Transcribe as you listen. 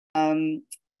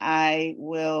I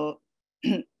will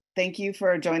thank you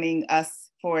for joining us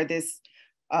for this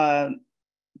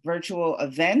virtual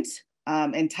event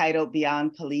entitled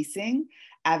Beyond Policing.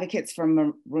 Advocates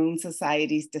from Maroon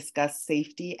Societies discuss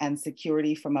safety and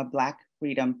security from a Black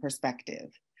freedom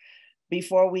perspective.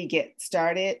 Before we get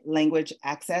started, language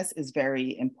access is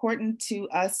very important to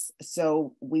us.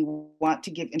 So we want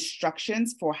to give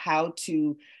instructions for how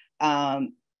to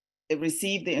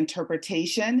receive the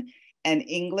interpretation in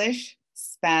English,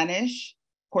 Spanish,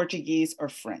 Portuguese, or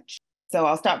French. So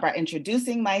I'll start by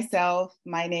introducing myself.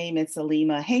 My name is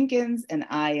Salima Hankins, and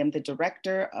I am the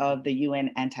director of the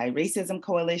UN Anti-Racism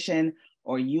Coalition,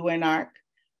 or UNARC.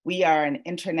 We are an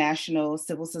international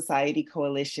civil society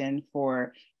coalition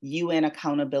for UN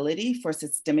accountability for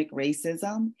systemic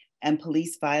racism and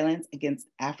police violence against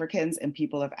Africans and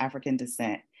people of African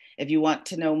descent. If you want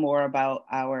to know more about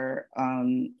our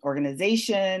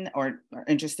organization or are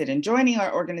interested in joining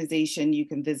our organization, you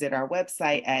can visit our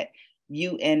website at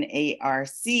unarc.org.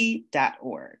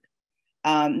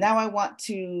 Now I want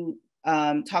to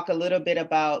talk a little bit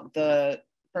about the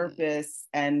purpose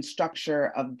and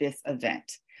structure of this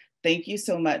event. Thank you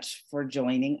so much for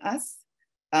joining us.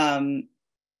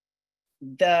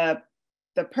 The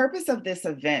purpose of this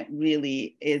event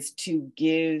really is to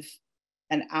give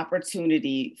an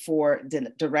opportunity for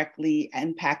directly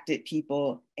impacted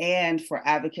people and for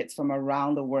advocates from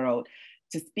around the world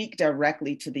to speak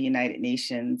directly to the United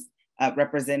Nations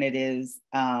representatives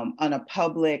on a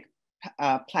public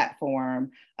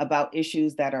platform about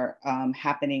issues that are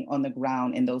happening on the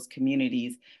ground in those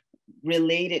communities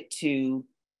related to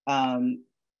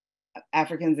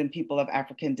Africans and people of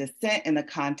African descent in the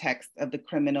context of the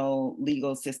criminal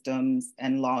legal systems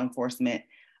and law enforcement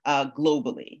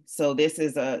globally. So this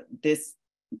is a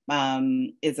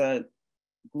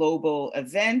global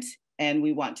event, and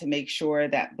we want to make sure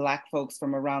that Black folks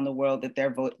from around the world, that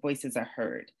their voices are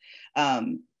heard.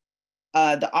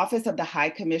 The Office of the High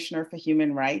Commissioner for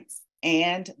Human Rights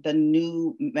and the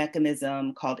new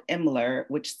mechanism called EMLER,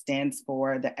 which stands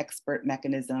for the Expert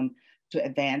Mechanism to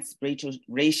Advance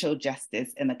Racial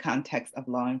Justice in the Context of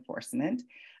Law Enforcement,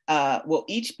 will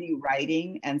each be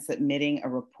writing and submitting a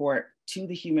report to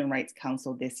the Human Rights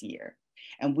Council this year.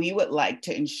 And we would like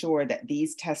to ensure that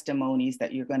these testimonies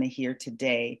that you're going to hear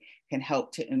today can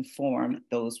help to inform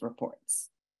those reports.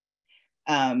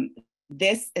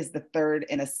 This is the third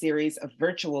in a series of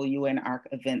virtual UNARC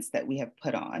events that we have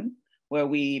put on, where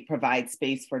we provide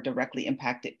space for directly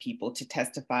impacted people to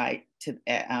testify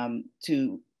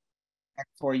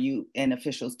for UN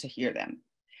officials to hear them.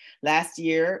 Last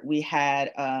year, we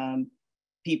had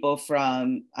people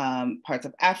from parts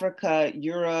of Africa,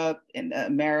 Europe, and the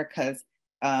Americas,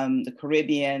 the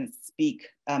Caribbean speak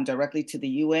directly to the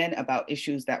UN about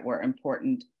issues that were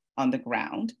important on the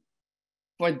ground.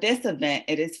 For this event,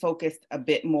 it is focused a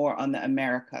bit more on the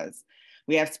Americas.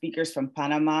 We have speakers from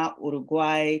Panama,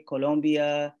 Uruguay,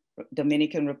 Colombia,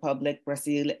 Dominican Republic,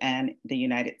 Brazil, and the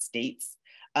United States.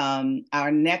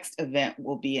 Our next event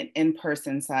will be an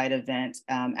in-person side event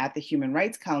at the Human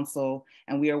Rights Council,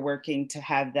 and we are working to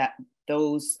have that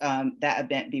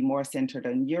event be more centered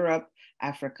on Europe,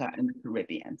 Africa, and the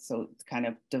Caribbean. So it's kind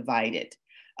of divided.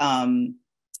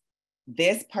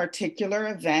 This particular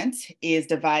event is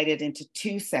divided into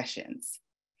two sessions.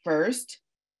 First,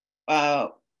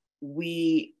 with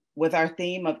our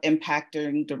theme of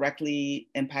centering directly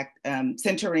impacted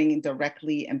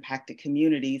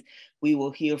communities, we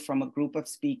will hear from a group of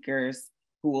speakers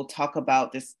who will talk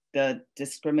about the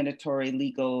discriminatory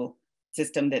legal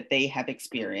system that they have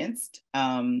experienced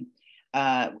in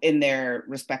their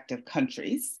respective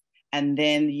countries. And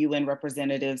then UN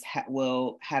representatives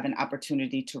will have an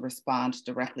opportunity to respond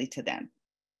directly to them.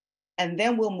 And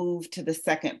then we'll move to the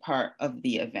second part of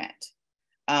the event,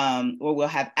 where we'll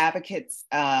have advocates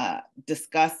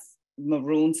discuss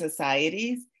Maroon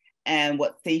societies and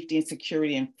what safety and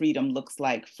security and freedom looks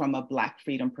like from a Black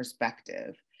freedom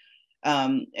perspective.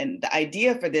 And the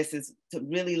idea for this is to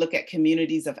really look at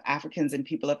communities of Africans and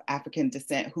people of African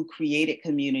descent who created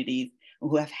communities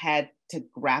who have had to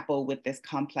grapple with this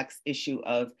complex issue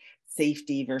of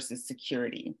safety versus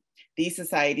security. These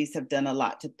societies have done a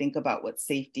lot to think about what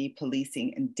safety,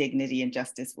 policing, and dignity and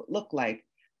justice would look like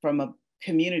from a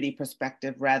community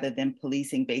perspective rather than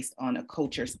policing based on a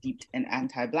culture steeped in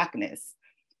anti-Blackness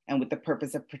and with the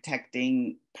purpose of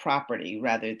protecting property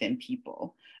rather than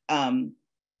people. And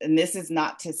this is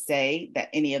not to say that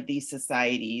any of these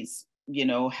societies,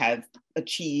 have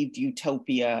achieved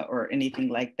utopia or anything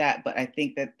like that, but I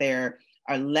think that there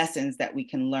are lessons that we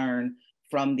can learn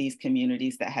from these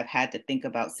communities that have had to think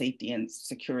about safety and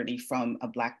security from a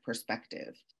Black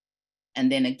perspective.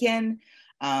 And then again,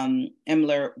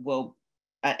 EMLER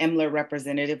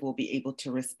representative will be able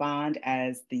to respond,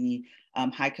 as the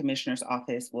High Commissioner's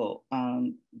Office will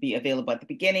be available at the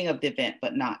beginning of the event,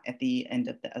 but not at the end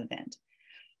of the event.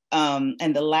 And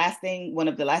one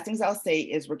of the last things I'll say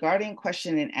is regarding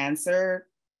question and answer.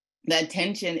 The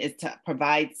intention is to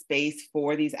provide space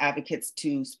for these advocates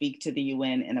to speak to the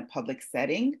UN in a public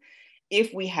setting.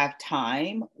 If we have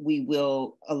time, we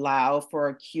will allow for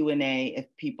a Q&A if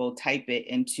people type it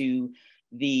into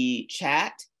the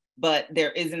chat, but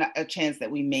there is a chance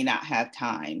that we may not have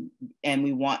time. And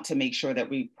we want to make sure that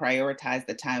we prioritize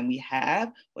the time we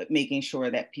have, but making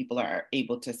sure that people are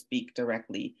able to speak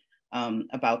directly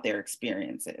about their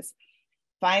experiences.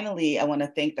 Finally, I want to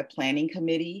thank the Planning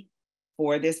Committee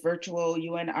for this virtual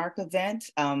UNARC event,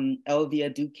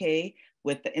 Elvia Duque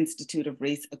with the Institute of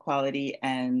Race, Equality,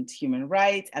 and Human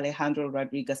Rights, Alejandro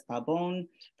Rodriguez Pabon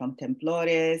from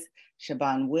Templores,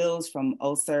 Shaban Wills from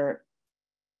Ulster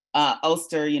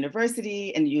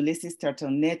University, and Ulysses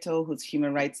Tertoneto, who's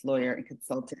human rights lawyer and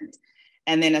consultant.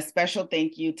 And then a special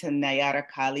thank you to Nayara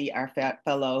Kali, our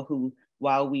fellow, who,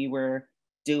 while we were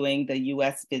doing the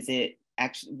US visit,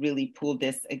 actually really pulled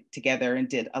this together and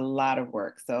did a lot of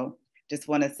work. So just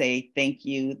want to say thank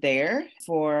you there.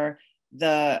 For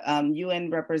the UN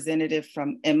representative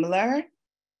from EMLER,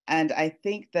 and I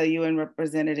think the UN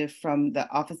representative from the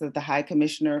Office of the High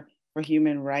Commissioner for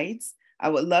Human Rights, I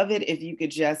would love it if you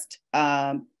could just,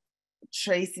 Dr.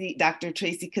 Tracy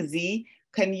Kazee,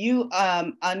 can you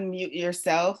unmute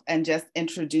yourself and just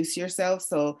introduce yourself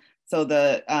so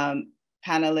the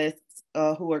panelists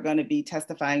who are going to be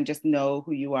testifying just know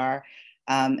who you are.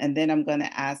 And then I'm going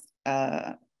to ask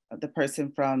the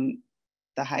person from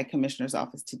the High Commissioner's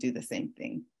Office to do the same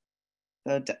thing.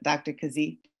 So Dr.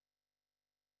 Kazee.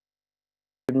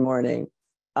 Good morning.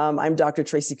 I'm Dr.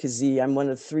 Tracy Kazee. I'm one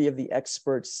of 3 of the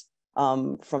experts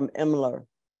from EMLER.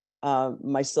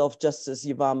 Myself, Justice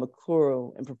Yvonne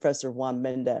Makuru, and Professor Juan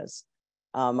Mendez.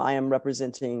 I am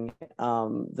representing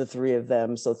the 3 of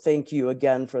them. So thank you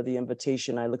again for the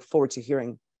invitation. I look forward to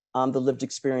hearing the lived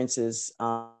experiences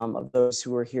of those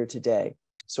who are here today.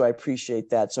 So I appreciate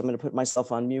that. So I'm going to put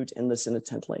myself on mute and listen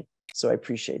intently. So I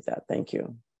appreciate that. Thank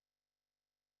you.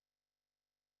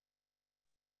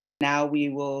 Now we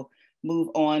will move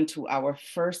on to our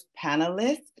first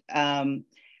panelist,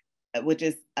 which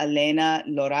is Elena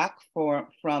Lorac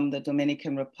from the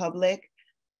Dominican Republic.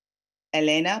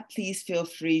 Elena, please feel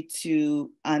free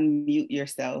to unmute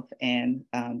yourself and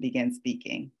begin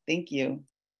speaking. Thank you.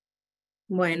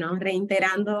 Bueno,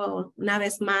 reiterando una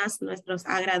vez más nuestros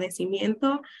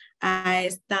agradecimientos a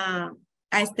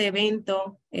este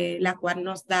evento, la cual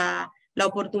nos da la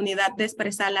oportunidad de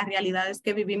expresar las realidades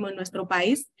que vivimos en nuestro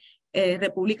país,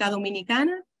 República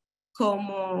Dominicana,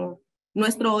 como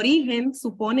nuestro origen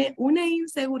supone una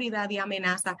inseguridad y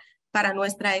amenaza para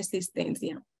nuestra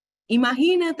existencia.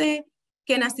 Imagínate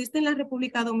que naciste en la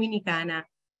República Dominicana,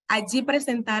 allí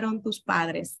presentaron tus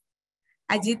padres,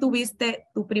 allí tuviste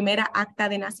tu primera acta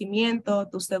de nacimiento,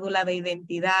 tu cédula de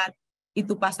identidad y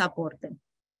tu pasaporte.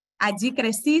 Allí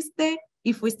creciste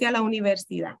y fuiste a la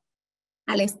universidad,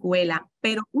 a la escuela,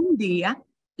 pero un día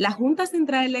la Junta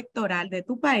Central Electoral de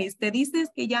tu país te dice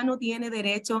que ya no tiene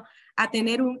derecho a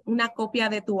tener una copia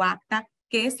de tu acta,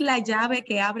 que es la llave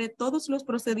que abre todos los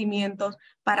procedimientos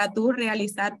para tú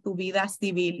realizar tu vida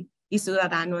civil y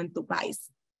ciudadano en tu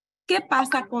país. ¿Qué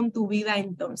pasa con tu vida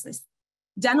entonces?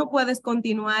 Ya no puedes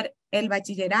continuar el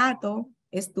bachillerato,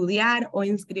 estudiar o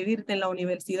inscribirte en la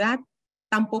universidad,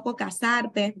 tampoco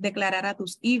casarte, declarar a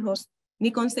tus hijos,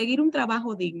 ni conseguir un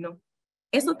trabajo digno.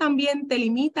 Eso también te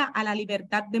limita a la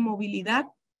libertad de movilidad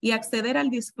y acceder al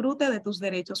disfrute de tus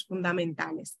derechos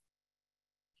fundamentales.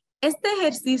 Este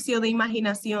ejercicio de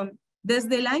imaginación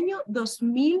desde el año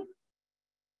 2000,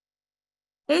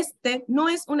 no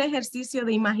es un ejercicio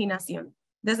de imaginación.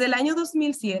 Desde el año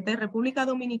 2007, República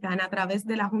Dominicana, a través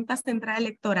de la Junta Central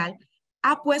Electoral,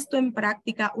 ha puesto en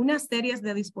práctica una serie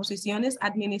de disposiciones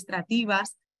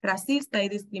administrativas, racistas y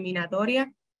discriminatorias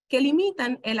que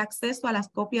limitan el acceso a las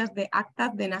copias de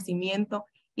actas de nacimiento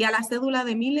y a la cédula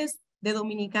de miles de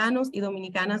dominicanos y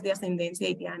dominicanas de ascendencia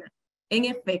haitiana. En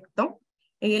efecto,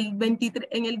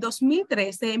 en el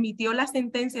 2013 emitió la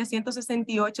sentencia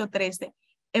 168-13,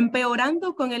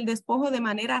 empeorando con el despojo de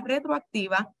manera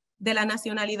retroactiva de la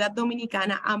nacionalidad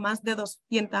dominicana a más de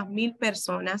 200,000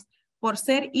 personas por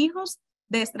ser hijos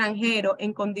de extranjero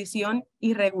en condición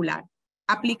irregular,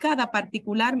 aplicada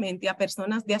particularmente a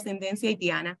personas de ascendencia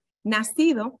haitiana,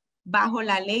 nacido bajo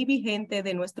la ley vigente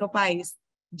de nuestro país,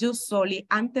 jus soli,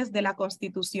 antes de la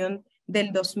Constitución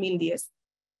del 2010.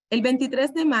 El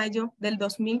 23 de mayo del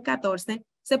 2014,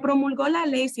 se promulgó la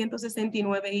Ley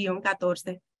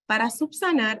 169-14 para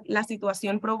subsanar la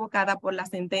situación provocada por la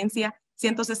sentencia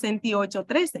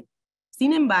 168-13.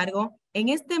 Sin embargo, en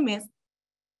este mes,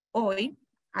 hoy,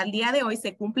 al día de hoy,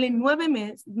 se cumplen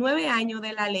 9 años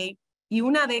de la ley y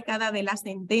una década de la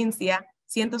sentencia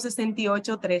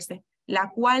 168-13,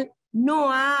 la cual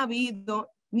no ha habido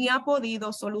ni ha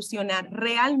podido solucionar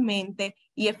realmente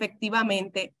y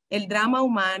efectivamente el drama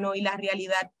humano y la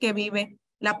realidad que vive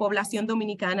la población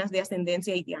dominicana de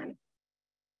ascendencia haitiana.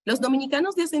 Los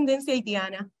dominicanos de ascendencia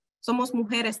haitiana somos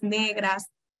mujeres negras,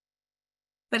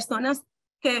 personas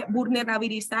que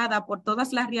vulnerabilizadas por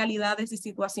todas las realidades y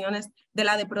situaciones de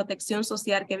la de protección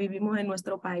social que vivimos en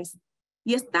nuestro país.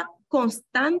 Y esta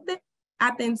constante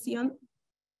atención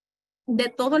de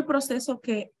todo el proceso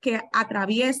que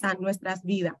atraviesa nuestras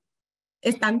vidas.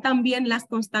 Están también las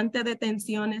constantes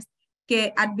detenciones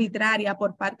arbitrarias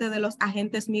por parte de los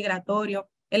agentes migratorios,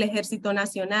 el Ejército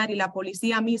Nacional y la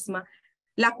policía misma,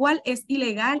 la cual es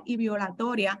ilegal y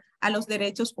violatoria a los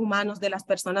derechos humanos de las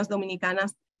personas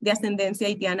dominicanas de ascendencia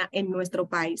haitiana en nuestro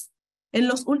país. En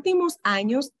los últimos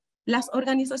años, las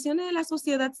organizaciones de la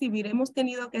sociedad civil hemos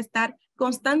tenido que estar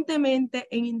constantemente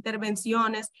en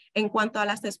intervenciones en cuanto a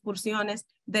las expulsiones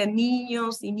de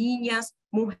niños y niñas,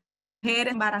 mujeres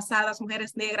embarazadas,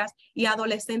 mujeres negras y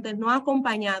adolescentes no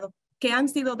acompañados que han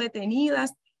sido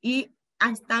detenidas y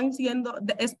están siendo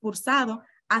expulsados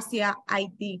hacia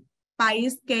Haití,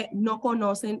 país que no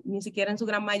conocen, ni siquiera en su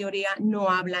gran mayoría no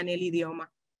hablan el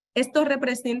idioma. Esto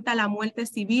representa la muerte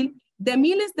civil de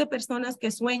miles de personas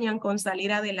que sueñan con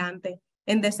salir adelante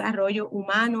en desarrollo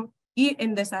humano y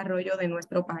en desarrollo de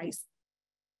nuestro país.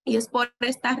 Y es por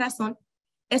esta razón,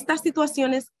 estas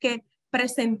situaciones que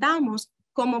presentamos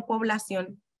como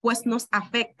población, pues nos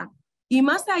afectan. Y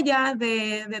más allá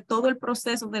de todo el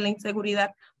proceso de la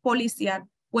inseguridad policial,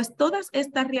 pues todas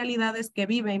estas realidades que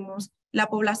vivimos, la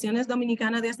población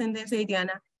dominicana de ascendencia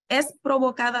haitiana, es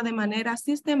provocada de manera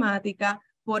sistemática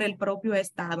por el propio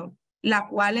Estado, la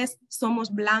cuales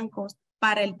somos blancos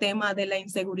para el tema de la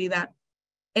inseguridad.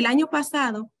 El año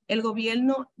pasado, el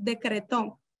gobierno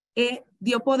decretó,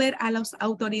 dio poder a las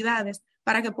autoridades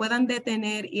para que puedan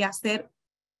detener y hacer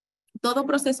todo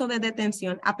proceso de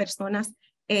detención a personas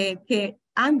que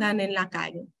andan en la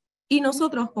calle. Y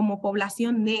nosotros como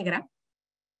población negra,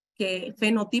 que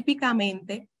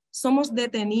fenotípicamente somos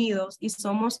detenidos y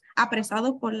somos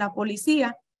apresados por la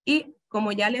policía y,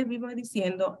 como ya les vivo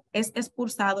diciendo, es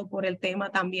expulsado por el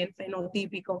tema también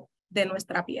fenotípico de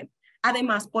nuestra piel.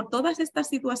 Además, por todas estas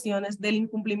situaciones del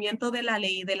incumplimiento de la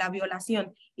ley, de la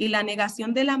violación y la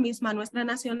negación de la misma a nuestra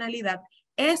nacionalidad,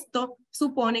 esto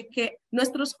supone que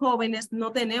nuestros jóvenes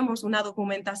no tenemos una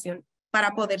documentación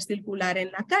para poder circular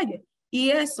en la calle.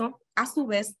 Y eso, a su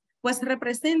vez, pues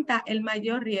representa el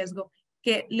mayor riesgo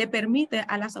que le permite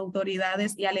a las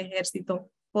autoridades y al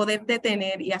ejército poder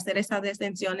detener y hacer esas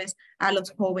detenciones a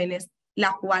los jóvenes,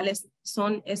 las cuales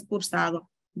son expulsados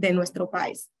de nuestro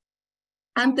país.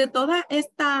 Ante todas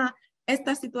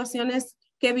estas situaciones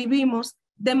que vivimos,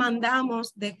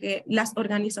 demandamos de que las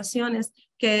organizaciones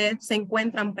que se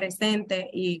encuentran presentes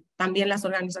y también las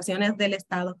organizaciones del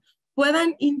Estado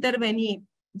puedan intervenir,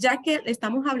 ya que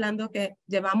estamos hablando que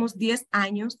llevamos 10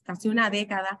 años, casi una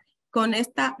década, con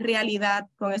esta realidad,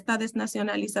 con esta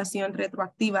desnacionalización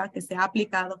retroactiva que se ha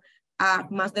aplicado a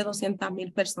más de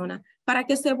 200,000 personas, para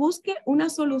que se busque una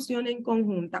solución en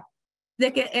conjunta,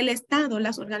 de que el Estado,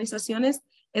 las organizaciones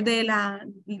de las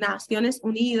Naciones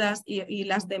Unidas y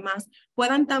las demás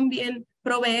puedan también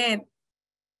proveer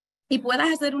y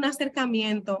puedan hacer un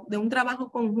acercamiento de un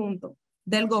trabajo conjunto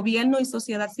del gobierno y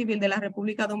sociedad civil de la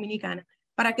República Dominicana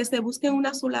para que se busque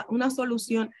una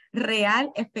solución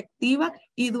real, efectiva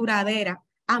y duradera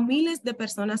a miles de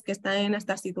personas que están en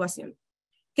esta situación.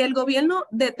 Que el gobierno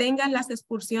detenga las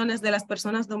expulsiones de las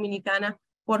personas dominicanas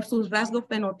por sus rasgos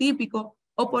fenotípicos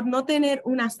o por no tener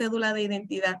una cédula de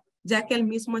identidad, ya que el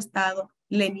mismo Estado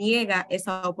le niega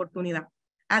esa oportunidad.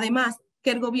 Además,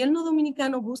 que el gobierno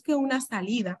dominicano busque una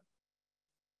salida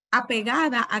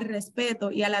apegada al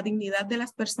respeto y a la dignidad de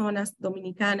las personas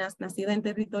dominicanas nacidas en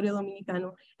territorio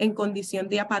dominicano en condición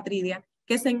de apatridia,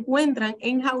 que se encuentran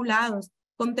enjaulados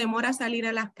con temor a salir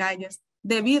a las calles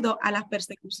debido a las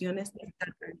persecuciones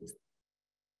estatales.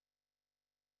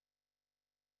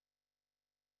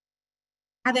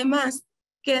 Además,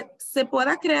 que se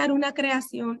pueda crear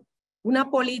una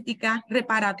política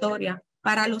reparatoria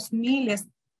para los miles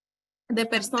de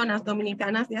personas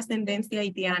dominicanas de ascendencia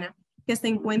haitiana que se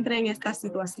encuentren en esta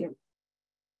situación.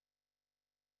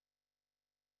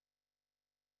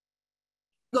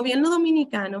 El gobierno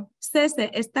dominicano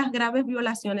cese estas graves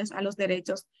violaciones a los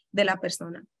derechos de la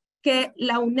persona. que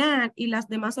la UNARC y las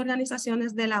demás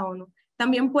organizaciones de la ONU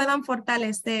también puedan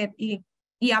fortalecer y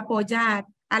apoyar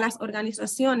a las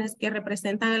organizaciones que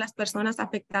representan a las personas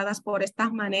afectadas por esta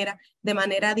manera, de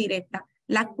manera directa,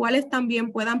 las cuales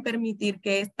también puedan permitir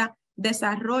que ésta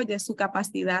desarrolle su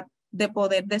capacidad de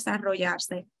poder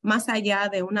desarrollarse más allá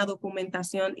de una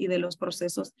documentación y de los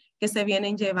procesos que se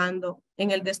vienen llevando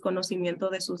en el desconocimiento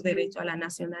de sus derechos a la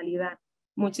nacionalidad.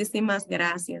 Muchísimas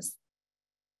gracias.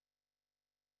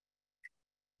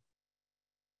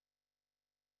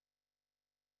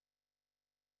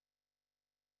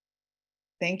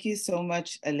 Thank you so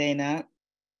much, Elena,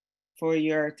 for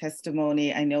your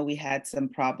testimony. I know we had some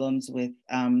problems with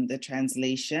the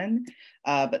translation,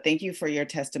 but thank you for your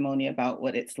testimony about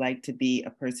what it's like to be a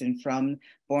person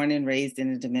born and raised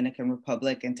in the Dominican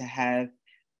Republic, and to have,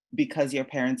 because your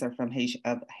parents are from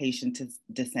Haitian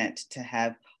descent, to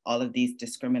have all of these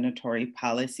discriminatory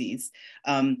policies.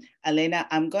 Elena,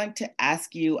 I'm going to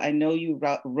ask you, I know you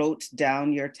wrote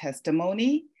down your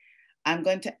testimony. I'm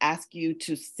going to ask you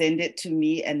to send it to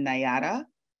me and Nayara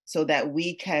so that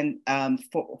we can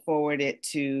forward it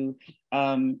to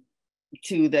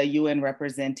the UN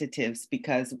representatives,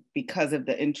 because of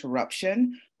the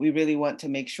interruption, we really want to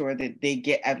make sure that they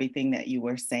get everything that you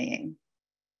were saying.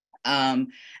 And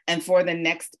for the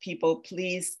next people,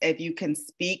 please, if you can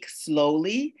speak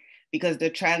slowly, because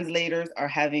the translators are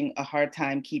having a hard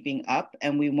time keeping up,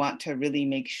 and we want to really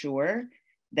make sure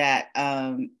that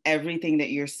everything that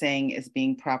you're saying is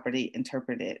being properly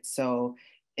interpreted. So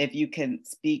if you can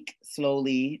speak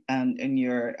slowly in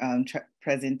your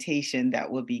presentation, that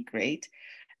would be great.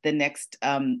 The next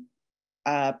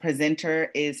presenter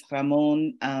is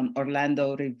Ramon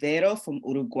Orlando Rivero from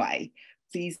Uruguay.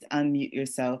 Please unmute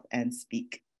yourself and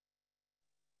speak.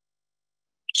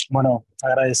 Bueno,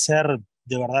 agradecer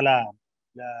de verdad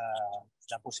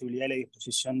la posibilidad y la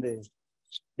disposición de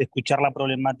escuchar la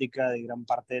problemática de gran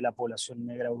parte de la población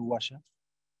negra uruguaya.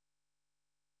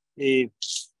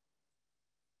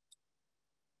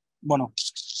 Bueno,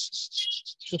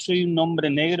 yo soy un hombre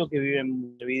negro que vive en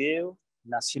Montevideo,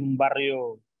 nací en un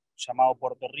barrio llamado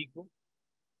Puerto Rico.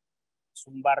 Es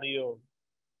un barrio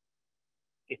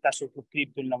que está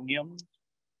circunscrito en la Unión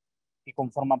y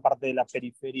conforma parte de la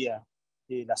periferia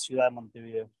de la ciudad de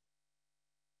Montevideo.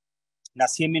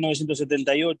 Nací en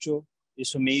 1978,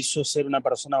 eso me hizo ser una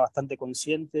persona bastante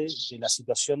consciente de la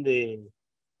situación de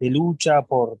lucha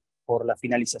por la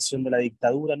finalización de la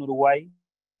dictadura en Uruguay,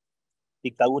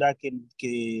 dictadura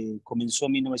que comenzó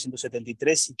en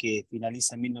 1973 y que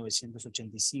finaliza en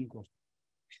 1985.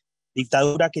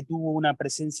 Dictadura que tuvo una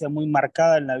presencia muy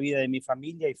marcada en la vida de mi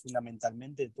familia y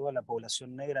fundamentalmente de toda la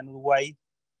población negra en Uruguay,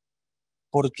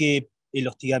 porque el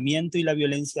hostigamiento y la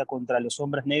violencia contra los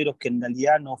hombres negros, que en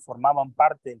realidad no formaban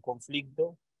parte del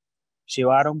conflicto,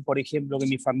 llevaron, por ejemplo, que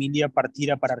mi familia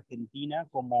partiera para Argentina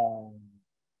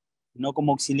no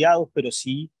como exiliados, pero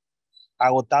sí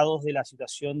agotados de la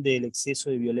situación del exceso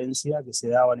de violencia que se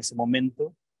daba en ese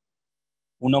momento.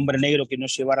 Un hombre negro que no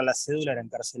llevara la cédula era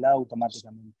encarcelado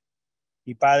automáticamente.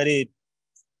 Mi padre,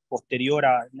 posterior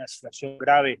a una situación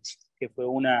grave que fue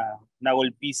una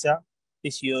golpiza,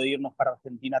 decidió irnos para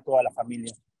Argentina toda la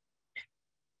familia.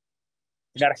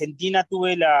 En Argentina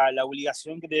tuve la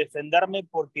obligación de defenderme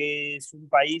porque es un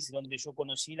país donde yo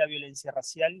conocí la violencia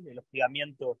racial, el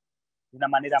hostigamiento de una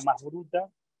manera más bruta,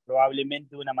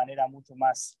 probablemente de una manera mucho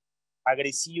más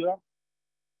agresiva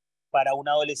para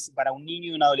un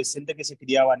niño y un adolescente que se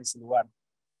criaba en ese lugar.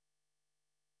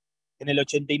 En el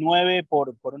 89,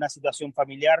 por una situación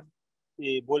familiar,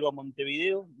 vuelvo a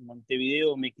Montevideo. En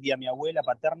Montevideo me cría mi abuela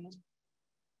paterna,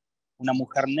 una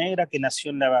mujer negra que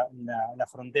nació en la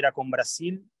frontera con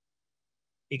Brasil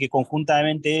y que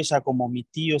conjuntamente ella, como mis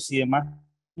tíos y demás,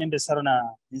 me empezaron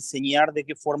a enseñar de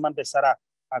qué forma empezar a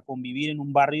convivir en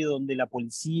un barrio donde la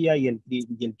policía y el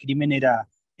crimen era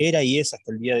y es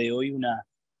hasta el día de hoy una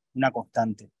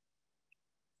constante.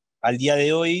 Al día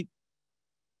de hoy,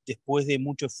 después de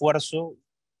mucho esfuerzo,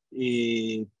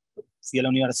 fui a la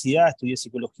universidad, estudié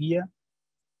psicología,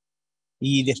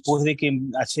 y después de que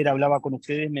ayer hablaba con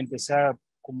ustedes me empecé a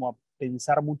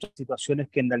pensar muchas situaciones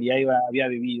que en realidad había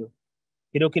vivido.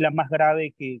 Creo que la más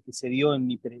grave que se dio en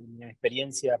mi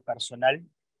experiencia personal,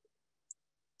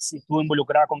 estuvo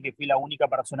involucrada con que fui la única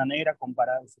persona negra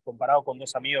comparado con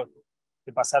dos amigos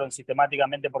que pasaron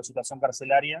sistemáticamente por situación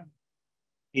carcelaria,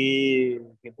 que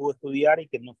pudo estudiar y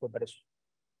que no fue preso.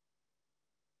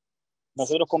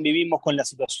 Nosotros convivimos con la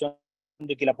situación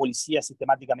de que la policía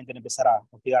sistemáticamente empezara a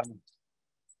hostigarnos.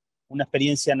 Una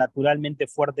experiencia naturalmente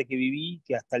fuerte que viví,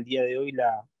 que hasta el día de hoy,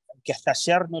 que hasta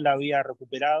ayer no la había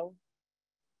recuperado.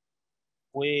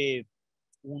 Fue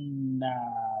una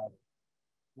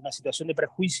una situación de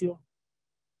prejuicio,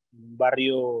 un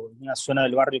barrio, una zona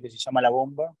del barrio que se llama La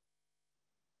Bomba.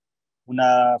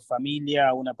 Una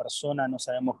familia, una persona, no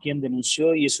sabemos quién,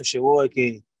 denunció, y eso llevó de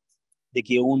que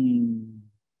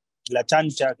la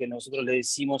chancha, que nosotros le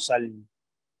decimos a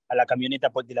la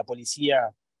camioneta de la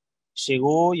policía,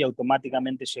 llegó, y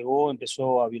automáticamente llegó,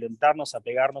 empezó a violentarnos, a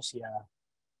pegarnos y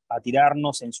a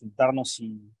tirarnos, a insultarnos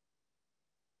y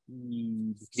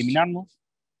discriminarnos.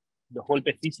 Los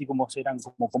golpes físicos eran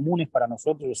como comunes para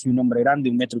nosotros. Yo soy un hombre grande,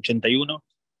 1,81 m,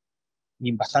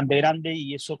 y bastante grande,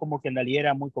 y eso como que en realidad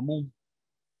era muy común.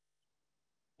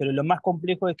 Pero lo más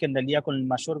complejo es que en realidad con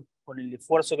el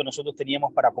esfuerzo que nosotros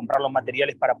teníamos para comprar los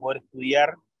materiales para poder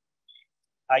estudiar,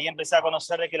 ahí empecé a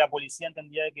conocer de que la policía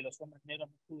entendía de que los hombres negros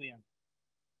no estudian.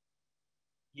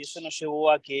 Y eso nos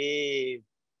llevó a que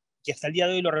hasta el día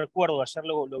de hoy lo recuerdo. Ayer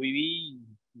lo viví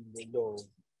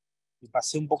y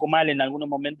pasé un poco mal en algunos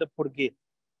momentos, porque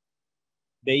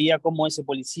veía cómo ese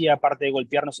policía, aparte de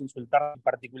golpearnos, insultarnos,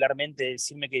 particularmente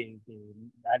decirme que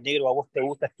al negro a vos te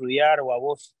gusta estudiar, o a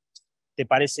vos te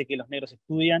parece que los negros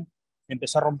estudian,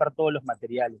 empezó a romper todos los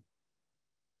materiales.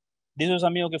 De esos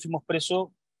amigos que fuimos presos,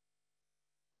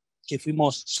 que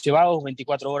fuimos llevados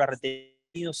 24 horas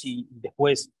retenidos y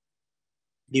después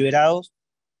liberados,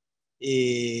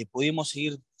 pudimos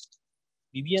seguir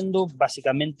viviendo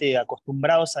básicamente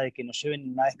acostumbrados a que nos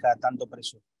lleven una vez cada tanto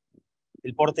presos.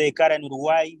 El porte de cara en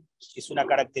Uruguay es una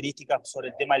característica sobre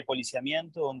el tema del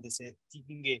policiamiento, donde se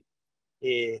distingue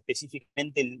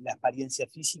específicamente la apariencia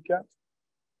física.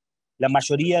 La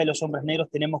mayoría de los hombres negros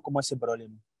tenemos como ese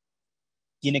problema.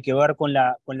 Tiene que ver con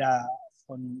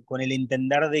el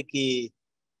entender de que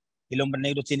el hombre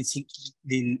negro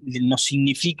no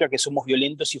significa que somos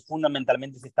violentos, y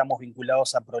fundamentalmente estamos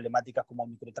vinculados a problemáticas como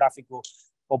microtráfico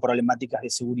o problemáticas de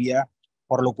seguridad,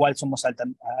 por lo cual somos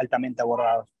altamente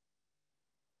abordados.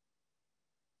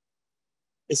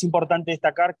 Es importante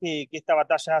destacar que esta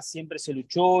batalla siempre se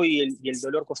luchó, y el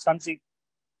dolor constante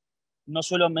no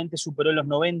solamente superó los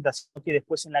 90, sino que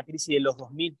después, en la crisis de los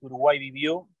 2000 que Uruguay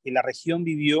vivió, que la región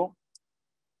vivió,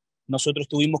 nosotros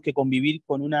tuvimos que convivir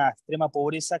con una extrema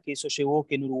pobreza, que eso llevó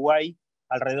que en Uruguay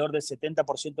alrededor del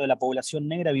 70% de la población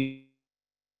negra vivía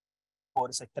en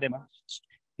pobreza extrema.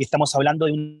 Y estamos hablando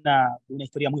de una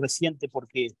historia muy reciente,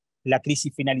 porque la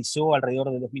crisis finalizó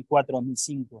alrededor de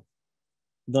 2004-2005,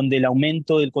 donde el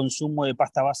aumento del consumo de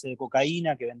pasta base de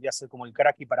cocaína, que vendría a ser como el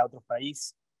crack y para otros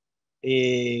países,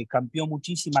 cambió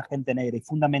muchísima gente negra, y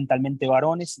fundamentalmente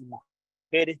varones y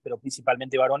mujeres, pero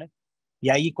principalmente varones. Y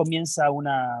ahí comienza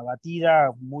una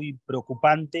batida muy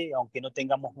preocupante, aunque no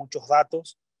tengamos muchos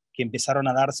datos, que empezaron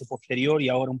a darse posterior, y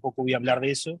ahora un poco voy a hablar de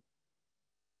eso.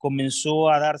 Comenzó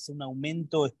a darse un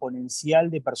aumento exponencial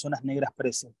de personas negras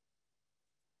presas.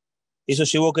 Eso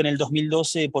llevó que en el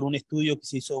 2012, por un estudio que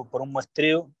se hizo por un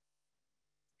muestreo,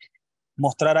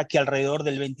 mostrara que alrededor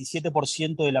del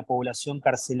 27% de la población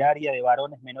carcelaria de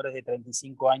varones menores de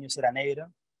 35 años era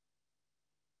negra,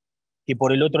 que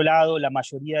por el otro lado la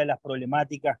mayoría de las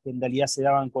problemáticas que en realidad se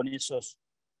daban con esos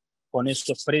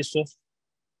presos,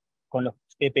 con los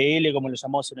PPL, como los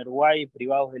llamamos en Uruguay,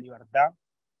 privados de libertad,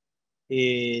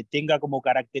 tenga como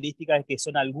características que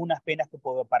son algunas penas que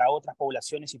para otras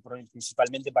poblaciones, y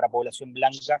principalmente para población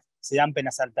blanca, se dan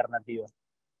penas alternativas.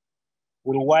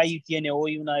 Uruguay tiene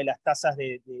hoy una de las tasas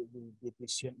de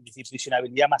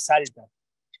prisionabilidad más altas,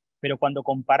 pero cuando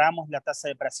comparamos la tasa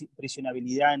de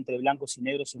prisionabilidad entre blancos y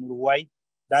negros en Uruguay,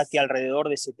 da que alrededor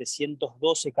de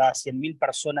 712 cada 100.000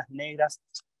 personas negras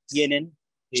tienen,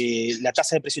 la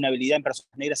tasa de prisionabilidad en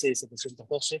personas negras es de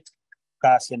 712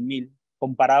 cada 100.000,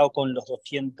 comparado con los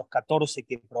 214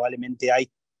 que probablemente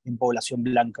hay en población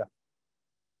blanca.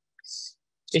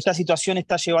 Esta situación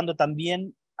está llevando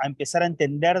también a empezar a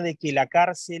entender de que la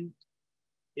cárcel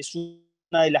es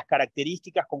una de las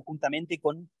características, conjuntamente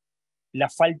con la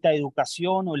falta de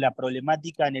educación o la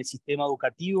problemática en el sistema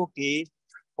educativo, que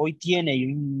hoy tiene,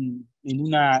 en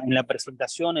la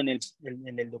presentación, en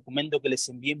el documento que les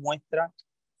envié, muestra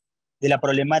de la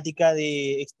problemática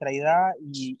de extraedad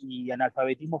y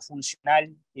analfabetismo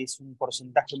funcional, que es un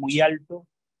porcentaje muy alto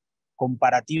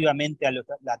comparativamente a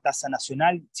la tasa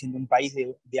nacional, siendo un país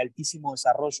de altísimo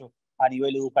desarrollo a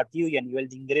nivel educativo y a nivel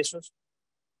de ingresos,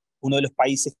 uno de los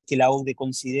países que la OCDE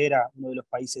considera uno de los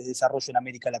países de desarrollo en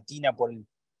América Latina por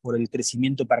el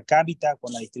crecimiento per cápita,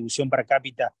 con la distribución per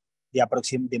cápita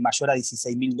de mayor a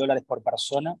 $16.000 por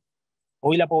persona.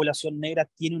 Hoy la población negra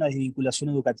tiene una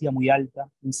desvinculación educativa muy alta,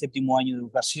 un 7º año de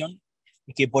educación,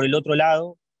 y que por el otro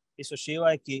lado, eso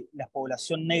lleva a que la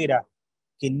población negra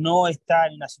que no está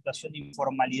en una situación de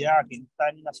informalidad, que no está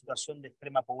en una situación de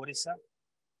extrema pobreza,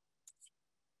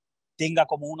 tenga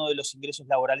como uno de los ingresos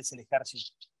laborales el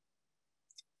ejército.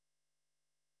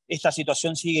 Esta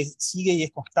situación sigue y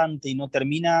es constante y no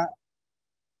termina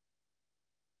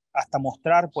hasta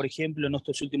mostrar, por ejemplo, en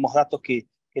estos últimos datos que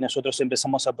nosotros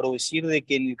empezamos a producir, de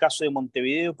que en el caso de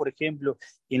Montevideo, por ejemplo,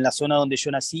 y en la zona donde yo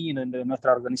nací y donde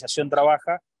nuestra organización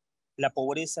trabaja, la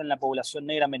pobreza en la población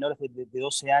negra menores de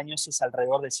 12 años es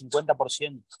alrededor del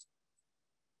 50%.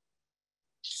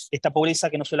 Esta pobreza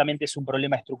que no solamente es un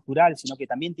problema estructural, sino que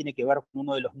también tiene que ver con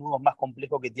uno de los nudos más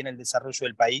complejos que tiene el desarrollo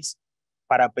del país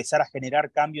para empezar a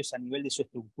generar cambios a nivel de su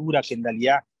estructura que en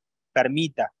realidad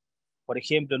permita, por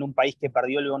ejemplo, en un país que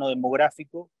perdió el bono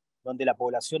demográfico, donde la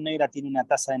población negra tiene una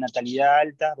tasa de natalidad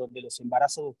alta, donde los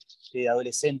embarazos de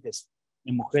adolescentes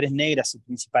en mujeres negras y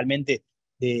principalmente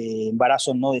de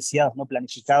embarazos no deseados, no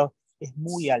planificados, es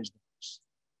muy alto.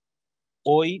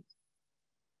 Hoy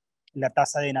la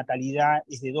tasa de natalidad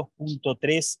es de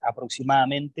 2.3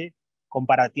 aproximadamente,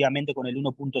 comparativamente con el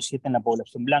 1.7 en la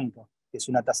población blanca, que es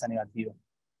una tasa negativa.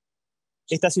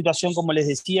 Esta situación, como les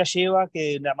decía, lleva a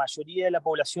que la mayoría de la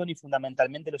población y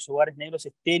fundamentalmente los hogares negros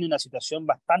estén en una situación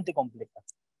bastante compleja.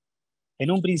 En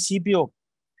un principio,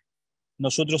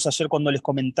 nosotros ayer cuando les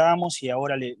comentábamos y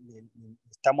ahora le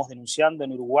estamos denunciando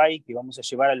en Uruguay que vamos a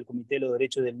llevar al Comité de los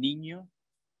Derechos del Niño,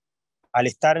 al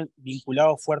estar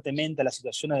vinculado fuertemente a las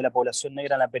situaciones de la población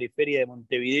negra en la periferia de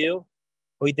Montevideo,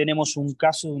 hoy tenemos un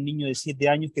caso de un niño de 7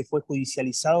 años que fue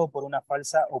judicializado por una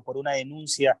falsa o por una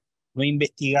denuncia no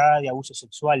investigada de abuso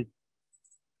sexual.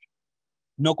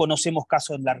 No conocemos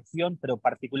casos en la región, pero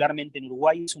particularmente en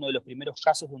Uruguay es uno de los primeros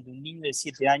casos donde un niño de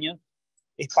 7 años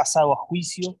es pasado a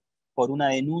juicio por una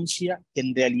denuncia que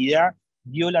en realidad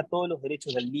viola todos los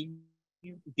derechos del niño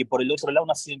y que por el otro lado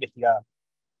no ha sido investigada.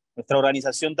 Nuestra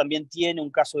organización también tiene un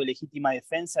caso de legítima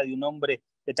defensa de un hombre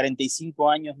de 35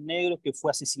 años negro que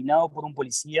fue asesinado por un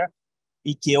policía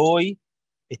y que hoy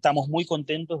estamos muy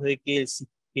contentos de que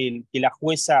la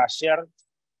jueza ayer,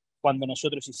 cuando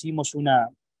nosotros hicimos una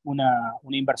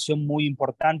inversión muy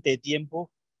importante de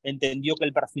tiempo, entendió que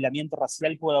el perfilamiento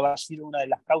racial puede haber sido una de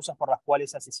las causas por las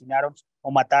cuales asesinaron o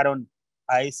mataron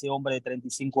a ese hombre de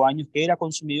 35 años, que era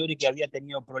consumidor y que había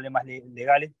tenido problemas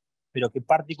legales, pero que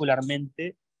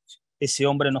particularmente ese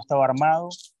hombre no estaba armado,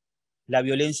 la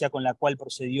violencia con la cual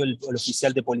procedió el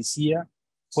oficial de policía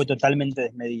fue totalmente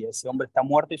desmedida. Ese hombre está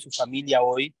muerto y su familia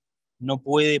hoy no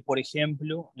puede, por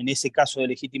ejemplo, en ese caso de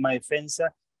legítima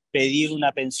defensa, pedir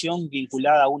una pensión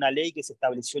vinculada a una ley que se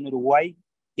estableció en Uruguay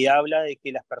que habla de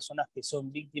que las personas que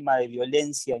son víctimas de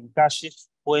violencia en calle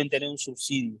pueden tener un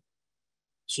subsidio.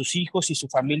 Sus hijos y su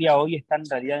familia hoy están en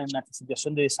realidad en una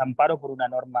situación de desamparo por una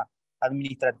norma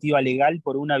administrativa legal,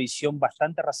 por una visión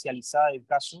bastante racializada del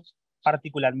caso,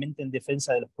 particularmente en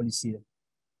defensa de los policías.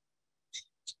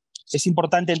 Es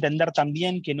importante entender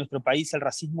también que en nuestro país el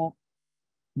racismo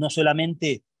no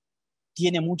solamente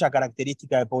tiene mucha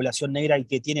característica de población negra y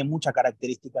que tiene muchas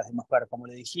características de mujer, como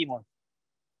le dijimos.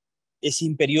 Es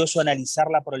imperioso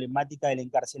analizar la problemática del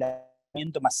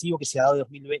encarcelamiento masivo que se ha dado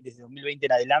desde 2020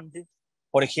 en adelante,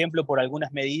 por ejemplo, por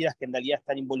algunas medidas que en realidad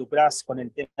están involucradas con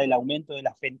el tema del aumento de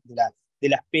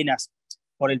las penas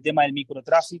por el tema del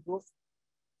microtráfico.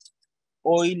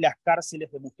 Hoy las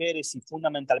cárceles de mujeres y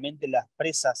fundamentalmente las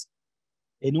presas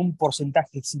en un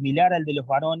porcentaje similar al de los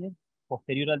varones,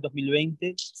 posterior al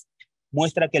 2020,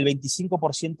 muestra que el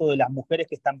 25% de las mujeres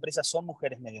que están presas son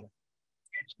mujeres negras.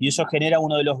 Y eso genera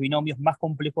uno de los binomios más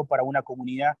complejos para una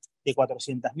comunidad de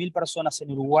 400.000 personas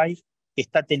en Uruguay, que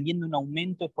está teniendo un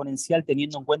aumento exponencial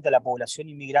teniendo en cuenta la población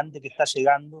inmigrante que está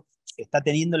llegando, que está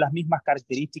teniendo las mismas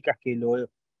características que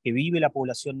vive la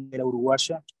población negra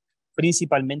uruguaya,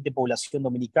 principalmente población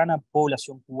dominicana,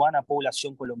 población cubana,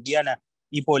 población colombiana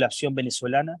y población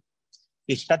venezolana,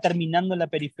 que está terminando en la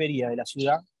periferia de la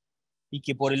ciudad y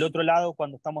que por el otro lado,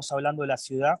 cuando estamos hablando de la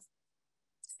ciudad,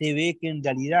 se ve que en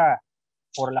realidad,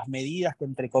 por las medidas que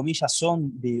entre comillas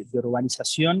son de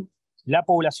urbanización, la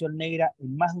población negra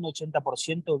en más de un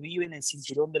 80% vive en el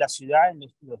cinturón de la ciudad, en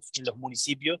los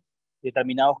municipios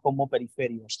determinados como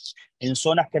periferias, en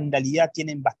zonas que en realidad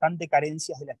tienen bastante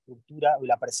carencias de la estructura o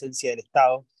la presencia del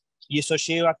Estado, y eso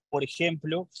lleva, por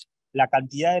ejemplo, la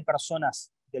cantidad de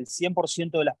personas, del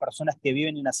 100% de las personas que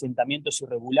viven en asentamientos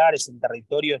irregulares, en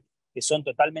territorios que son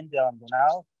totalmente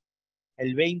abandonados,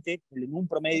 el 20, en un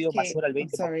promedio mayor al 20%.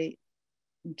 Sorry.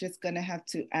 I'm just going to have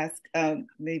to ask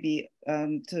maybe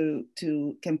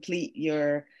to complete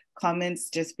your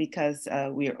comments just because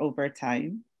we're over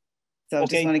time. So I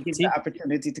just want to give you the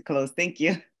opportunity to close. Thank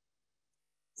you.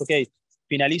 Ok,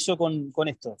 finalizo con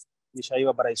esto, y ya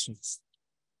iba para eso.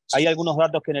 Hay algunos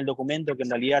datos que en el documento, que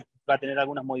en realidad va a tener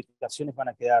algunas modificaciones, van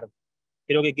a quedar.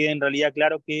 Creo que quede en realidad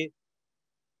claro que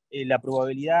la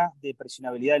probabilidad de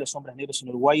presionabilidad de los hombres negros en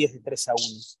Uruguay es de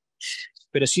 3-1.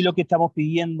 Pero sí lo que estamos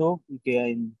pidiendo, y que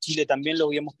en Chile también lo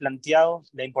habíamos planteado,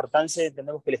 la importancia de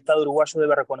entender que el Estado uruguayo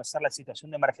debe reconocer la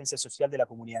situación de emergencia social de la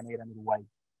comunidad negra en Uruguay,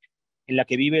 en la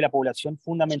que vive la población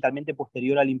fundamentalmente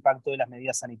posterior al impacto de las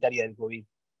medidas sanitarias del COVID.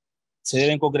 Se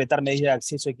deben concretar medidas de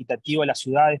acceso equitativo a las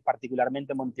ciudades,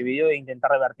 particularmente en Montevideo, e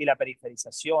intentar revertir la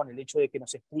periferización, el hecho de que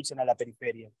nos expulsen a la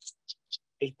periferia.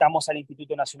 Estamos al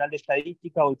Instituto Nacional de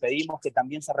Estadística, hoy pedimos que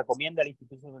también se recomiende al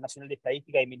Instituto Nacional de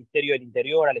Estadística y al Ministerio del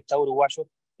Interior, al Estado uruguayo,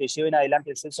 que lleven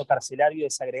adelante el censo carcelario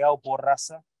desagregado por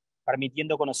raza,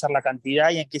 permitiendo conocer la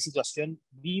cantidad y en qué situación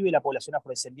vive la población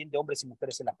afrodescendiente, hombres y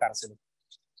mujeres en las cárceles.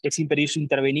 Es imperioso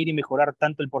intervenir y mejorar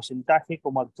tanto el porcentaje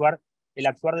como el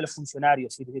actuar de los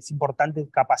funcionarios. Es importante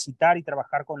capacitar y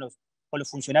trabajar con los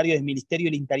funcionarios del Ministerio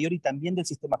del Interior y también del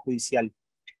sistema judicial.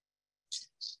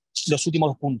 Los últimos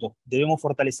 2 puntos. Debemos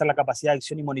fortalecer la capacidad de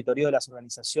acción y monitoreo de las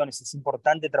organizaciones. Es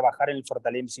importante trabajar en el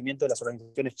fortalecimiento de las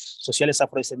organizaciones sociales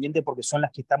afrodescendientes porque son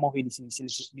las que estamos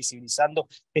visibilizando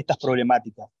estas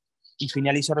problemáticas. Y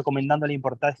finalizo recomendando la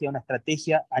importancia de una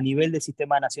estrategia a nivel del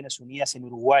sistema de Naciones Unidas en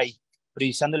Uruguay,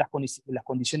 priorizando las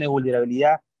condiciones de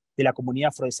vulnerabilidad de la comunidad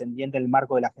afrodescendiente en el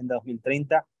marco de la Agenda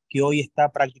 2030, que hoy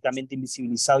está prácticamente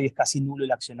invisibilizado y es casi nulo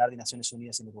el accionar de Naciones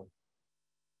Unidas en Uruguay.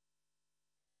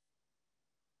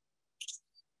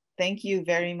 Thank you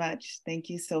very much. Thank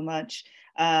you so much.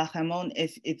 Ramon,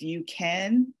 if you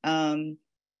can,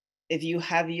 if you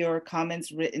have your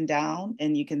comments written down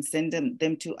and you can send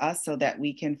them to us so that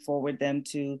we can forward them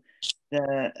to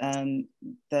the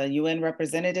UN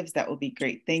representatives, that would be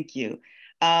great. Thank you.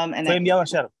 And Fue enviado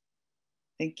ayer.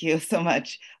 Thank you so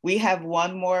much. We have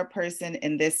one more person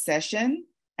in this session,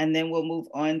 and then we'll move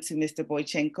on to Mr.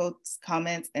 Boychenko's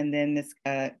comments and then Ms.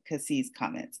 Kassi's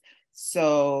comments.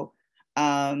 So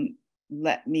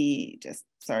let me just,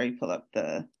 pull up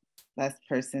the last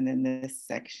person in this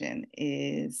section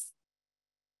is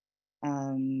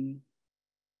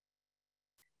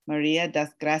Maria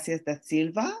das Gracias da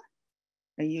Silva.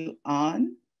 Are you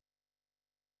on?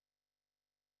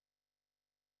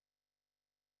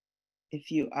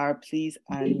 If you are, please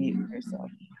unmute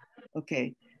yourself.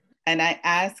 Okay. And I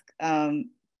ask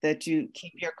that you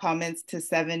keep your comments to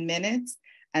 7 minutes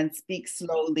and speak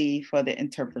slowly for the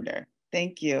interpreter.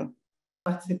 Thank you.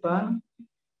 Participando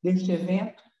deste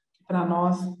evento, que para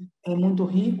nós é muito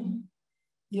rico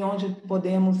e onde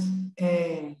podemos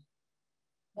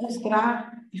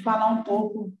mostrar e falar um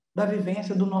pouco da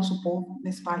vivência do nosso povo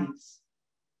nesse país.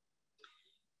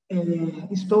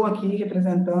 Estou aqui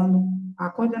representando a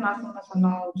Coordenação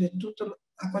Nacional de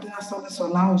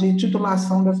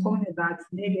Titulação das Comunidades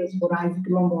Negras, Rurais e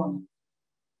Quilombolas.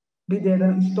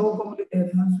 Estou como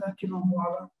liderança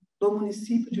quilombola do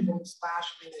município de Bom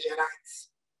Despacho, Minas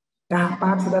Gerais,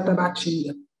 Carrapatos da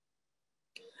Tabatinga.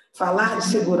 Falar de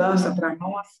segurança para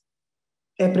nós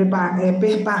é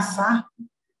perpassar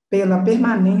pela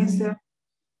permanência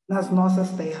nas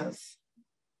nossas terras.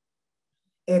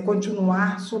 É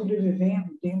continuar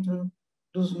sobrevivendo dentro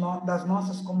das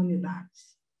nossas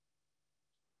comunidades,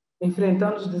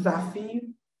 enfrentando os desafios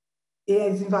e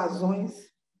as invasões,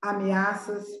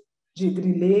 ameaças de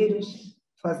grileiros,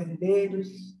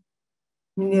 fazendeiros,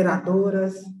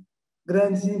 mineradoras,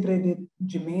 grandes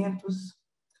empreendimentos,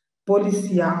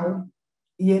 policial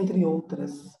e entre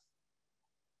outras.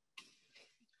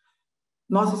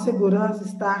 Nossa segurança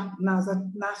está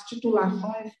nas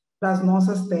titulações das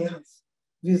nossas terras,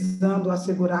 visando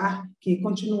assegurar que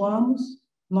continuamos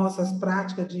nossas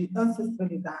práticas de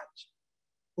ancestralidade,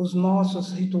 os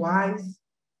nossos rituais.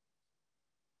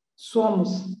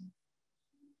 Somos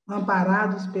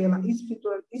amparados pela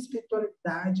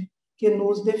espiritualidade que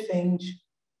nos defende.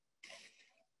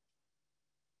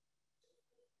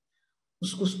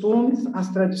 Os costumes, as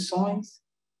tradições,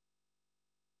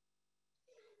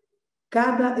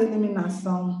 cada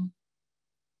eliminação,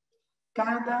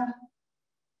 cada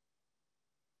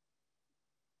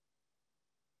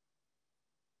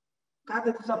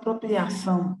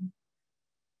desapropriação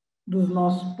do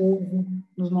nosso povo,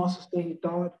 dos nossos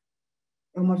territórios,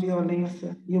 é uma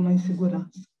violência e uma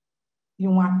insegurança, e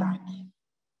um ataque.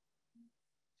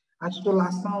 A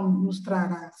titulação nos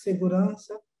trará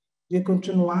segurança de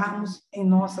continuarmos em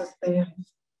nossas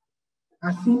terras.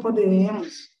 Assim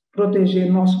poderemos proteger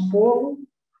nosso povo,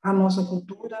 a nossa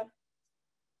cultura,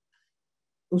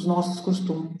 os nossos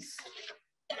costumes.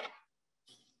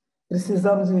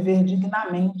 Precisamos viver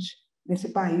dignamente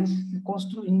nesse país que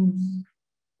construímos.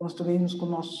 Construímos com o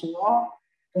nosso suor,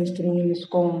 construímos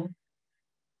com...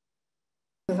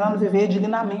 Precisamos viver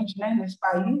dignamente, né, nesse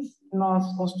país que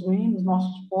nós construímos,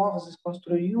 nossos povos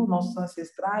construíram, nossos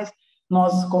ancestrais,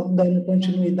 nós dando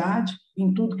continuidade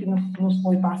em tudo que nos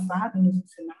foi passado, nos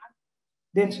ensinado,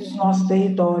 dentro dos nossos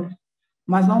territórios.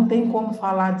 Mas não tem como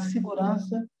falar de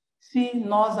segurança se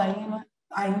nós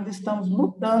ainda estamos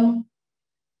lutando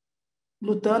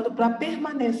para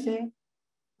permanecer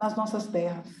nas nossas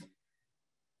terras.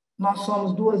 Nós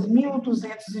somos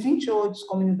 2.228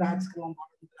 comunidades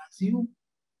quilombolas no Brasil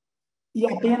e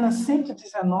apenas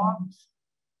 119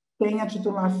 têm a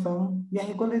titulação e a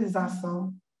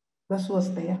regularização das suas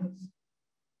terras.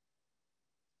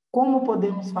 Como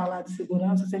podemos falar de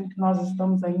segurança sendo que nós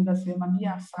estamos ainda sendo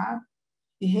ameaçados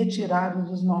e retirados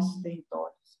dos nossos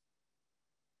territórios?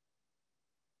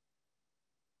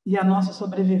 E a nossa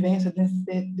sobrevivência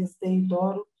desse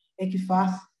território é que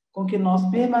faz com que nós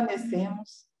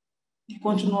permanecemos e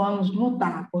continuamos a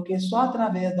lutar, porque só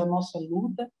através da nossa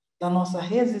luta, da nossa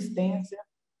resistência,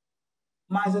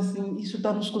 mas assim, isso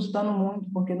está nos custando muito,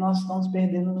 porque nós estamos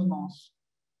perdendo os nossos.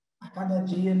 A cada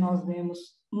dia nós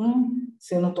vemos um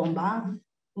sendo tombado,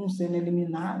 um sendo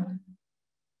eliminado,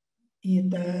 e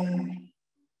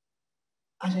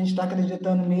a gente está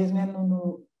acreditando mesmo na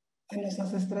nossa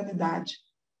ancestralidade,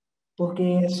 porque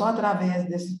é só através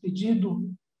desse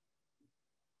pedido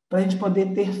para a gente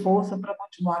poder ter força para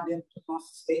continuar dentro dos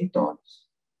nossos territórios.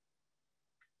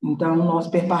 Então, nós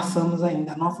perpassamos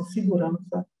ainda. A nossa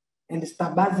segurança ela está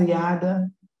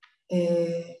baseada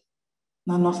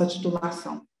na nossa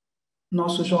titulação.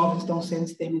 Nossos jovens estão sendo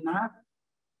exterminados,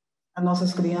 as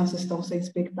nossas crianças estão sem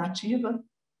expectativa,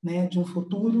 né, de um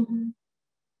futuro,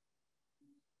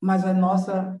 mas a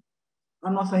nossa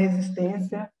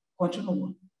resistência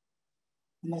continua.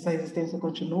 A nossa resistência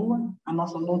continua, a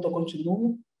nossa luta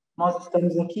continua. Nós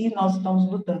estamos aqui, nós estamos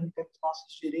lutando pelos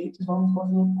nossos direitos, vamos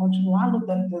continuar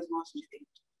lutando pelos nossos direitos.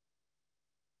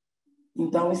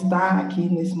 Então, estar aqui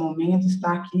nesse momento,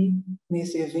 estar aqui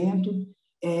nesse evento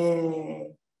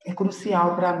é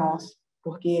crucial para nós,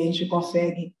 porque a gente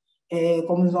consegue,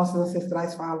 como os nossos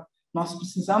ancestrais falam, nós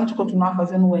precisamos de continuar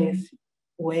fazendo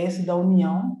o S da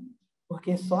união,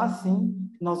 porque só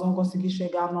assim nós vamos conseguir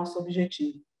chegar ao nosso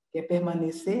objetivo, que é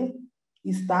permanecer,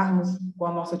 estarmos com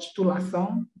a nossa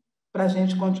titulação, para a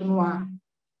gente continuar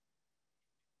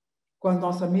com a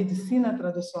nossa medicina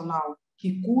tradicional,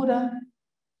 que cura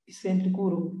e sempre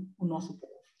curou o nosso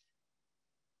povo.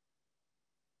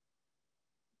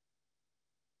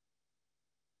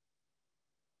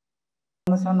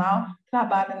 O Nacional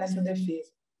trabalha nessa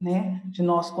defesa, né, de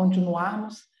nós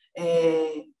continuarmos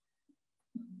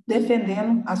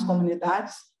defendendo as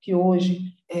comunidades, que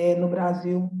hoje, no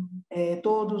Brasil,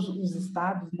 todos os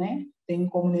estados, né, têm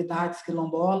comunidades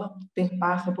quilombolas,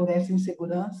 perpassa por essa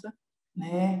insegurança,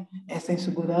 né, essa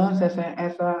insegurança,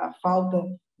 essa falta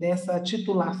dessa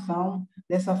titulação,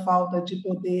 dessa falta de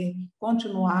poder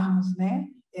continuarmos, né,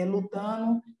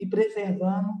 lutando e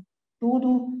preservando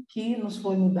tudo que nos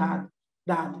foi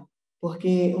dado,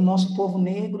 porque o nosso povo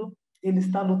negro ele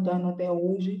está lutando até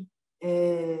hoje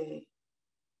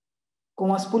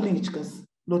com as políticas,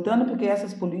 lutando porque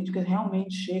essas políticas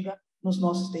realmente chegam nos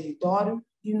nossos territórios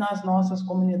e nas nossas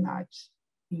comunidades.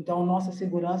 Então, nossa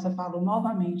segurança, falo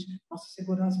novamente, nossa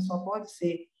segurança só pode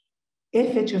ser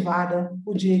efetivada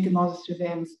o dia que nós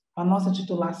estivermos com a nossa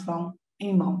titulação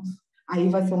em mãos. Aí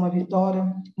vai ser uma vitória,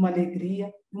 uma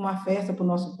alegria, uma festa para o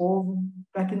nosso povo,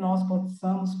 para que nós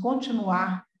possamos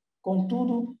continuar com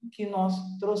tudo que nós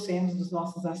trouxemos dos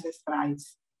nossos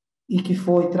ancestrais, e que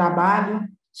foi trabalho,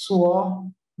 suor,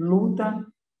 luta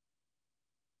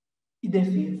e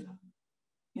defesa.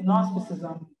 E nós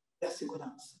precisamos da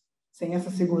segurança. Sem essa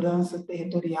segurança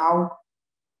territorial,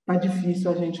 está difícil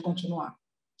a gente continuar.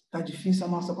 Está difícil a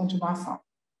nossa continuação.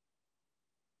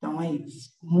 Então, é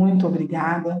isso. Muito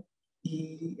obrigada.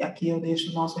 E aqui eu deixo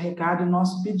o nosso recado e o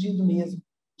nosso pedido mesmo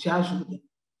de ajuda.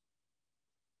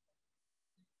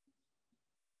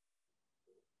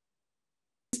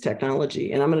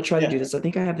 Technology, and I'm going to try to do this. I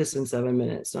think I have this in 7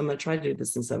 minutes, so I'm going to try to do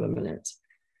this in 7 minutes.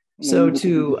 So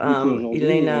to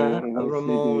Elena,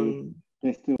 Ramon,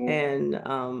 and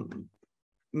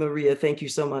Maria, thank you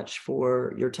so much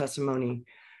for your testimony.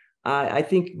 I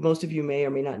think most of you may or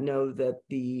may not know that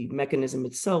the mechanism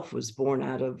itself was born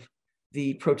out of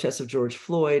the protests of George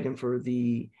Floyd, and for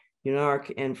the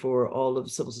UNARC, and for all of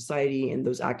civil society and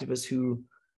those activists who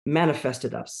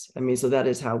manifested us. I mean, so that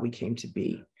is how we came to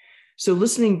be. So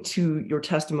listening to your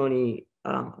testimony,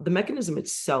 the mechanism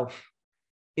itself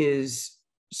is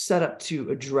set up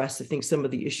to address, I think, some of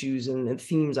the issues and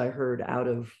themes I heard out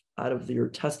of your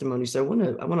testimony. So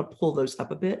I want to pull those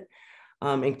up a bit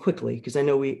and quickly, because I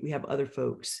know we have other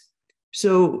folks.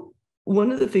 So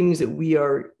one of the things that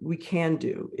we can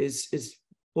do is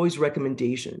voice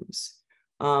recommendations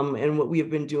And what we have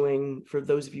been doing, for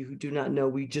those of you who do not know,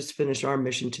 we just finished our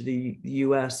mission to the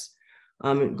US,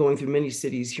 going through many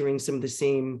cities, hearing some of the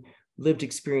same lived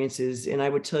experiences. And I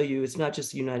would tell you, it's not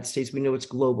just the United States, we know it's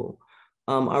global.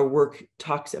 Our work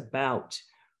talks about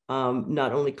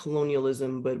not only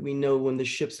colonialism, but we know when the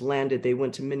ships landed, they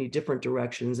went to many different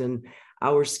directions, and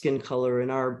our skin color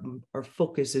and our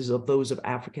focus is of those of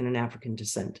African and African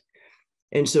descent.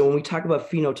 And so when we talk about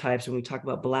phenotypes, when we talk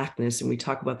about Blackness, and we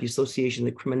talk about the association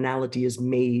that criminality is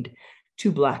made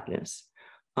to Blackness,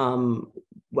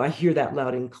 I hear that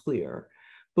loud and clear.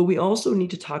 But we also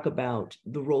need to talk about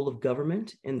the role of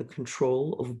government and the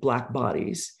control of Black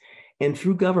bodies. And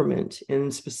through government,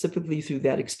 and specifically through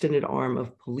that extended arm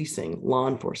of policing, law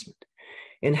enforcement,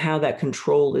 and how that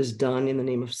control is done in the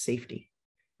name of safety.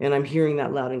 And I'm hearing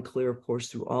that loud and clear, of course,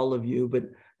 through all of you, but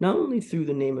not only through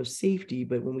the name of safety,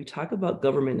 but when we talk about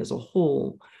government as a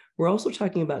whole, we're also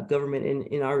talking about government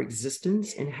in our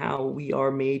existence and how we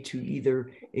are made to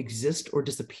either exist or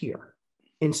disappear.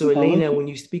 And so, Elena, when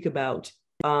you speak about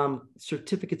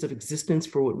certificates of existence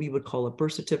for what we would call a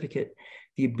birth certificate,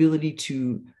 the ability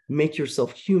to make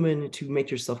yourself human, to make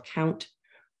yourself count,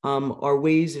 are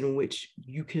ways in which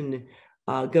you can,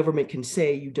 government can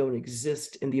say you don't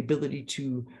exist, and the ability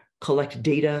to collect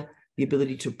data, the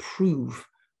ability to prove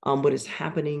what is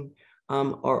happening,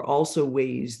 are also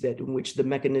ways that in which the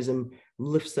mechanism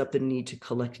lifts up the need to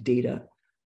collect data.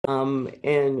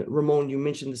 And Ramon, you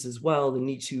mentioned this as well, the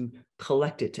need to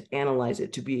collect it, to analyze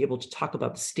it, to be able to talk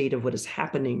about the state of what is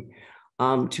happening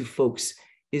to folks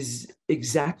is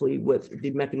exactly what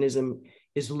the mechanism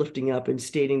is lifting up and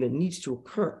stating that needs to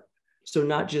occur. So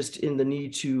not just in the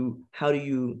need to, how do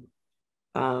you,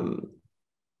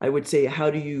 I would say, how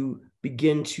do you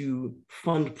begin to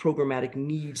fund programmatic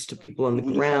needs to people on the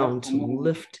ground to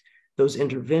lift those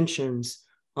interventions?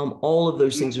 All of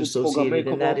those things are associated,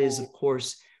 and that is, of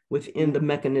course, within the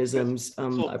mechanism's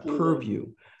purview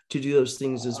to do those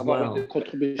things as well.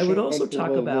 I would also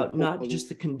talk about not just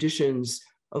the conditions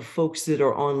of folks that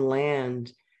are on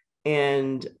land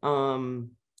and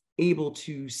able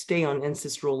to stay on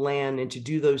ancestral land and to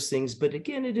do those things, but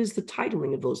again, it is the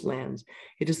titling of those lands.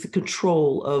 It is the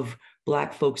control of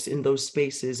Black folks in those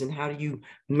spaces, and how do you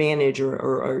manage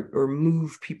or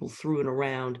move people through and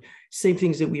around. Same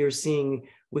things that we are seeing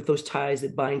with those ties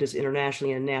that bind us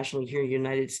internationally and nationally here in the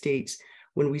United States,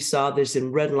 when we saw this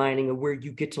in redlining of where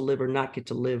you get to live or not get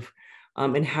to live,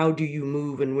 and how do you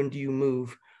move and when do you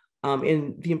move,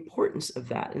 and the importance of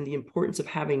that, and the importance of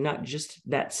having not just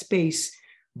that space,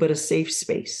 but a safe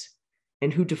space,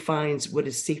 and who defines what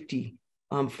is safety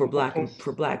for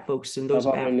Black folks and those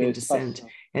of African descent,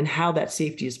 and how that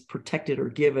safety is protected or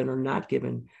given or not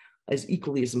given is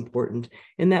equally as important.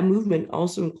 And that movement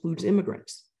also includes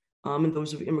immigrants and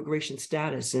those of immigration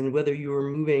status, and whether you are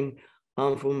moving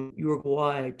from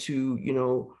Uruguay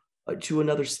to, to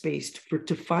another space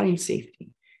to find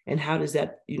safety, and how does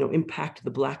that, impact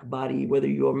the Black body, whether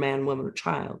you're a man, woman, or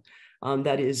child.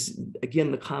 That is,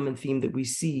 again, the common theme that we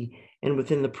see and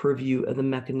within the purview of the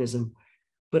mechanism.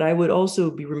 But I would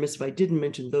also be remiss if I didn't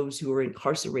mention those who are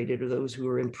incarcerated or those who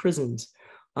are in prisons,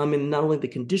 and not only the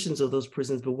conditions of those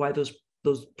prisons, but why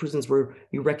those prisons were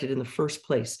erected in the first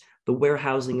place, the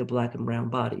warehousing of Black and brown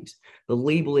bodies, the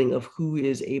labeling of who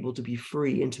is able to be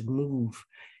free and to move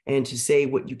and to say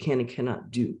what you can and cannot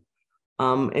do.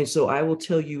 And so I will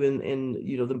tell you in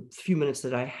the few minutes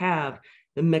that I have,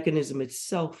 the mechanism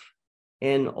itself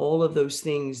and all of those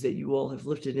things that you all have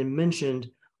lifted and mentioned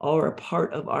are a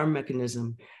part of our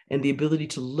mechanism, and the ability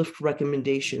to lift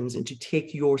recommendations and to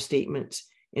take your statements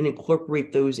and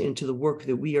incorporate those into the work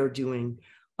that we are doing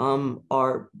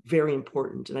are very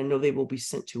important. And I know they will be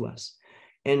sent to us.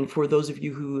 And for those of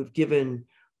you who have given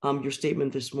your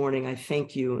statement this morning, I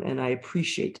thank you. And I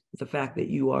appreciate the fact that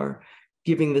you are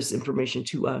giving this information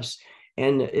to us.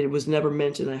 And it was never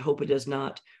meant, and I hope it does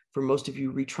not, for most of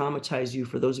you, re-traumatize you.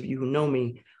 For those of you who know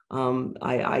me,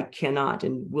 I cannot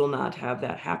and will not have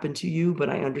that happen to you, but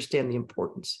I understand the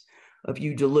importance of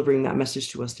you delivering that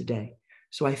message to us today.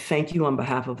 So I thank you on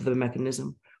behalf of the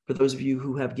mechanism, for those of you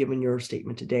who have given your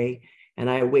statement today, and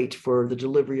I await for the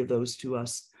delivery of those to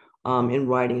us in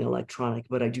writing and electronic,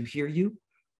 but I do hear you,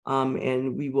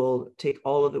 and we will take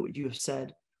all of what you have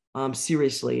said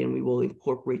seriously, and we will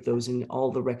incorporate those in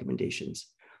all the recommendations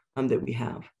that we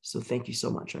have. So thank you so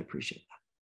much, I appreciate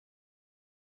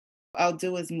that. I'll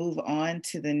do is move on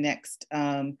to the next,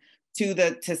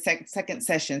 second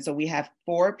session. So we have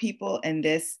 4 people in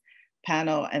this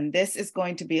panel, and this is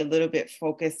going to be a little bit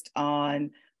focused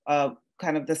on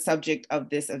kind of the subject of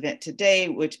this event today,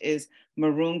 which is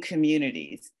maroon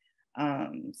communities.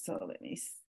 So let me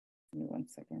 1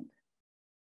 second.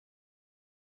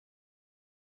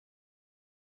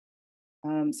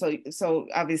 So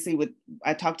obviously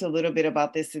I talked a little bit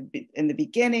about this in the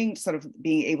beginning, sort of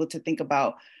being able to think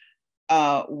about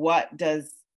what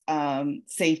does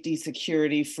safety,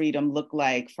 security, freedom look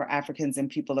like for Africans and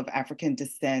people of African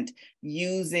descent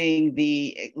using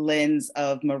the lens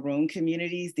of maroon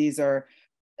communities. These are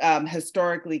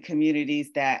historically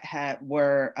communities that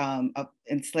were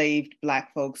enslaved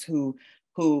Black folks who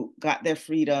got their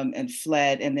freedom and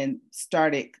fled and then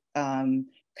started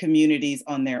communities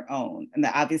on their own. And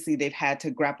obviously they've had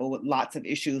to grapple with lots of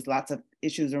issues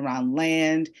around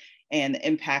land and the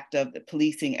impact of the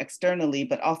policing externally,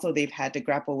 but also they've had to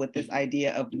grapple with this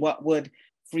idea of what would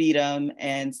freedom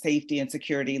and safety and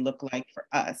security look like for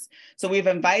us. So we've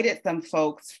invited some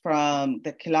folks from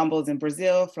the Quilombos in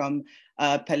Brazil, from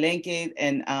Palenque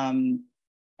and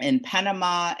in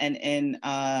Panama and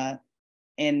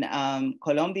in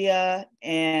Colombia.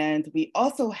 And we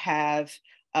also have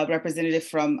a representative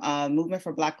from Movement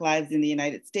for Black Lives in the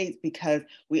United States, because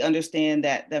we understand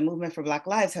that the Movement for Black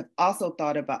Lives have also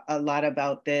thought about a lot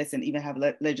about this and even have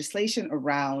legislation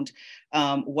around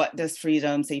what does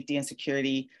freedom, safety, and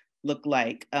security look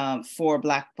like for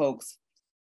Black folks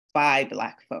by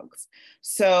Black folks.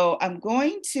 So I'm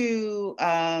going to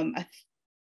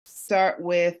start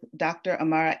with Dr.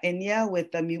 Amara Enya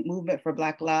with the Movement for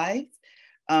Black Lives.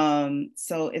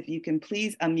 So if you can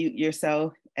please unmute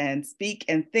yourself and speak,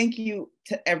 and thank you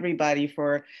to everybody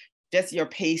for just your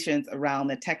patience around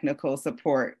the technical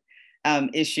support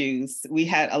issues. We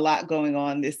had a lot going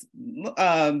on this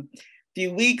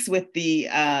few weeks with the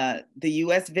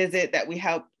US visit that we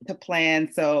helped to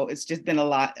plan. So it's just been a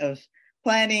lot of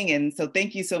planning. And so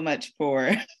thank you so much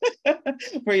for,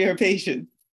 for your patience.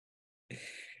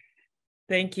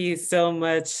 Thank you so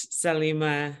much,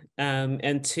 Salima,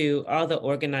 and to all the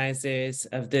organizers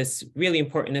of this really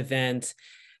important event.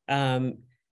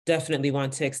 Definitely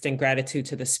want to extend gratitude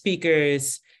to the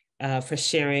speakers for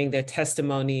sharing their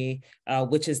testimony,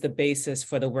 which is the basis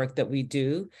for the work that we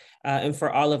do, and for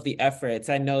all of the efforts.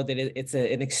 I know that it's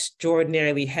an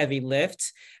extraordinarily heavy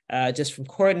lift, just from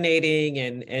coordinating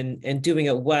and doing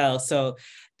it well. So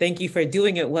thank you for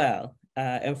doing it well.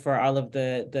 And for all of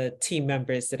the team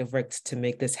members that have worked to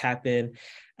make this happen.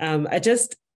 I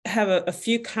just have a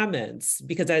few comments,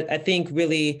 because I think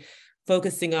really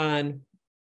focusing on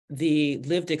the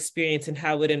lived experience and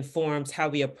how it informs how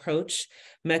we approach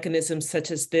mechanisms such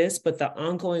as this, but the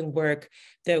ongoing work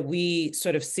that we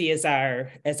sort of see as our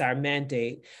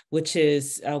mandate, which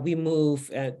is we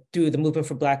move through the Movement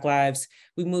for Black Lives,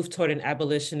 we move toward an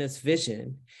abolitionist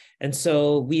vision. And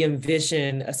so we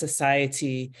envision a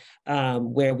society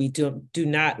where we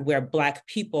where Black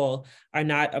people are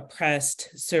not oppressed,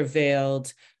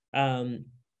 surveilled,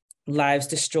 lives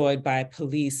destroyed by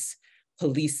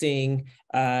policing,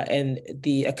 and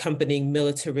the accompanying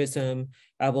militarism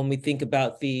when we think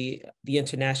about the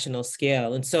international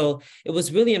scale. And so it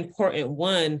was really important,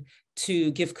 one, to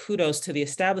give kudos to the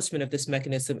establishment of this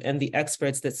mechanism and the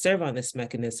experts that serve on this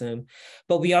mechanism.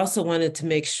 But we also wanted to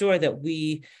make sure that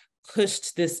we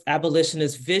pushed this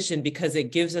abolitionist vision because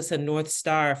it gives us a North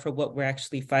Star for what we're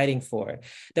actually fighting for,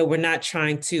 that we're not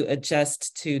trying to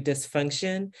adjust to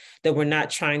dysfunction, that we're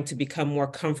not trying to become more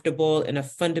comfortable in a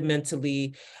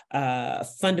fundamentally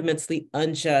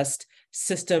unjust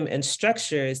system and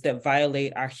structures that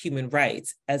violate our human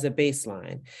rights as a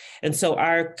baseline. And so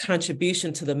our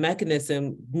contribution to the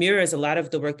mechanism mirrors a lot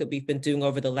of the work that we've been doing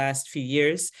over the last few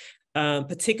years.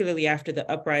 Particularly after the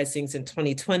uprisings in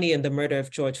 2020 and the murder of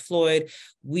George Floyd,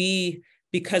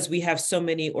 because we have so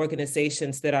many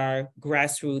organizations that are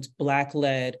grassroots,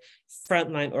 Black-led,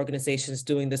 frontline organizations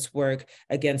doing this work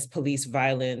against police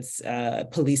violence,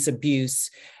 police abuse,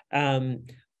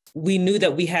 we knew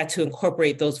that we had to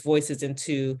incorporate those voices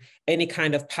into any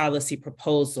kind of policy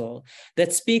proposal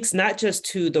that speaks not just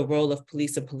to the role of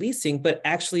police and policing, but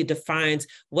actually defines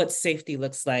what safety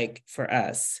looks like for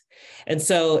us. And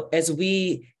so as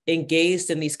we engaged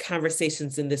in these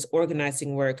conversations in this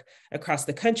organizing work across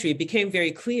the country, it became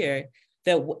very clear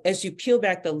that as you peel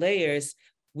back the layers,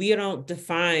 we don't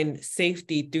define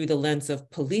safety through the lens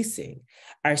of policing.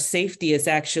 Our safety is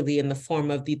actually in the form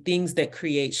of the things that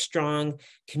create strong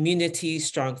communities,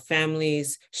 strong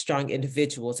families, strong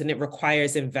individuals, and it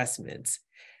requires investments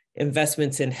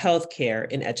in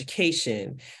healthcare, in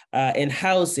education, in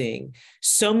housing.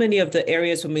 So many of the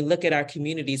areas when we look at our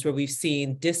communities where we've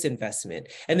seen disinvestment,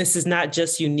 and this is not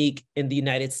just unique in the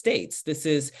United States, this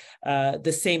is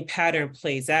the same pattern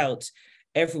plays out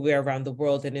everywhere around the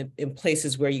world and in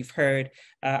places where you've heard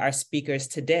our speakers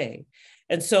today.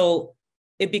 And so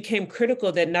it became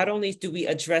critical that not only do we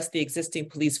address the existing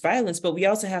police violence, but we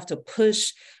also have to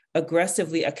push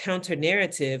aggressively a counter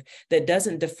narrative that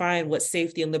doesn't define what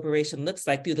safety and liberation looks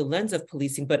like through the lens of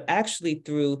policing, but actually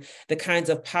through the kinds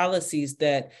of policies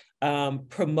that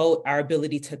promote our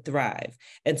ability to thrive.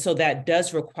 And so that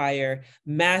does require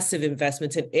massive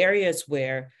investments in areas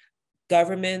where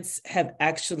governments have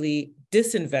actually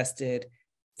disinvested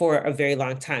for a very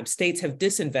long time. States have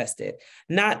disinvested,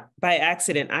 not by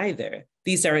accident either.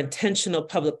 These are intentional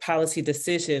public policy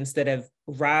decisions that have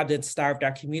robbed and starved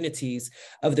our communities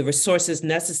of the resources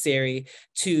necessary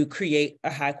to create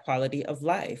a high quality of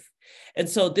life. And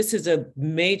so this is a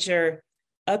major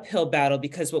uphill battle,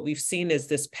 because what we've seen is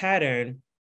this pattern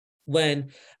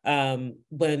when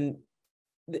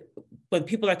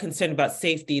people are concerned about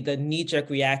safety, the knee-jerk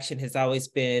reaction has always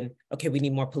been, okay, we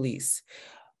need more police.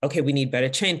 Okay, we need better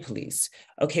trained police.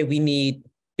 Okay, we need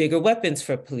bigger weapons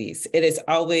for police. It is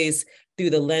always through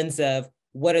the lens of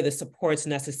what are the supports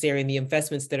necessary and the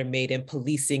investments that are made in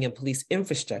policing and police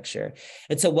infrastructure.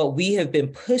 And so what we have been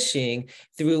pushing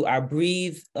through our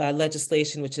BREATHE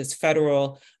legislation, which is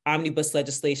federal omnibus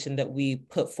legislation that we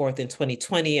put forth in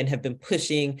 2020 and have been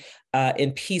pushing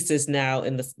in pieces now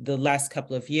in the last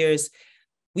couple of years,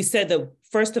 we said that,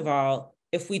 first of all,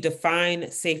 if we define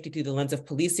safety through the lens of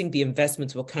policing, the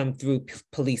investments will come through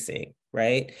policing,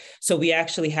 right? So we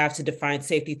actually have to define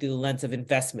safety through the lens of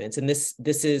investments. And this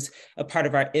is a part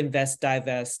of our invest,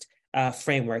 divest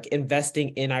framework, investing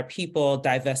in our people,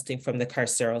 divesting from the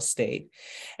carceral state.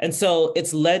 And so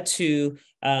it's led to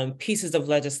pieces of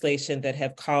legislation that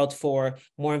have called for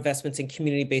more investments in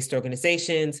community-based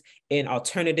organizations, in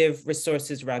alternative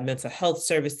resources around mental health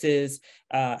services,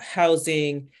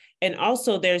 housing. And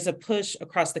also there's a push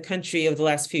across the country over the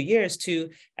last few years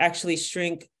to actually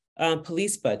shrink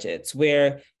police budgets,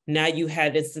 where now you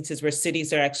had instances where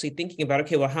cities are actually thinking about,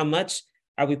 okay, well, how much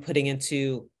are we putting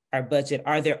into our budget?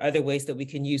 Are there other ways that we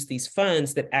can use these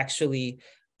funds that actually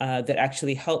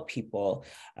help people?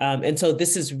 And so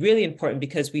this is really important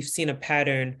because we've seen a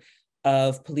pattern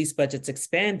of police budgets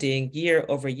expanding year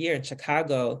over year. In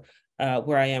Chicago,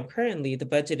 where I am currently, the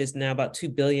budget is now about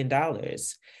 $2 billion.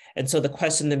 And so the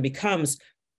question then becomes,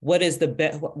 what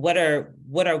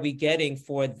are we getting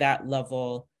for that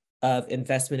level of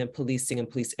investment in policing and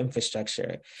police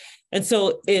infrastructure? And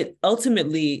so it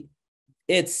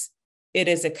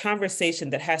is a conversation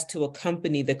that has to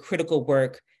accompany the critical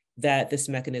work that this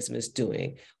mechanism is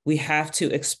doing. We have to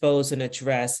expose and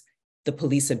address the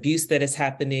police abuse that is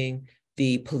happening,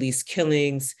 the police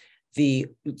killings, the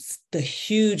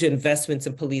huge investments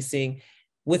in policing,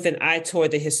 with an eye toward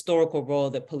the historical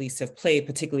role that police have played,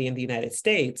 particularly in the United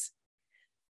States.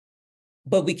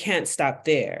 But we can't stop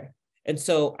there. And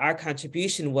so our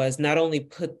contribution was not only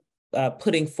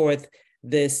putting forth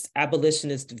this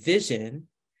abolitionist vision,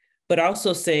 but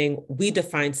also saying we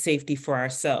define safety for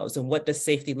ourselves. And what does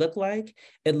safety look like?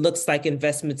 It looks like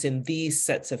investments in these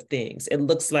sets of things. It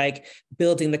looks like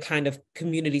building the kind of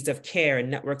communities of care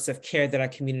and networks of care that our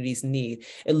communities need.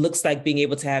 It looks like being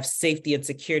able to have safety and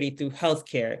security through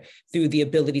healthcare, through the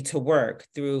ability to work,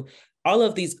 through all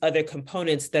of these other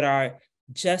components that are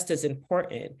just as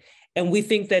important. And we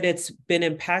think that it's been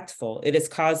impactful. It is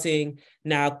causing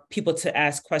now people to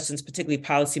ask questions, particularly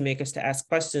policymakers to ask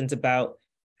questions about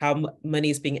how money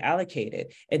is being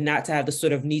allocated, and not to have the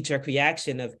sort of knee-jerk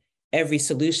reaction of every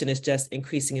solution is just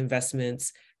increasing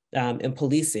investments in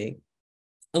policing.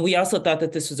 And we also thought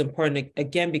that this was important,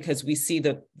 again, because we see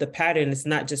the pattern is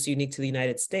not just unique to the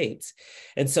United States.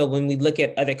 And so when we look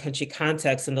at other country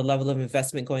contexts and the level of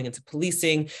investment going into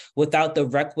policing without the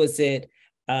requisite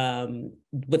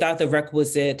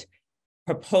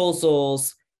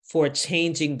proposals for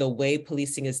changing the way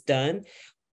policing is done,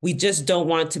 we just don't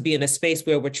want to be in a space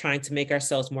where we're trying to make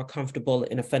ourselves more comfortable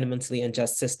in a fundamentally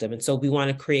unjust system. And so we want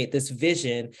to create this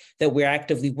vision that we're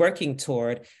actively working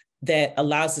toward that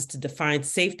allows us to define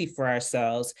safety for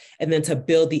ourselves and then to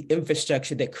build the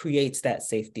infrastructure that creates that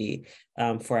safety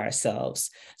for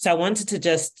ourselves. So I wanted to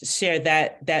just share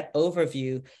that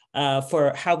overview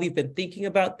for how we've been thinking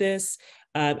about this.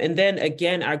 And then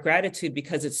again, our gratitude,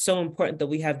 because it's so important that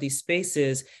we have these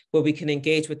spaces where we can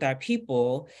engage with our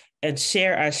people and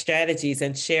share our strategies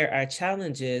and share our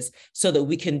challenges so that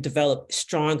we can develop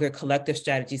stronger collective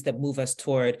strategies that move us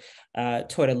toward a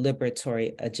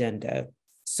liberatory agenda.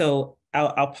 So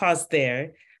I'll pause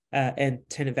there and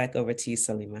turn it back over to you,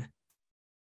 Salima.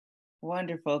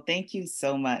 Wonderful. Thank you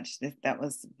so much. That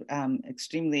was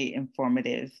extremely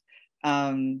informative.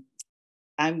 I'm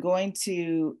going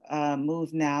to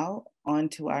move now on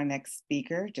to our next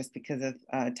speaker just because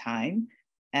of time.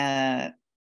 And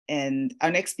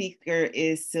our next speaker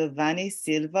is Silvani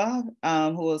Silva,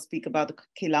 who will speak about the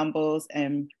quilombos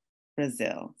in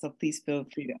Brazil. So please feel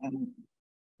free to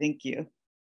Thank you.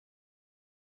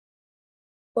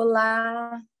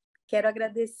 Olá, quero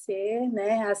agradecer,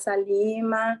 né, a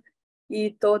Salima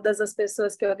e todas as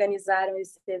pessoas que organizaram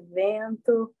esse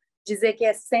evento, dizer que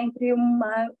é sempre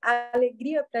uma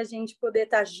alegria para a gente poder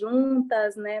estar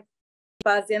juntas, né,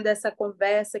 fazendo essa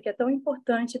conversa que é tão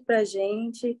importante para a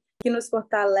gente, que nos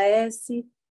fortalece.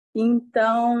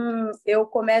 Então, eu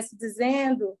começo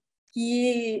dizendo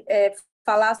que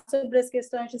falar sobre as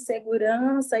questões de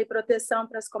segurança e proteção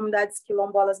para as comunidades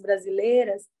quilombolas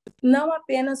brasileiras, não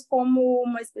apenas como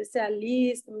uma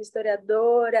especialista, uma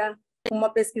historiadora,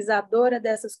 uma pesquisadora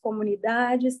dessas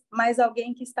comunidades, mas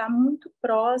alguém que está muito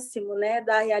próximo, né,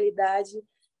 da realidade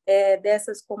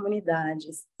dessas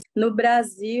comunidades. No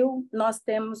Brasil, nós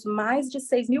temos mais de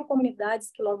 6.000 comunidades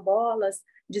quilombolas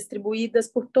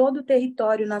distribuídas por todo o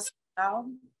território nacional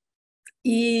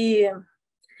e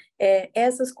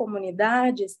essas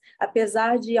comunidades,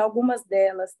 apesar de algumas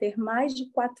delas ter mais de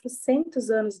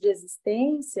 400 anos de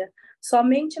existência,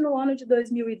 somente no ano de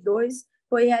 2002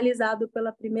 foi realizado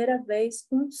pela primeira vez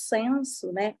um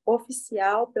censo, né,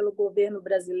 oficial pelo governo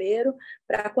brasileiro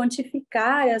para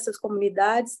quantificar essas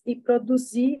comunidades e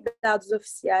produzir dados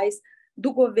oficiais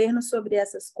do governo sobre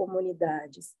essas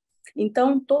comunidades.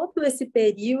 Então, todo esse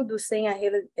período sem a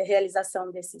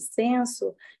realização desse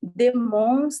censo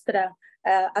demonstra,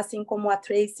 assim como a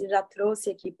Tracy já trouxe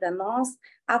aqui para nós,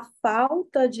 a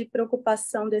falta de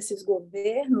preocupação desses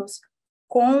governos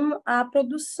com a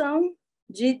produção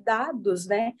de dados,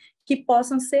 né, que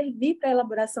possam servir para a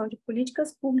elaboração de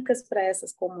políticas públicas para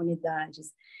essas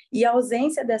comunidades. E a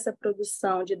ausência dessa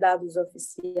produção de dados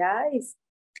oficiais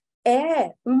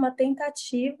é uma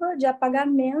tentativa de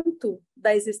apagamento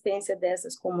da existência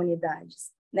dessas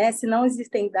comunidades, né? Se não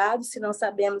existem dados, se não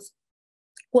sabemos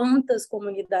quantas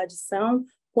comunidades são,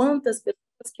 quantas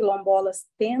pessoas quilombolas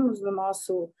temos no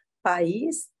nosso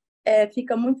país,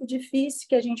 fica muito difícil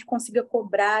que a gente consiga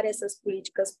cobrar essas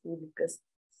políticas públicas.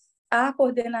 A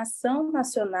Coordenação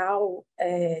Nacional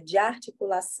de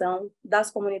Articulação das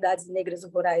Comunidades Negras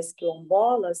Rurais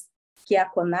Quilombolas, que é a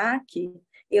CONAC,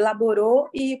 elaborou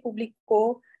e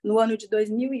publicou, no ano de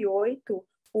 2008,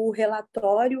 o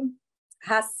relatório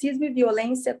Racismo e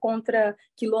Violência contra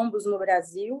Quilombos no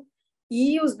Brasil,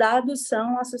 e os dados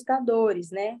são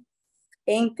assustadores, né?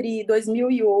 Entre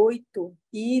 2008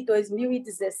 e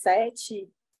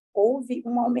 2017, houve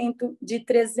um aumento de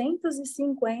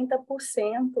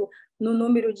 350% no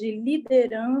número de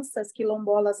lideranças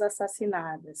quilombolas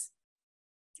assassinadas.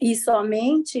 E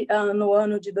somente no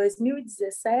ano de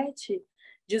 2017,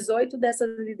 18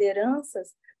 dessas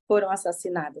lideranças foram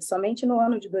assassinadas, somente no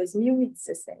ano de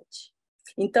 2017.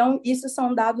 Então, isso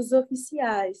são dados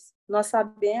oficiais. Nós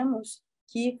sabemos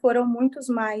que foram muitos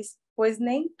mais, pois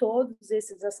nem todos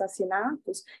esses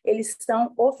assassinatos eles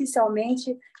são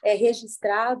oficialmente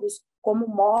registrados como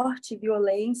morte e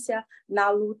violência na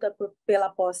luta pela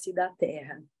posse da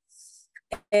terra.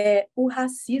 O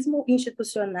racismo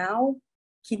institucional,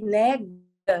 que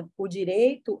nega o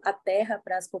direito à terra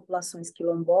para as populações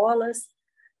quilombolas,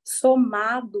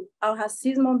 somado ao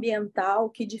racismo ambiental,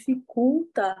 que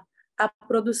dificulta a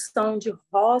produção de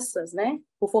roças, né?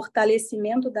 O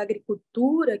fortalecimento da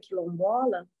agricultura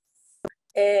quilombola,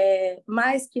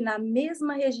 mas que na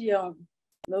mesma região,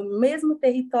 no mesmo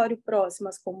território próximo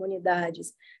às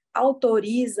comunidades,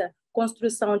 autoriza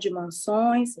construção de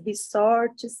mansões,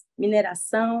 resorts,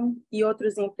 mineração e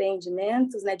outros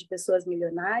empreendimentos, né, de pessoas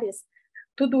milionárias,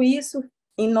 tudo isso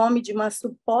em nome de uma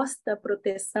suposta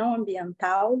proteção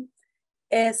ambiental,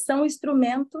 são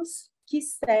instrumentos que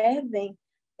servem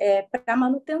para a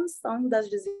manutenção das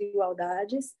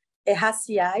desigualdades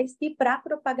raciais e para a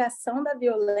propagação da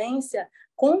violência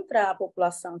contra a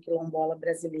população quilombola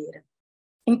brasileira.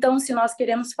 Então, se nós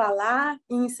queremos falar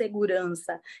em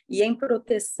segurança e em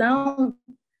proteção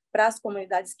para as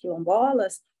comunidades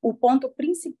quilombolas, o ponto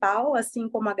principal, assim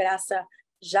como a Graça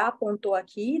já apontou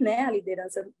aqui, né, a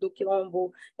liderança do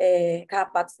quilombo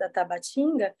Carrapatos da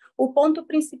Tabatinga, o ponto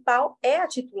principal é a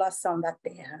titulação da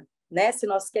terra, né? Se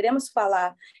nós queremos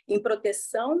falar em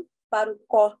proteção para os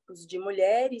corpos de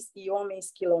mulheres e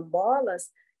homens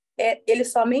quilombolas,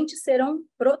 eles somente serão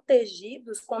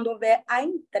protegidos quando houver a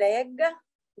entrega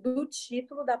do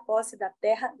título da posse da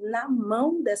terra na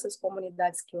mão dessas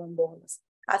comunidades quilombolas.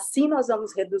 Assim nós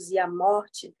vamos reduzir a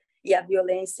morte e a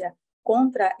violência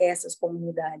contra essas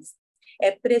comunidades.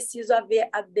 É preciso haver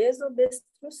a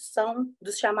desobstrução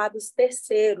dos chamados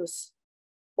terceiros,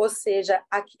 ou seja,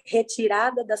 a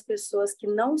retirada das pessoas que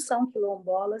não são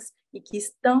quilombolas e que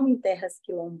estão em terras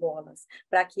quilombolas,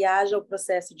 para que haja o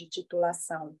processo de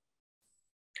titulação.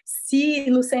 se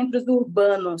nos centros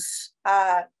urbanos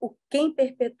quem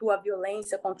perpetua a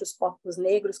violência contra os corpos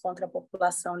negros, contra a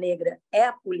população negra, é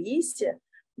a polícia,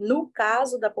 no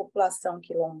caso da população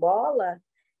quilombola,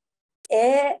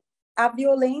 é a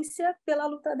violência pela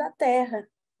luta da terra.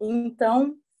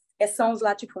 Então, são os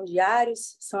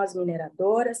latifundiários, são as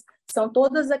mineradoras, são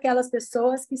todas aquelas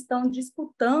pessoas que estão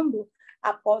disputando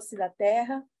a posse da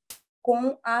terra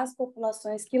com as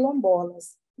populações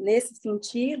quilombolas. Nesse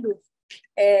sentido,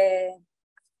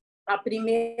 a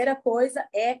primeira coisa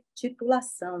é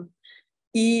titulação.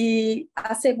 E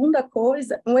a segunda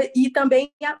coisa, e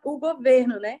também o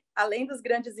governo, né? Além dos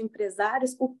grandes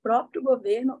empresários, o próprio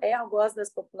governo é algoz das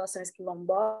populações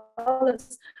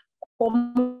quilombolas,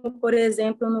 como, por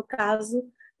exemplo, no caso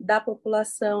da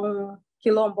população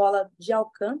quilombola de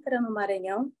Alcântara, no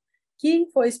Maranhão, que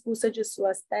foi expulsa de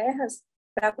suas terras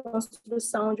para a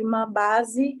construção de uma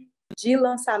base de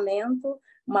lançamento,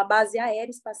 uma base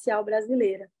aeroespacial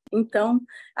brasileira. Então,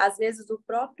 às vezes, o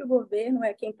próprio governo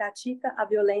é quem pratica a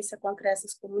violência contra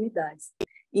essas comunidades.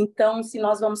 Então, se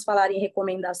nós vamos falar em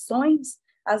recomendações,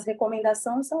 as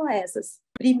recomendações são essas.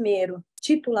 Primeiro,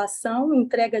 titulação,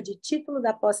 entrega de título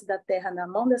da posse da terra na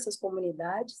mão dessas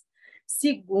comunidades.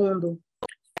 Segundo,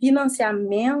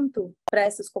 financiamento para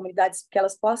essas comunidades, que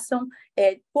elas possam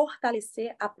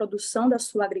fortalecer a produção da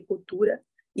sua agricultura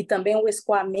e também o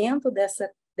escoamento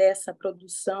dessa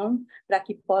produção, para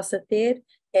que possa ter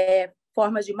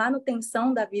formas de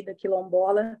manutenção da vida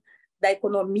quilombola, da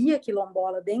economia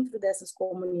quilombola dentro dessas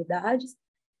comunidades.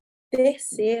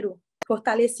 Terceiro,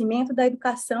 fortalecimento da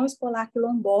educação escolar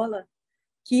quilombola,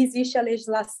 que existe a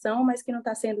legislação, mas que não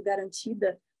está sendo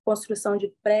garantida, construção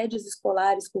de prédios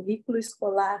escolares, currículo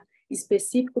escolar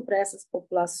específico para essas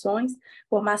populações,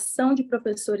 formação de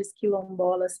professores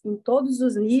quilombolas em todos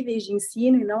os níveis de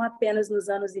ensino e não apenas nos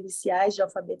anos iniciais de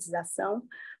alfabetização,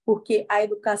 porque a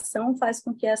educação faz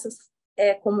com que essas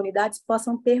comunidades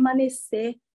possam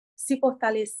permanecer, se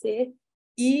fortalecer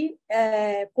e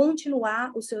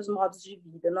continuar os seus modos de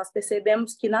vida. Nós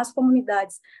percebemos que nas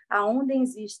comunidades onde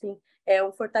existem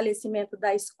o fortalecimento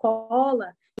da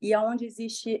escola e onde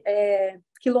existe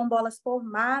quilombolas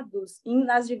formados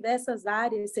nas diversas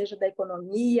áreas, seja da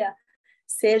economia,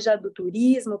 seja do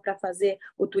turismo, para fazer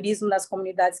o turismo nas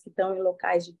comunidades que estão em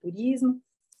locais de turismo,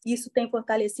 isso tem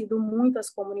fortalecido muito as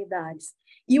comunidades.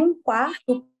 E um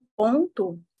quarto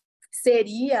ponto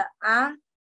seria a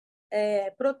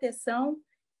proteção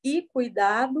e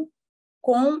cuidado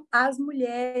com as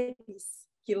mulheres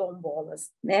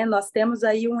quilombolas, né? Nós temos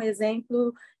aí um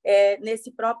exemplo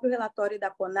nesse próprio relatório da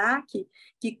CONAC,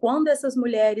 que quando essas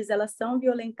mulheres elas são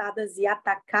violentadas e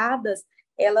atacadas,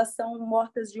 elas são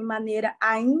mortas de maneira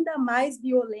ainda mais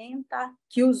violenta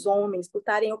que os homens, por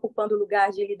estarem ocupando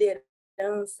lugar de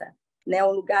liderança, né?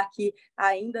 Um lugar que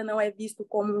ainda não é visto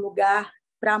como um lugar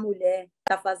para a mulher,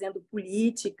 está fazendo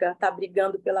política, está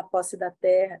brigando pela posse da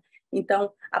terra.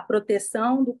 Então, a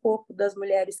proteção do corpo das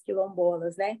mulheres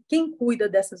quilombolas, né? Quem cuida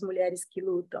dessas mulheres que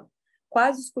lutam?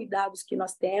 Quais os cuidados que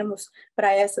nós temos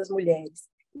para essas mulheres?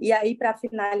 E aí, para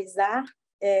finalizar,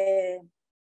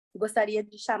 gostaria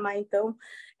de chamar, então,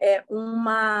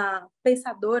 uma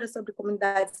pensadora sobre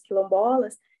comunidades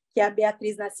quilombolas, que é a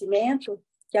Beatriz Nascimento,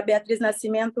 que a Beatriz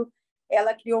Nascimento,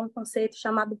 ela criou um conceito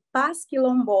chamado paz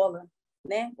quilombola,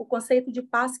 né? O conceito de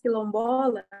paz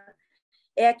quilombola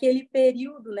é aquele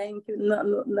período, né, em que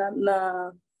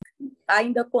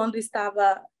ainda quando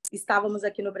estávamos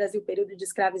aqui no Brasil, período de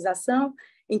escravização,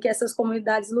 em que essas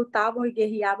comunidades lutavam e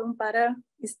guerreavam para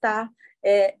estar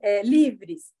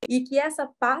livres, e que essa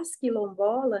paz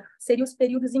quilombola seria os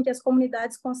períodos em que as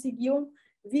comunidades conseguiam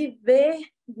viver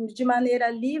de maneira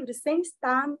livre sem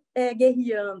estar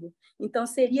guerreando. Então,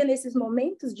 seria nesses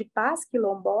momentos de paz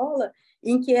quilombola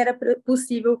em que era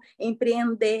possível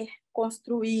empreender,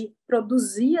 construir,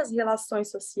 produzir as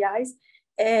relações sociais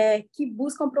que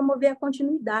buscam promover a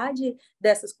continuidade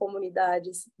dessas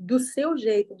comunidades, do seu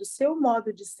jeito, do seu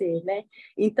modo de ser, né?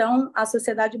 Então, a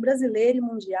sociedade brasileira e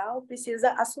mundial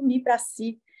precisa assumir para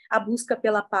si a busca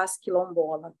pela paz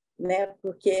quilombola, né?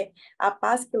 Porque a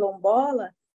paz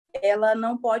quilombola, ela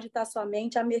não pode estar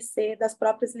somente à mercê das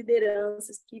próprias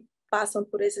lideranças que passam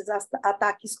por esses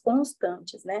ataques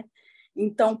constantes, né?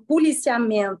 Então,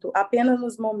 policiamento apenas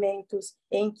nos momentos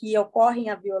em que ocorre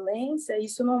a violência,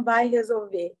 isso não vai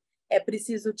resolver. É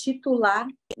preciso titular,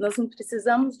 nós não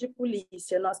precisamos de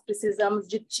polícia, nós precisamos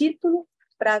de título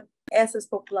para essas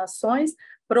populações,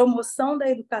 promoção da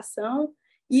educação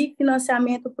e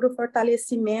financiamento para o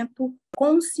fortalecimento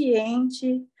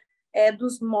consciente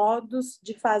dos modos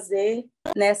de fazer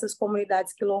nessas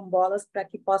comunidades quilombolas para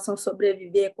que possam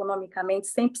sobreviver economicamente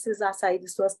sem precisar sair de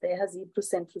suas terras e ir para os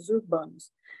centros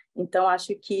urbanos. Então,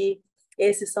 acho que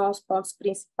esses são os pontos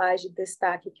principais de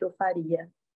destaque que eu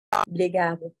faria.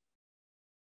 Obrigada.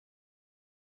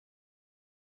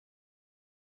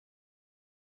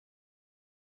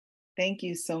 Thank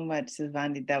you so much,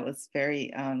 Silvani. That was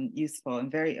very useful and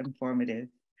very informative.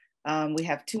 We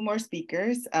have two more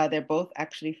speakers. They're both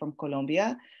actually from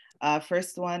Colombia.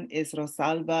 First one is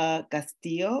Rosalba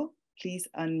Castillo. Please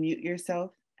unmute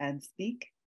yourself and speak.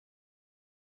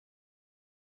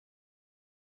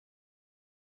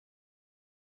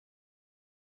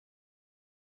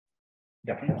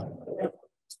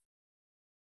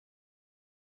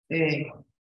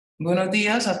 Buenos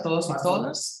días a todos y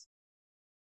todas.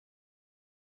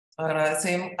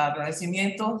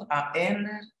 Agradecimientos a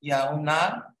EMLER y a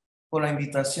UNARC por la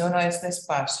invitación a este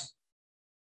espacio.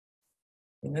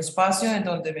 Un espacio en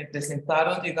donde me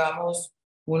presentaron, digamos,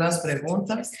 unas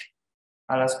preguntas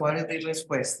a las cuales di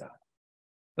respuesta.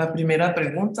 La primera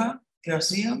pregunta que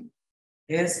hacían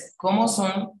es ¿cómo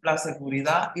son la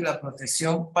seguridad y la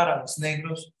protección para los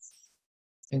negros?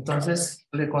 Entonces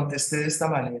le contesté de esta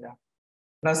manera.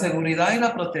 La seguridad y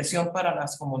la protección para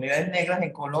las comunidades negras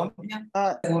en Colombia.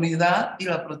 La seguridad y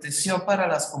la protección para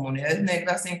las comunidades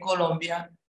negras en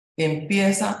Colombia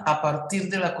empieza a partir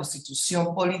de la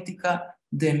Constitución Política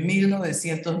de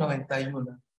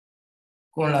 1991,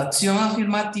 con la acción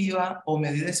afirmativa o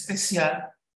medida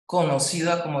especial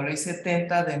conocida como Ley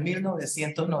 70 de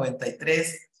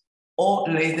 1993 o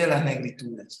Ley de las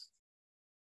Negritudes.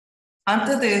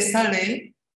 Antes de esta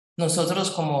ley,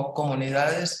 nosotros como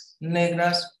comunidades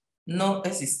negras no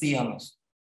existíamos,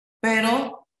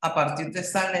 pero a partir de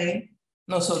esta ley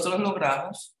nosotros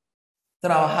logramos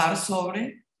trabajar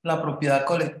sobre la propiedad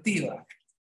colectiva.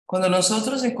 Cuando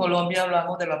nosotros en Colombia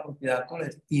hablamos de la propiedad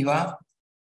colectiva,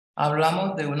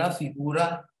 hablamos de una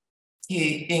figura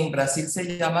que en Brasil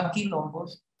se llama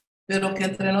quilombos, pero que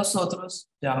entre nosotros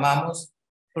llamamos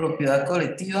propiedad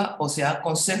colectiva, o sea,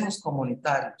 consejos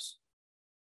comunitarios.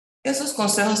 Esos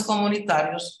consejos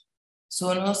comunitarios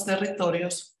son los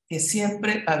territorios que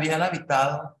siempre habían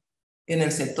habitado en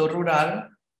el sector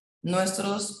rural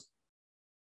nuestros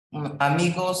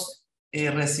amigos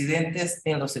residentes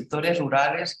en los sectores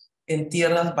rurales en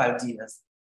tierras baldías.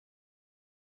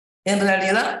 En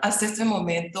realidad, hasta este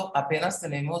momento apenas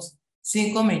tenemos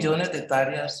 5 millones de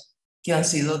hectáreas que han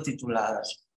sido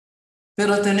tituladas.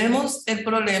 Pero tenemos el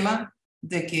problema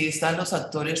de que están los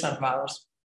actores armados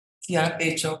que han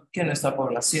hecho que nuestra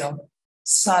población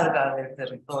salga del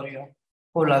territorio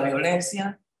por la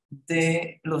violencia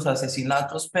de los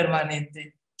asesinatos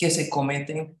permanentes que se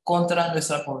cometen contra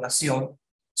nuestra población.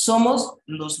 Somos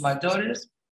los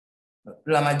mayores,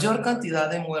 la mayor cantidad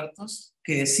de muertos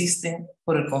que existen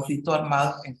por el conflicto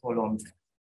armado en Colombia.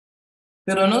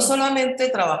 Pero no solamente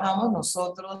trabajamos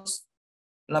nosotros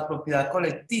la propiedad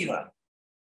colectiva,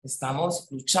 estamos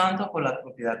luchando por la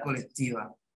propiedad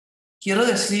colectiva. Quiero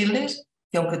decirles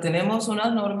que aunque tenemos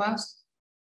unas normas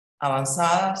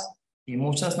avanzadas y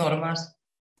muchas normas,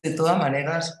 de todas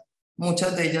maneras,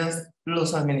 muchas de ellas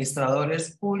los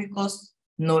administradores públicos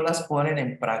no las ponen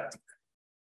en práctica.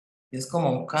 Es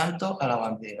como un canto a la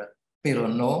bandera, pero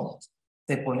no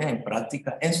se ponen en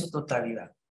práctica en su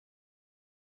totalidad.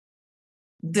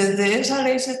 Desde esa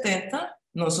ley 70,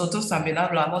 nosotros también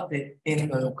hablamos de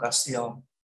etnoeducación.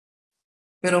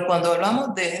 Pero cuando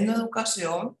hablamos de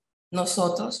etnoeducación,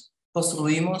 nosotros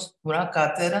construimos una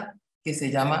cátedra que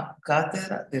se llama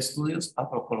Cátedra de Estudios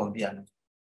Afrocolombianos.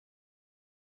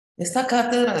 Esta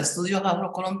cátedra de estudios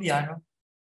afrocolombianos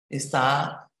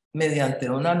está mediante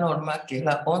una norma que es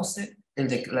el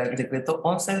decreto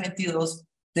 1122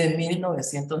 de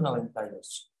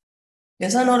 1998.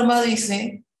 Esa norma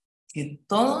dice que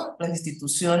todas las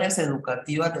instituciones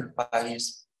educativas del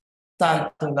país,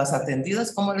 tanto las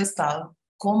atendidas como el Estado,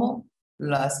 como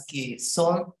las que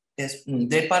son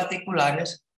de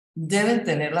particulares, deben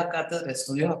tener la Cátedra de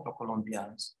Estudios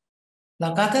Afrocolombianos.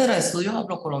 La Cátedra de Estudios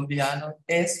Afrocolombianos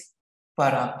es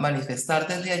para manifestar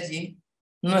desde allí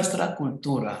nuestra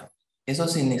cultura. Eso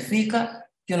significa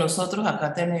que nosotros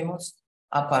acá tenemos,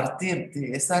 a partir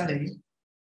de esta ley,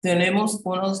 tenemos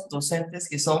unos docentes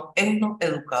que son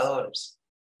etnoeducadores.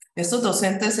 Estos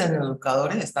docentes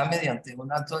etnoeducadores están mediante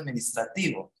un acto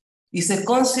administrativo y se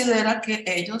considera que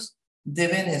ellos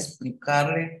deben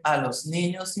explicarle a los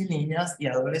niños y niñas y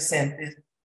adolescentes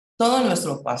todo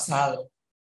nuestro pasado,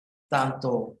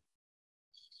 tanto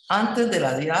antes de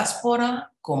la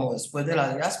diáspora como después de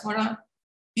la diáspora,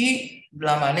 y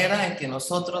la manera en que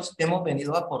nosotros hemos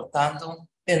venido aportando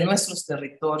en nuestros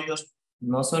territorios,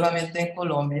 no solamente en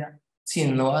Colombia,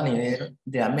 sino a nivel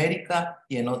de América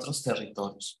y en otros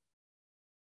territorios.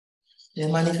 Les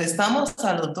manifestamos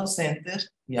a los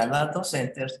docentes y a las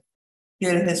docentes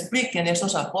que les expliquen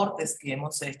esos aportes que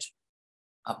hemos hecho,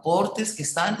 aportes que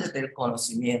están desde el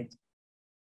conocimiento.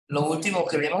 Lo último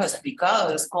que le hemos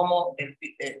explicado es cómo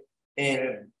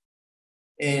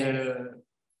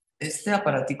este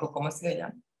aparatico, ¿cómo se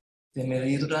llama? De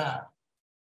medir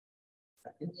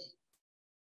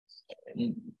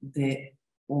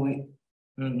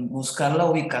buscar la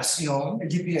ubicación. El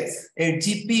GPS. El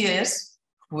GPS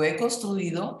fue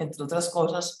construido, entre otras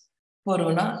cosas, por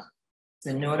una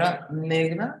señora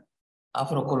negra,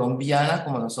 afrocolombiana,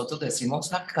 como nosotros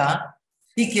decimos acá,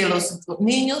 y que los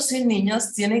niños y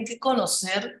niñas tienen que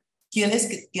conocer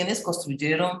quiénes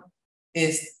construyeron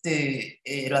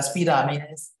las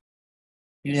pirámides.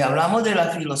 Y le hablamos de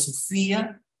la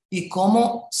filosofía y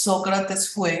cómo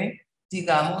Sócrates fue,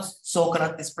 digamos,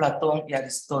 Sócrates, Platón y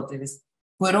Aristóteles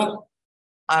fueron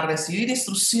a recibir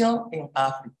instrucción en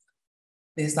África.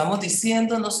 Les estamos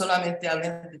diciendo, no solamente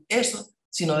hablen de eso,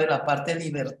 sino de la parte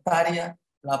libertaria,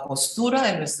 la postura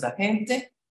de nuestra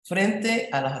gente frente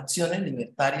a las acciones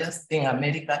libertarias en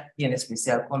América y en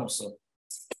especial con nosotros.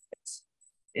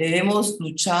 Hemos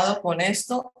luchado con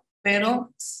esto,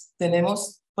 pero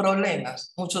tenemos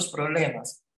problemas, muchos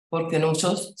problemas, porque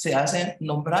muchos se hacen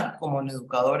nombrar como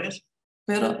educadores,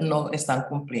 pero no están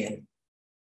cumpliendo.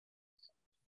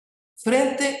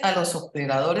 Frente a los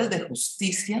operadores de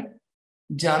justicia,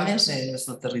 llámense en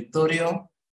nuestro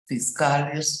territorio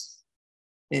fiscales,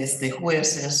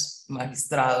 jueces,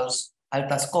 magistrados,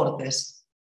 altas cortes,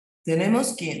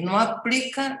 tenemos que no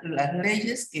aplican las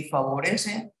leyes que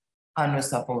favorecen a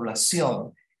nuestra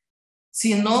población,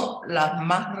 sino las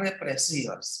más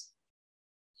represivas.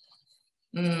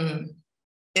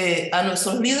 A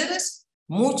nuestros líderes,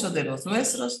 muchos de los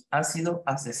nuestros han sido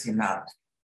asesinados.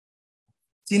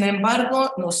 Sin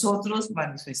embargo, nosotros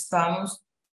manifestamos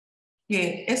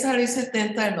que esa ley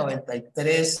 70 del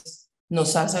 93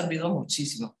 nos ha servido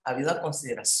muchísimo. Ha habido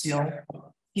consideración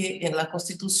que en la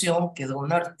Constitución quedó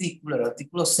un artículo, el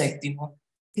artículo 7º,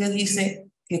 que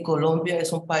dice que Colombia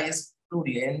es un país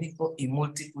pluriétnico y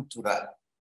multicultural.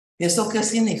 ¿Eso qué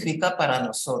significa para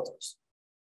nosotros?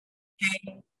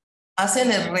 Que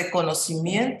hacen el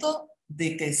reconocimiento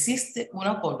de que existe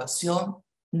una población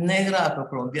negra,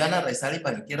 afrocolombiana, racial y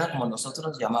palenquera, como nosotros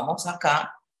nos llamamos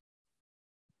acá,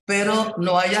 pero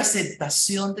no hay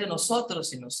aceptación de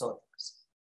nosotros y nosotras.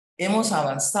 Hemos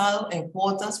avanzado en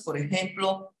cuotas, por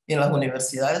ejemplo, en las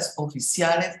universidades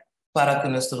oficiales para que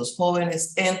nuestros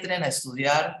jóvenes entren a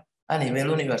estudiar a nivel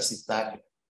universitario.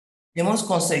 Hemos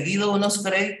conseguido unos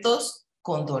créditos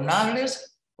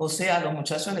condonables, o sea, los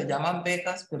muchachos le llaman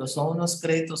becas, pero son unos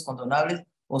créditos condonables,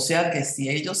 o sea que si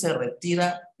ellos se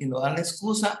retiran y no dan la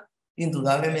excusa,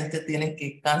 indudablemente tienen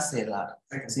que cancelar,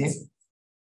 ¿sí?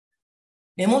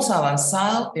 Hemos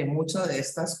avanzado en muchas de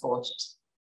estas cosas,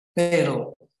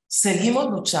 pero seguimos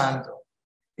luchando.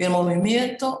 El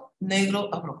movimiento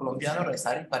negro, afrocolombiano,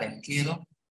 racial y palenquero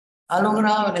ha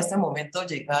logrado en este momento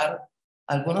llegar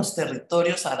a algunos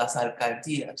territorios a las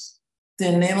alcaldías.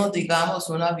 Tenemos, digamos,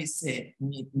 una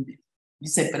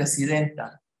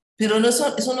vicepresidenta, pero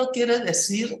eso no quiere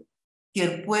decir que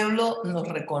el pueblo nos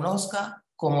reconozca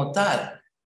como tal.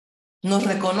 Nos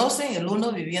reconocen el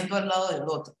uno viviendo al lado del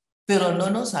otro, pero no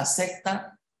nos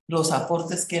aceptan los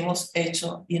aportes que hemos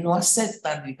hecho y no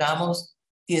aceptan, digamos,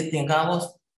 que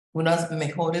tengamos unas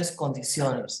mejores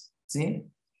condiciones, ¿sí?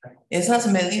 Esas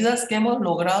medidas que hemos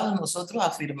logrado nosotros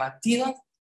afirmativas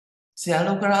se han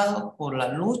logrado por la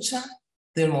lucha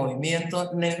del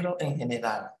movimiento negro en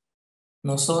general.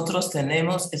 Nosotros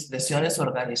tenemos expresiones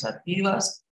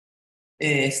organizativas,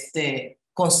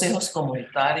 consejos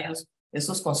comunitarios,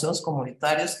 esos consejos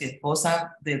comunitarios que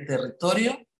gozan del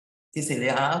territorio que se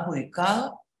le ha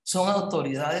adjudicado, son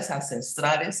autoridades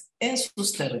ancestrales en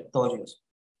sus territorios.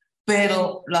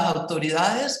 Pero las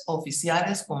autoridades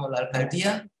oficiales como la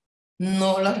alcaldía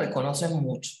no las reconocen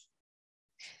mucho.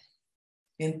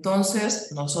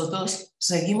 Entonces, nosotros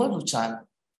seguimos luchando,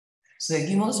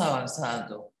 seguimos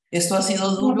avanzando. Esto ha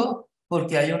sido duro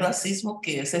porque hay un racismo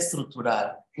que es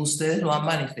estructural. Ustedes lo han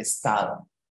manifestado.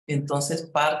 Entonces,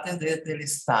 parte desde el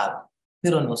Estado.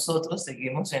 Pero nosotros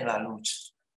seguimos en la lucha.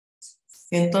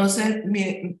 Entonces,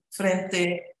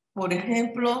 frente, por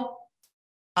ejemplo,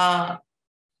 a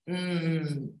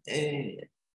 ¿qué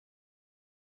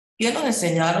nos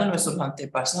enseñaron nuestros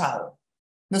antepasados?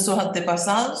 Nuestros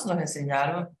antepasados nos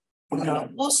enseñaron una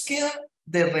búsqueda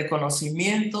de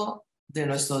reconocimiento de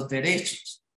nuestros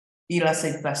derechos y la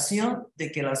aceptación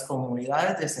de que las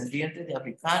comunidades descendientes de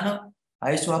africanos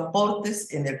han hecho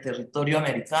aportes en el territorio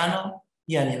americano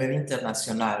y a nivel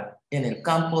internacional, en el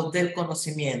campo del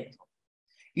conocimiento.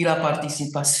 Y la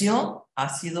participación ha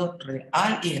sido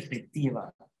real y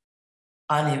efectiva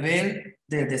a nivel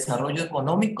del desarrollo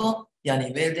económico y a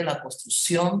nivel de la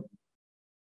construcción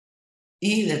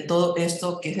y de todo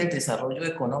esto que es el desarrollo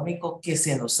económico que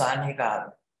se nos ha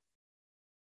negado.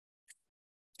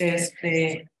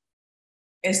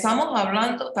 Estamos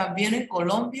hablando también en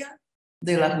Colombia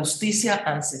de la justicia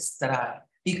ancestral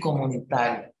y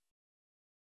comunitaria.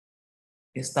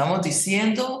 Estamos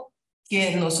diciendo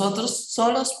que nosotros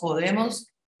solos podemos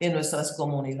en nuestras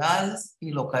comunidades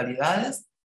y localidades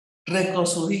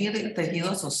reconstruir el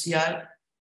tejido social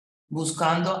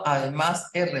buscando además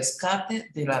el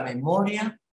rescate de la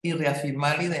memoria y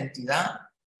reafirmar la identidad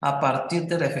a partir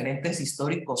de referentes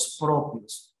históricos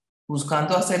propios,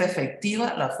 buscando hacer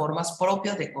efectiva las formas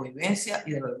propias de convivencia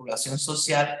y de regulación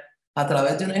social a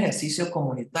través de un ejercicio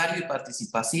comunitario y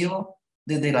participativo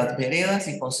desde las veredas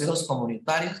y consejos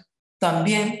comunitarios,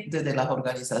 también desde las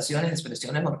organizaciones,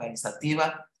 expresiones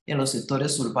organizativas en los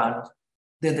sectores urbanos,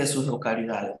 desde sus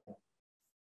localidades.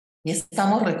 Y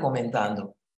estamos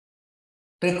recomendamos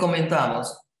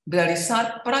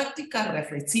realizar prácticas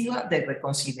reflexivas de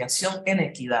reconciliación en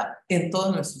equidad en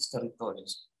todos nuestros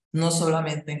territorios, no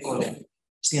solamente en Colombia,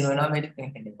 sino en América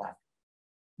en general.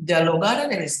 Dialogar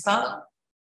en el Estado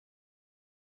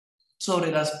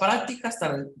sobre las prácticas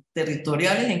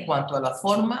territoriales en cuanto a la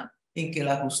forma en que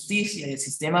la justicia y el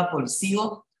sistema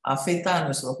policivo afectan a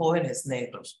nuestros jóvenes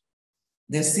negros.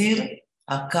 Decir,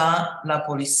 acá la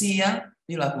policía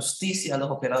y la justicia,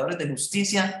 los operadores de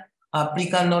justicia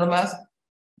aplican normas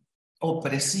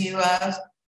opresivas,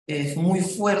 es muy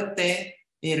fuerte,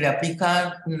 le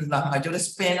aplican las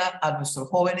mayores penas a nuestros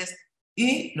jóvenes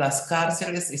y las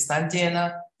cárceles están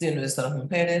llenas de nuestras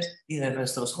mujeres y de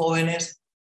nuestros jóvenes,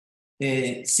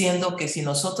 siendo que si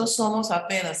nosotros somos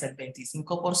apenas el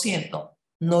 25%,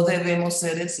 no debemos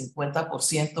ser el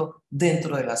 50%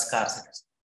 dentro de las cárceles.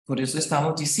 Por eso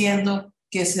estamos diciendo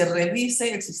que se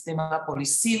revise el sistema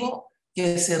policivo,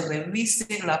 que se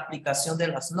revise la aplicación de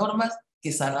las normas que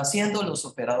están haciendo los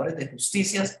operadores de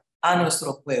justicia a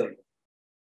nuestro pueblo.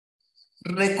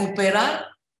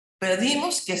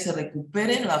 Pedimos que se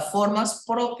recuperen las formas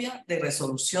propias de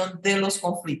resolución de los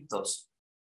conflictos,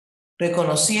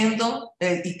 reconociendo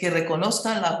y que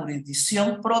reconozcan la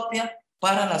jurisdicción propia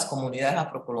para las comunidades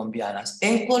afrocolombianas.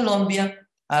 En Colombia,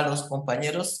 a los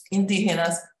compañeros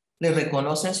indígenas les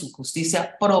reconocen su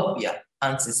justicia propia,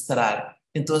 ancestral.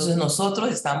 Entonces nosotros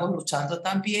estamos luchando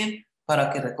también para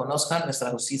que reconozcan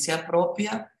nuestra justicia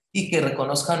propia y que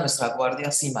reconozcan nuestra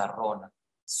guardia cimarrona,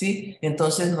 ¿sí?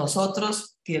 Entonces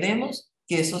nosotros queremos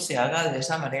que eso se haga de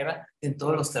esa manera en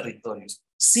todos los territorios.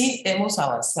 Sí hemos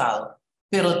avanzado,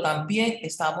 pero también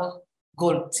estamos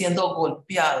siendo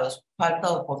golpeados, falta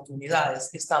de oportunidades,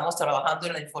 estamos trabajando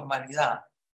en la informalidad,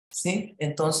 ¿sí?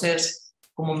 Entonces,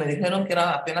 como me dijeron que eran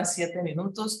apenas 7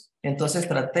 minutos, entonces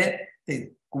traté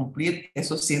de cumplir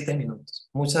esos 7 minutos.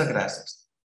 Muchas gracias.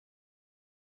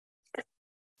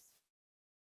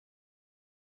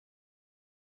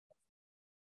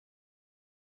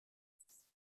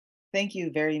 Thank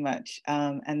you very much.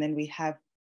 And then we have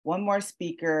one more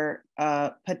speaker,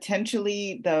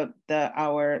 potentially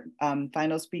our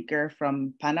final speaker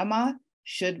from Panama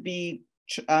should be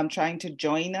trying to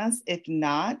join us. If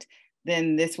not,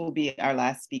 then this will be our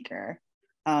last speaker.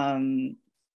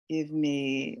 Give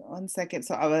me 1 second.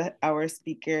 So our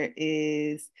speaker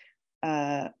is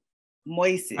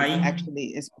Moises,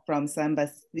 actually is from San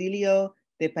Basilio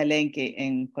de Palenque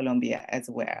in Colombia as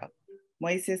well.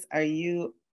 Moises, are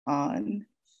you on?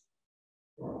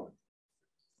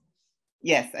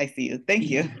 Yes, I see you. Thank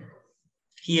you.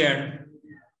 Here.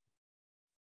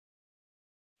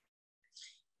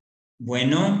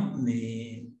 Bueno,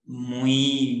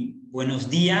 muy buenos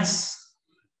días.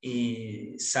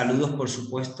 Saludos, por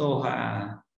supuesto,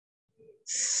 a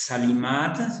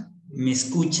Salimat. ¿Me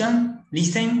escuchan?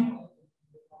 ¿Listen?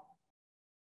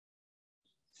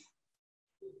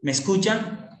 ¿Me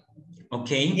escuchan? Ok.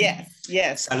 Yes,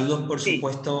 yes. Saludos, por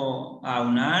supuesto, a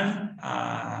UNAR,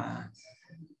 a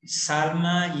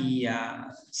Salma y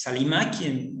a Salima,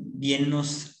 quien bien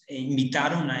nos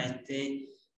invitaron a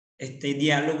este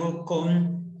diálogo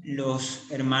con los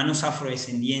hermanos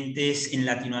afrodescendientes en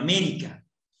Latinoamérica.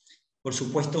 Por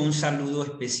supuesto, un saludo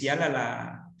especial a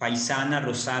la paisana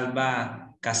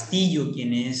Rosalba Castillo,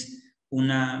 quien es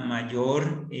una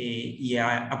mayor y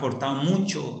ha aportado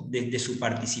mucho desde su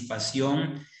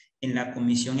participación en la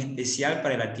Comisión Especial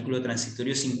para el Artículo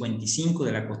Transitorio 55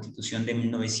 de la Constitución de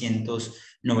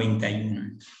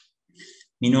 1991.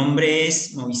 Mi nombre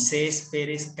es Moisés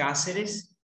Pérez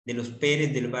Cáceres, de los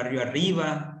Pérez del barrio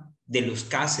Arriba, de los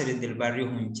Cáceres del barrio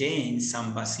Junché, en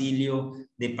San Basilio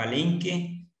de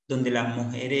Palenque, donde las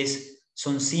mujeres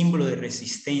son símbolo de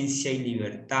resistencia y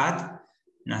libertad.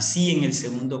 Nací en el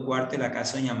segundo cuarto de la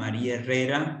casa de doña María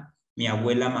Herrera, mi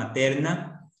abuela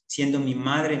materna, siendo mi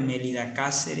madre Mélida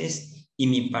Cáceres y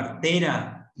mi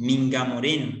partera Minga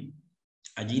Moreno.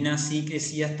 Allí nací y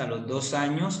crecí hasta los 2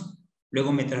 años.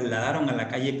 Luego me trasladaron a la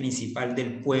calle principal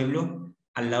del pueblo,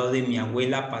 al lado de mi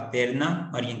abuela paterna,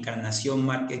 María Encarnación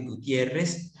Márquez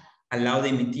Gutiérrez, al lado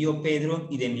de mi tío Pedro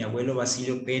y de mi abuelo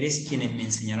Basilio Pérez, quienes me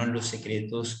enseñaron los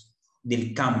secretos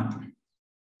del campo.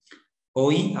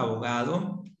 Hoy,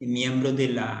 abogado, miembro de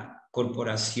la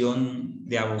Corporación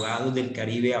de Abogados del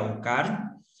Caribe,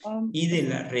 ABOCAR, y de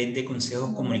la Red de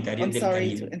Consejos Comunitarios del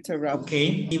Caribe. Ok,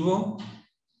 vivo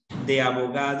de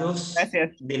Abogados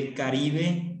del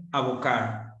Caribe,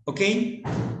 ABOCAR. Ok,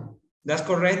 that's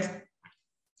correct.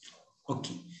 Ok.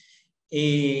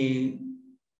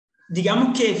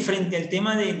 Digamos que frente al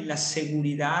tema de la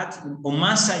seguridad, o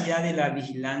más allá de la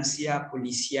vigilancia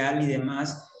policial y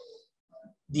demás,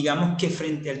 digamos que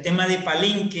frente al tema de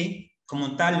Palenque,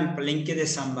 como tal, el Palenque de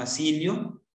San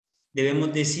Basilio,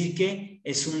 debemos decir que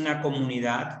es una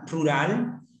comunidad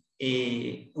rural,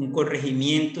 un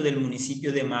corregimiento del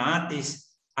municipio de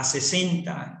Maates, a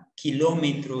 60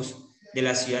 kilómetros de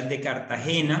la ciudad de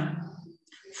Cartagena,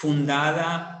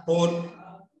 fundada por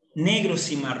negros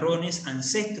cimarrones,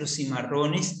 ancestros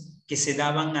cimarrones que se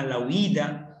daban a la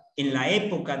huida en la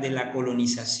época de la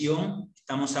colonización.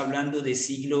 Estamos hablando de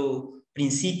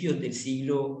principios del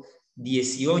siglo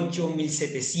XVIII,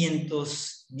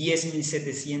 1710,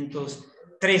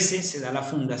 1713, se da la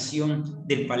fundación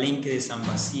del Palenque de San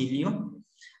Basilio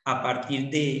a partir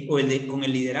con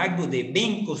el liderazgo de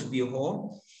Bencos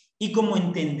Biojó, y como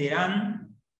entenderán,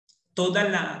 toda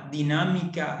la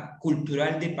dinámica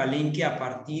cultural de Palenque a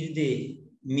partir de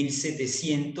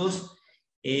 1700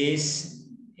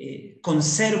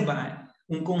 conserva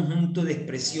un conjunto de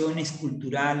expresiones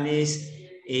culturales,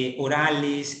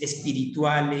 orales,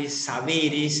 espirituales,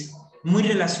 saberes, muy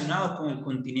relacionados con el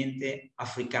continente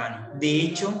africano. De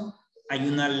hecho, hay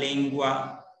una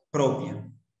lengua propia.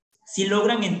 Si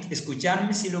logran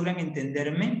escucharme, si logran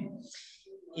entenderme,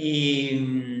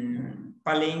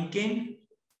 Palenque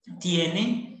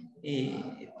tiene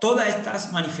todas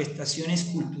estas manifestaciones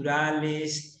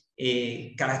culturales,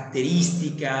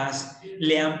 características,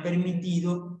 le han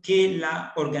permitido que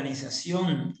la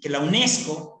organización, que la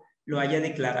UNESCO lo haya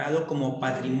declarado como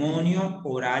patrimonio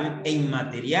oral e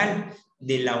inmaterial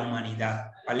de la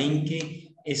humanidad.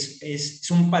 Palenque es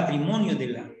un patrimonio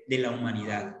de la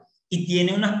humanidad y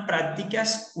tiene unas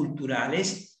prácticas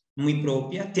culturales muy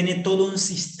propias, tiene todo un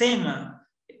sistema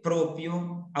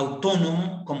propio,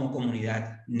 autónomo como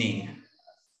comunidad negra.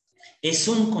 Es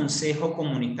un consejo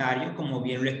comunitario, como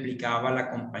bien lo explicaba la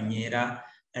compañera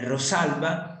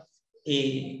Rosalba,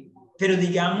 pero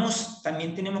digamos,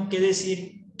 también tenemos que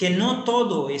decir que no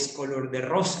todo es color de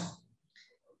rosa.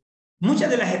 Muchas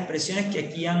de las expresiones que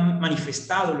aquí han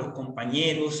manifestado los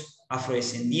compañeros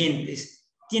afrodescendientes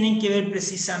tienen que ver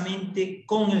precisamente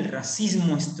con el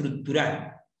racismo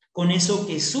estructural, con eso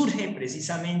que surge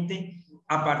precisamente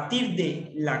a partir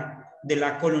de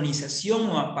la colonización,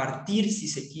 o a partir, si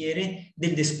se quiere,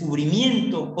 del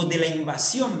descubrimiento o de la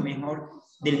invasión, mejor,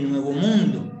 del Nuevo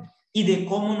Mundo, y de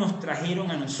cómo nos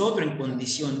trajeron a nosotros en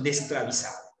condición de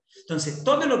esclavizados. Entonces,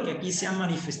 todo lo que aquí se ha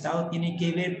manifestado tiene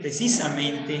que ver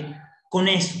precisamente con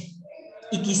eso.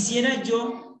 Y quisiera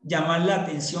yo llamar la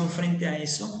atención frente a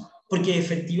eso, porque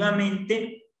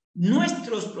efectivamente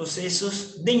nuestros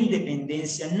procesos de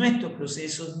independencia, nuestros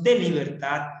procesos de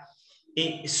libertad,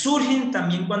 surgen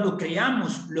también cuando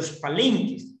creamos los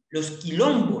palenques, los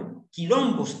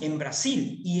quilombos en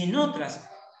Brasil y en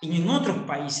otros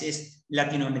países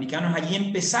latinoamericanos. Allí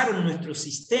empezaron nuestros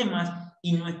sistemas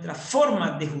y nuestras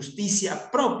formas de justicia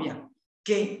propia,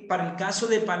 que para el caso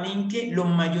de Palenque los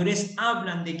mayores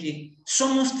hablan de que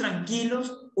somos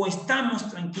tranquilos o estamos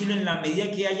tranquilos en la medida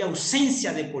que haya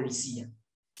ausencia de policía.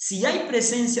 Si hay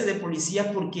presencia de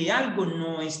policía, porque algo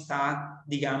no está,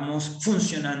 digamos,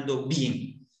 funcionando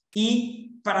bien.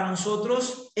 Y para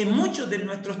nosotros, en muchos de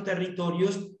nuestros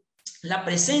territorios, la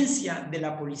presencia de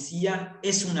la policía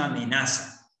es una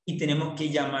amenaza y tenemos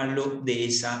que llamarlo de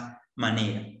esa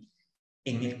manera.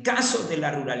 En el caso de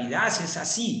la ruralidad es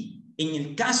así. En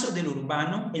el caso del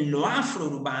urbano, en lo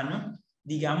afrourbano,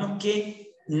 digamos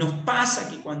que nos pasa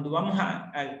que cuando vamos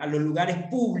a los lugares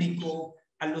públicos,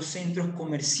 a los centros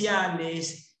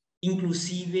comerciales,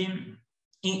 inclusive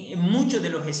en muchos de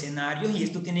los escenarios, y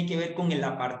esto tiene que ver con el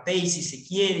apartheid, si se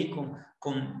quiere, con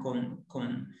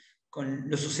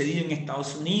lo sucedido en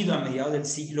Estados Unidos a mediados del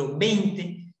siglo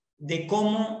XX, de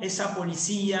cómo esa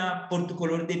policía por tu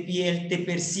color de piel te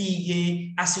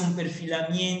persigue, hace un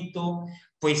perfilamiento.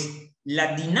 Pues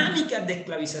las dinámicas de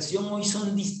esclavización hoy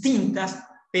son distintas,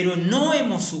 pero no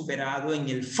hemos superado en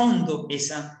el fondo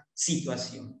esa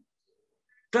situación.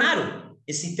 Claro,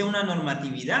 existe una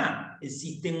normatividad,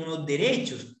 existen unos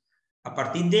derechos. A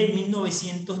partir de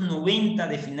 1990,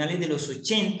 de finales de los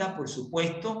 80, por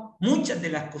supuesto, muchas de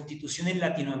las constituciones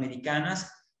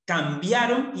latinoamericanas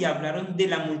cambiaron y hablaron de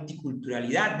la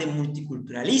multiculturalidad, de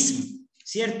multiculturalismo,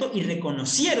 ¿cierto? Y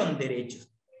reconocieron derechos.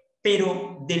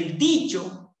 Pero del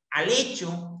dicho al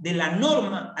hecho, de la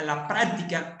norma a la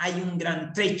práctica, hay un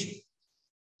gran trecho.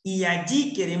 Y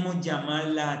allí queremos llamar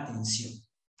la atención.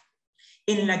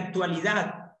 En la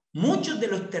actualidad, muchos de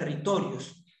los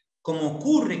territorios, como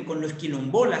ocurre con los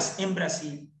quilombolas en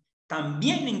Brasil,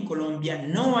 también en Colombia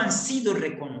no han sido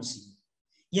reconocidos.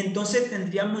 Y entonces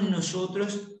tendríamos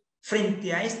nosotros,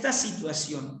 frente a esta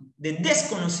situación de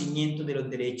desconocimiento de los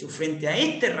derechos, frente a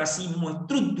este racismo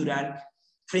estructural,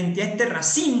 frente a este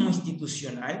racismo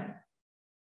institucional,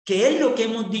 que es lo que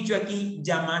hemos dicho aquí,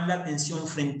 llamar la atención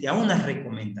frente a unas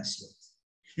recomendaciones.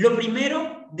 Lo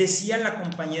primero, decía la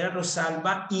compañera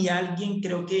Rosalba, y alguien,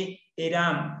 creo que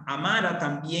era Amara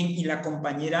también, y la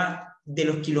compañera de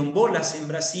los quilombolas en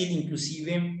Brasil,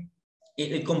 inclusive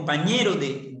el compañero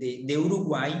de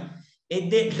Uruguay, es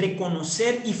de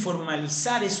reconocer y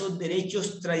formalizar esos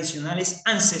derechos tradicionales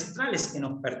ancestrales que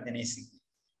nos pertenecen.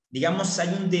 Digamos, hay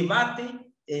un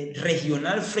debate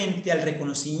regional frente al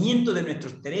reconocimiento de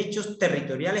nuestros derechos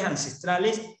territoriales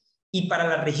ancestrales, y para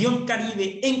la región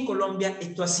Caribe en Colombia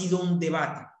esto ha sido un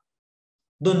debate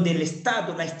donde el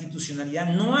Estado, la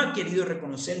institucionalidad no ha querido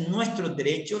reconocer nuestros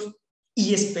derechos,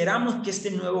 y esperamos que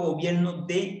este nuevo gobierno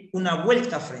dé una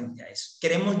vuelta frente a eso.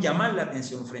 Queremos llamar la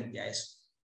atención frente a eso.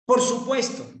 Por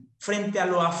supuesto, frente a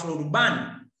lo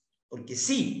afrourbano, porque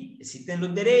sí, existen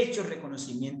los derechos,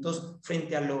 reconocimientos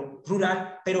frente a lo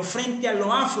rural, pero frente a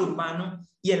lo afrourbano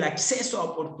y el acceso a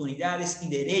oportunidades y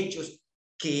derechos,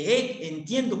 que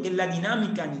entiendo que es la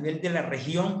dinámica a nivel de la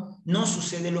región, no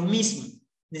sucede lo mismo.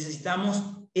 Necesitamos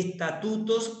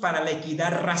estatutos para la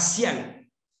equidad racial.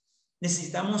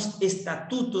 Necesitamos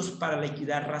estatutos para la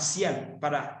equidad racial,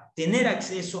 para tener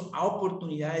acceso a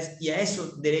oportunidades y a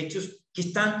esos derechos que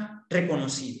están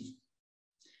reconocidos.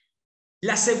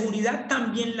 La seguridad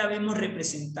también la vemos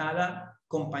representada,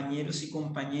 compañeros y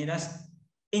compañeras,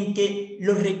 en que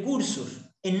los recursos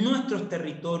en nuestros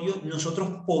territorios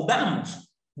nosotros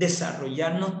podamos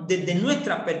desarrollarnos desde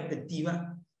nuestra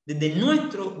perspectiva, desde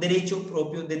nuestro derecho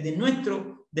propio, desde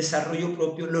nuestro desarrollo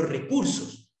propio, los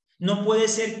recursos. No puede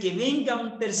ser que venga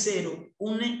un tercero,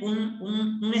 un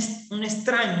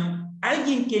extraño,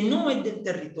 alguien que no es del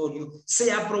territorio,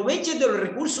 se aproveche de los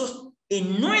recursos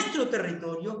en nuestro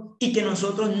territorio y que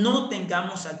nosotros no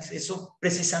tengamos acceso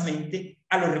precisamente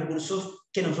a los recursos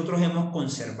que nosotros hemos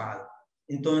conservado.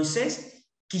 Entonces,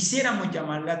 quisiéramos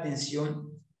llamar la atención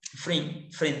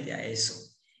frente a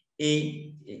eso.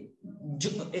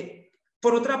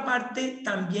 Por otra parte,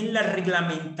 también la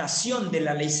reglamentación de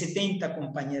la Ley 70,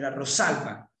 compañera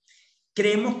Rosalba.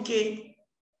 Creemos que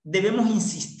debemos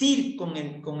insistir con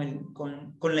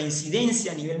la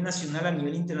incidencia a nivel nacional, a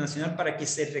nivel internacional, para que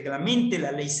se reglamente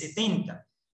la Ley 70,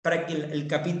 para que el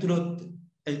capítulo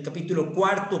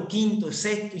 4º, 5º,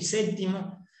 6º y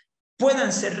 7º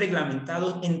puedan ser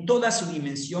reglamentados en toda su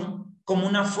dimensión como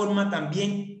una forma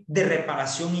también de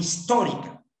reparación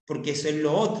histórica, porque eso es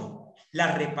lo otro.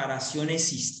 La reparación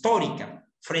es histórica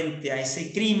frente a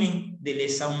ese crimen de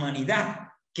lesa humanidad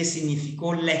que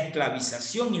significó la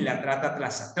esclavización y la trata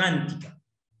transatlántica.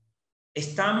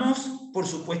 Estamos, por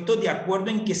supuesto, de acuerdo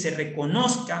en que se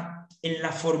reconozca en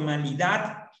la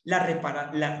formalidad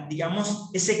digamos,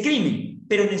 ese crimen,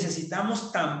 pero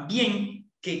necesitamos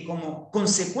también que como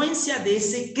consecuencia de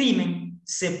ese crimen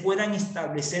se puedan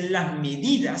establecer las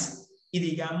medidas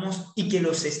y que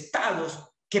los estados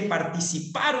que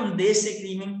participaron de ese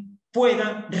crimen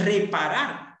puedan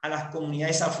reparar a las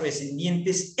comunidades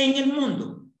afrodescendientes en el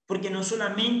mundo, porque no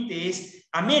solamente es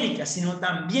América, sino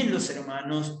también los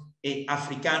hermanos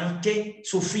africanos que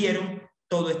sufrieron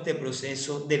todo este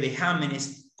proceso de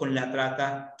vejámenes con la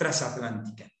trata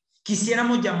transatlántica.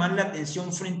 Quisiéramos llamar la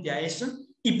atención frente a eso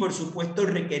y, por supuesto,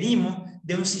 requerimos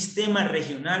de un sistema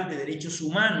regional de derechos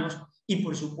humanos y,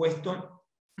 por supuesto,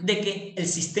 de que el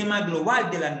sistema global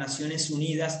de las Naciones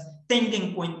Unidas tenga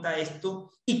en cuenta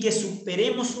esto y que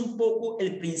superemos un poco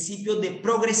el principio de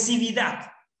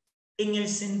progresividad, en el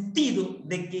sentido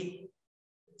de que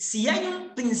si hay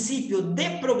un principio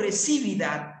de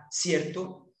progresividad,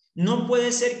 ¿cierto? No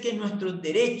puede ser que nuestros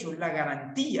derechos, la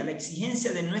garantía, la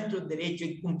exigencia de nuestros derechos,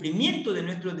 el cumplimiento de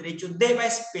nuestros derechos deba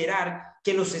esperar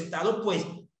que los estados pues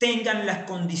tengan las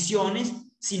condiciones,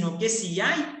 sino que si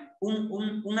hay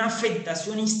una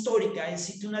afectación histórica,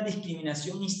 existe una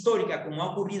discriminación histórica, como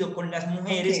ha ocurrido con las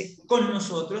mujeres, con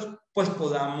nosotros, pues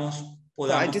podamos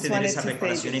tener esas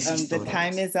reparaciones históricas. The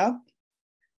time is up.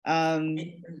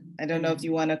 I don't know if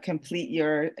you want to complete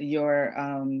your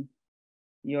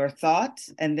thought,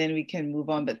 and then we can move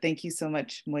on. But thank you so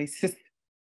much, Moises.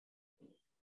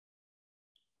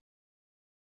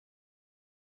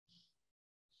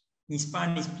 In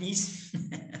Spanish, please.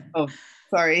 Oh,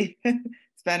 sorry.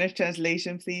 Spanish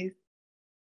translation, please.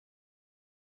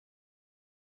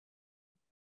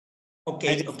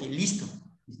 Okay, listo.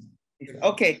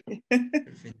 Okay.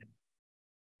 Perfecto.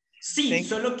 Sí,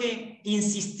 solo que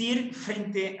insistir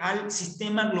frente al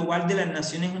sistema global de las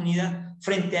Naciones Unidas,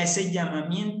 frente a ese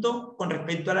llamamiento con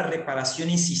respecto a las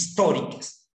reparaciones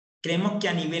históricas. Creemos que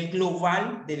a nivel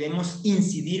global debemos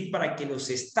incidir para que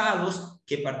los estados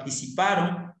que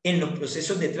participaron en los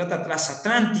procesos de trata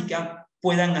transatlántica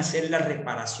puedan hacer las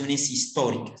reparaciones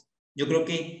históricas. Yo creo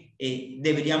que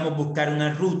deberíamos buscar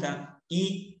una ruta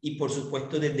y por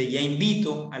supuesto desde ya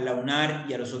invito a la UNAR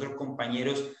y a los otros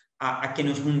compañeros a que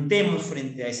nos juntemos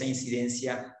frente a esa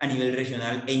incidencia a nivel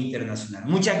regional e internacional.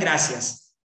 Muchas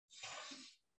gracias.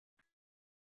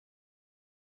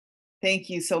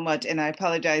 Thank you so much, and I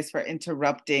apologize for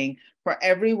interrupting. For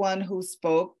everyone who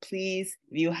spoke, please,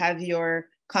 if you have your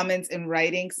comments in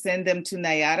writing, send them to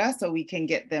Nayara so we can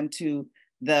get them to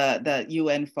the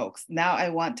UN folks. Now I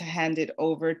want to hand it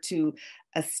over to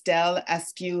Estelle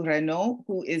Askew-Renaud,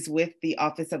 who is with the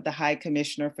Office of the High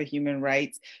Commissioner for Human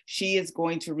Rights. She is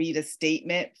going to read a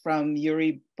statement from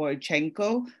Yuri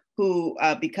Boychenko, who,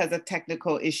 because of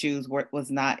technical issues,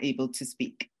 was not able to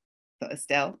speak. So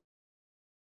Estelle.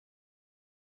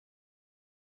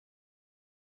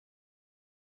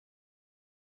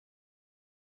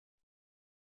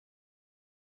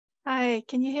 Hi,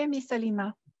 can you hear me,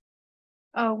 Salima?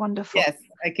 Oh, wonderful. Yes,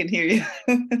 I can hear you.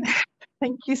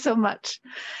 Thank you so much.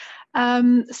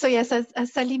 So yes,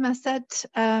 as Salima said,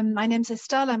 my name is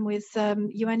Estelle. I'm with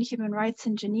UN Human Rights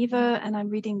in Geneva, and I'm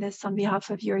reading this on behalf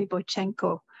of Yuri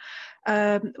Boychenko.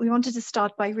 We wanted to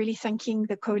start by really thanking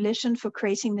the Coalition for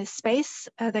creating this space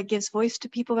that gives voice to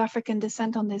people of African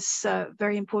descent on this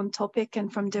very important topic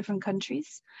and from different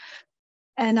countries.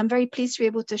 And I'm very pleased to be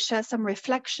able to share some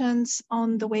reflections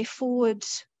on the way forward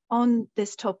on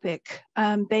this topic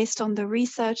based on the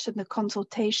research and the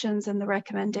consultations and the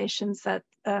recommendations that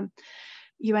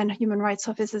UN Human Rights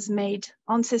Office has made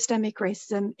on systemic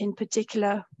racism, in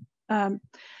particular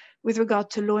with regard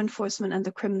to law enforcement and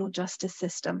the criminal justice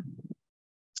system.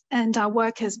 And our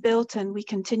work has built, and we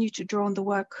continue to draw on the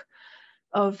work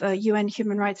of UN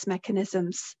human rights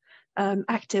mechanisms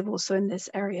active also in this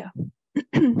area.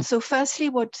 So firstly,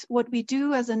 what we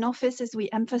do as an office is we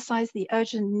emphasize the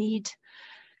urgent need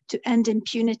to end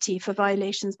impunity for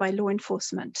violations by law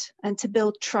enforcement and to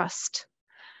build trust.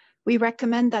 We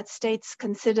recommend that states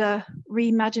consider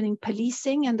reimagining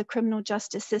policing and the criminal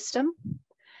justice system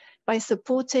by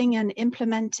supporting and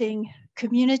implementing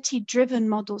community-driven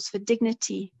models for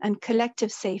dignity and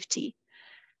collective safety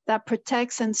that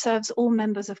protects and serves all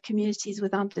members of communities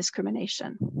without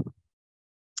discrimination.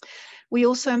 We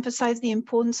also emphasize the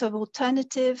importance of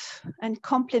alternative and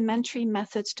complementary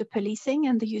methods to policing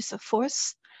and the use of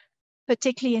force,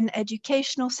 particularly in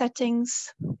educational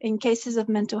settings, in cases of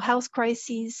mental health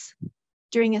crises,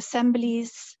 during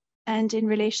assemblies, and in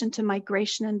relation to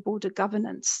migration and border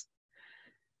governance.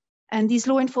 And these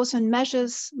law enforcement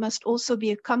measures must also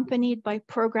be accompanied by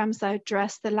programs that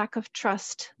address the lack of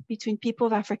trust between people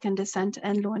of African descent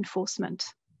and law enforcement.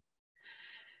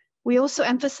 We also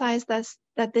emphasize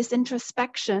that this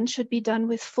introspection should be done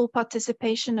with full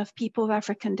participation of people of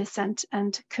African descent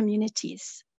and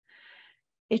communities.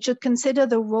 It should consider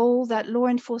the role that law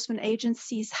enforcement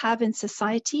agencies have in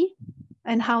society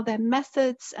and how their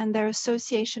methods and their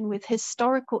association with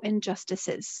historical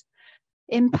injustices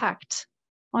impact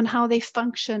on how they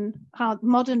function, how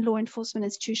modern law enforcement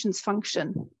institutions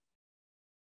function.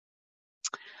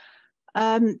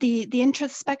 The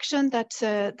introspection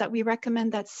that we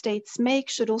recommend that states make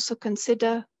should also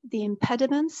consider the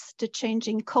impediments to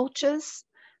changing cultures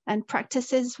and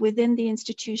practices within the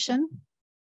institution.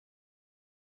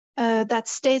 That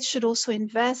states should also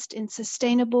invest in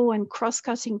sustainable and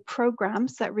cross-cutting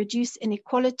programs that reduce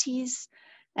inequalities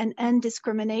and end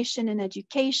discrimination in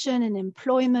education, in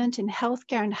employment, in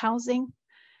healthcare and housing,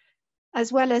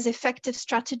 as well as effective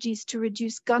strategies to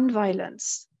reduce gun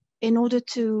violence in order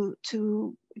to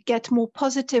get more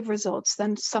positive results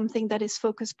than something that is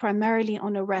focused primarily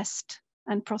on arrest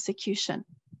and prosecution.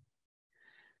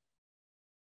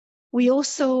 We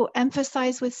also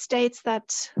emphasize with states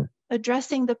that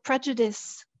addressing the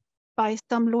prejudice by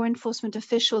some law enforcement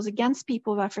officials against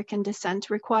people of African descent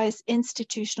requires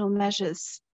institutional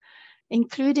measures,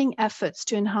 including efforts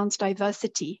to enhance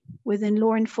diversity within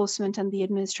law enforcement and the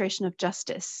administration of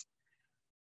justice.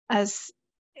 As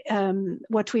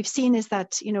what we've seen is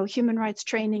that, you know, human rights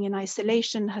training in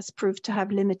isolation has proved to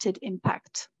have limited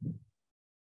impact.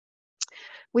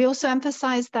 We also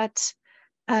emphasize that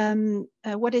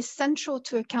what is central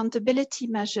to accountability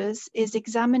measures is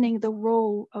examining the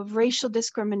role of racial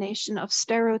discrimination, of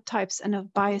stereotypes, and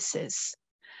of biases.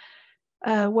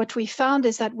 What we found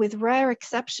is that with rare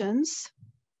exceptions,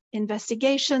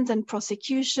 investigations and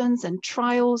prosecutions and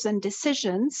trials and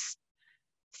decisions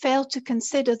fail to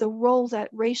consider the role that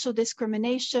racial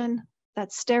discrimination,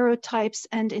 that stereotypes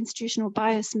and institutional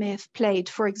bias may have played,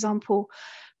 for example,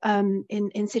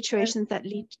 in situations that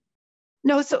lead.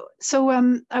 No,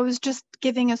 I was just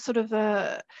giving a sort of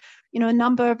a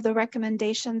number of the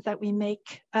recommendations that we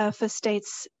make for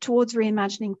states towards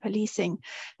reimagining policing.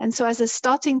 And so as a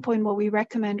starting point, what we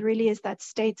recommend really is that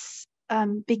states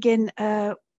begin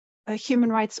a human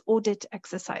rights audit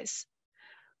exercise,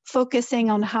 focusing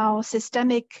on how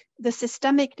the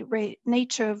systemic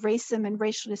nature of racism and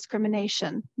racial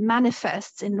discrimination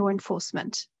manifests in law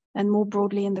enforcement and more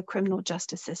broadly in the criminal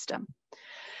justice system.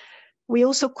 We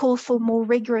also call for more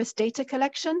rigorous data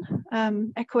collection,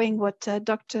 echoing what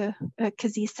Dr.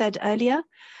 Kazi said earlier,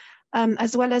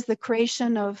 as well as the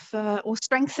creation of or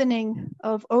strengthening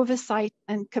of oversight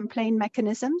and complaint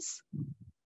mechanisms.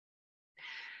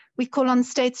 We call on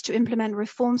states to implement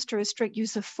reforms to restrict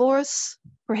use of force,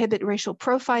 prohibit racial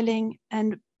profiling,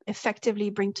 and effectively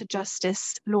bring to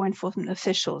justice law enforcement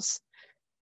officials.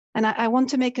 And I want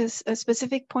to make a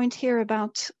specific point here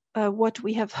about what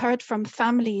we have heard from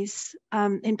families,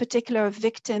 in particular of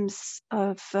victims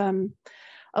of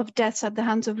deaths at the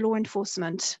hands of law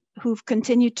enforcement, who've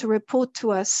continued to report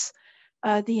to us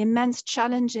the immense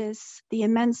challenges, the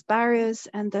immense barriers,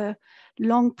 and the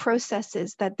long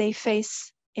processes that they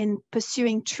face in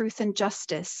pursuing truth and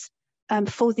justice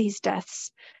for these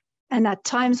deaths, and at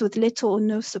times with little or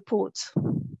no support.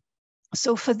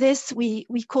 So for this, we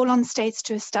call on states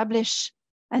to establish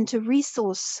and to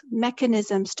resource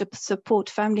mechanisms to support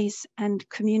families and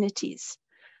communities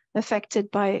affected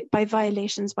by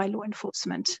violations by law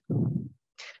enforcement.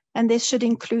 And this should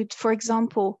include, for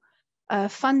example,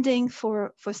 funding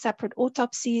for separate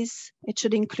autopsies. It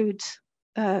should include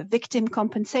victim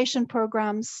compensation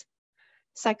programs,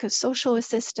 psychosocial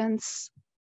assistance,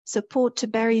 support to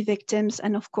bury victims,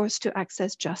 and of course to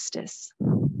access justice.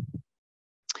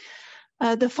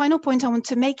 The final point I want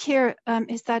to make here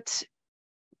is that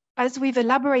as we've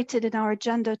elaborated in our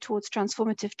agenda towards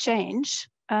transformative change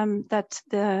that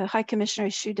the High Commissioner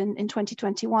issued in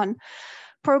 2021,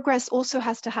 progress also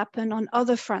has to happen on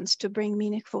other fronts to bring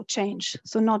meaningful change.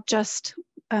 So not just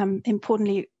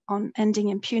importantly on ending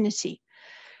impunity.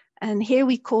 And here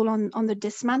we call on the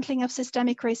dismantling of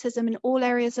systemic racism in all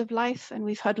areas of life. And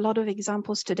we've heard a lot of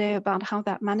examples today about how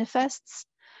that manifests.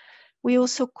 We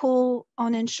also call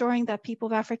on ensuring that people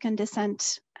of African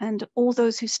descent and all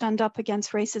those who stand up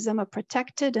against racism are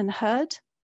protected and heard.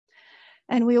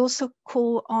 And we also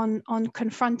call on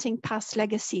confronting past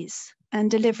legacies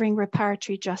and delivering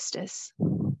reparatory justice.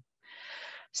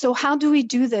 So how do we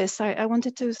do this? I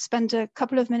wanted to spend a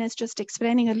couple of minutes just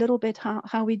explaining a little bit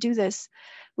how we do this.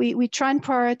 We try and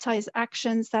prioritize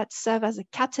actions that serve as a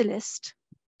catalyst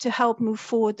to help move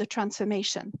forward the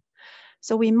transformation.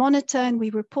 So we monitor and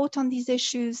we report on these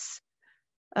issues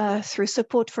through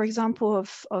support, for example,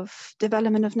 of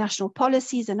development of national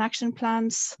policies and action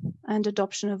plans and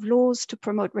adoption of laws to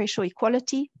promote racial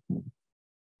equality.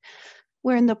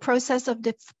 We're in the process of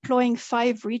deploying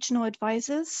 5 regional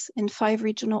advisors in 5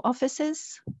 regional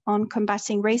offices on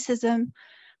combating racism,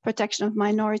 protection of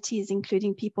minorities,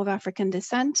 including people of African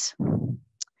descent.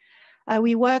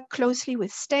 We work closely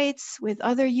with states, with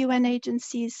other UN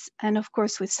agencies, and of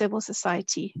course with civil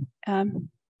society,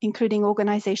 including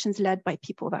organizations led by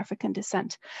people of African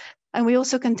descent. And we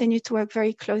also continue to work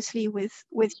very closely with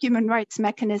human rights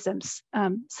mechanisms,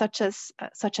 such as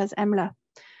EMLER.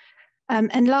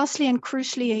 And lastly and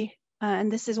crucially,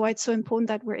 and this is why it's so important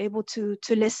that we're able to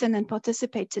listen and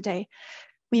participate today,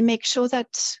 we make sure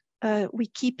that we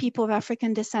keep people of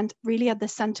African descent really at the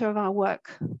center of our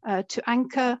work, to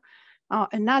anchor our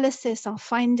analysis, our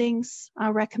findings,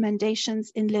 our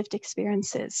recommendations in lived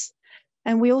experiences.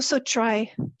 And we also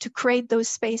try to create those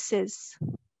spaces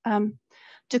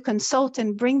to consult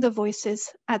and bring the voices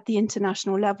at the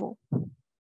international level.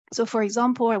 So for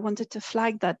example, I wanted to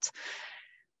flag that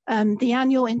the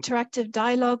annual interactive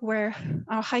dialogue where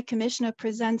our High Commissioner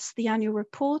presents the annual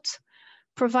report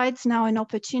provides now an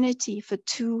opportunity for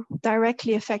two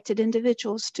directly affected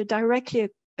individuals to directly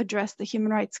address the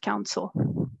Human Rights Council.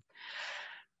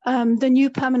 The new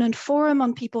Permanent Forum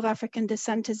on People of African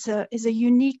Descent is a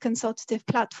unique consultative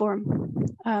platform,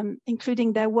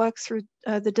 including their work through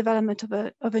the development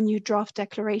of a new draft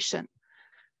declaration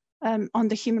on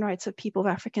the human rights of people of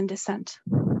African descent.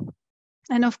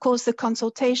 And of course, the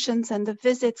consultations and the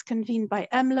visits convened by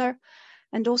EMLER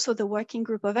and also the working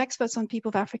group of experts on people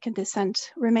of African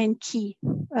descent remain key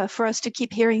for us to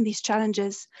keep hearing these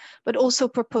challenges, but also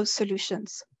propose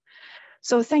solutions.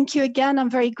 So thank you again.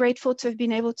 I'm very grateful to have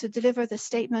been able to deliver the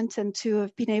statement and to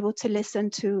have been able to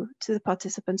listen to the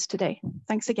participants today.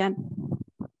 Thanks again.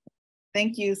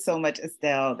 Thank you so much,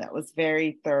 Estelle. That was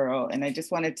very thorough. And I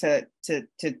just wanted to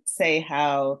say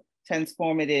how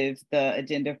transformative the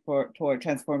agenda toward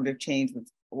transformative change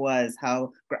was,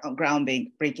 how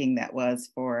groundbreaking that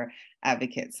was for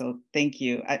advocates. So thank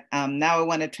you. Now I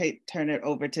want to turn it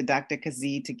over to Dr.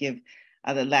 Kazee to give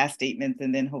the last statements,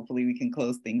 and then hopefully we can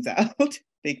close things out.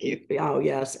 Thank you. Oh,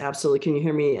 yes, absolutely. Can you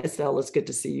hear me, Estelle? It's good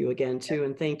to see you again, too.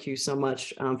 And thank you so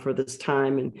much for this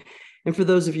time. And for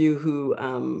those of you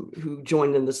who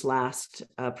joined in this last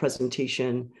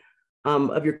presentation,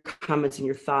 of your comments and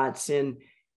your thoughts. And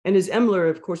as EMLER,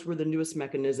 of course, we're the newest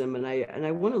mechanism. And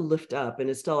I want to lift up,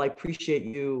 and Estelle, I appreciate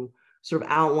you sort of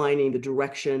outlining the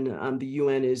direction the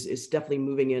UN is definitely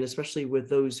moving in, especially with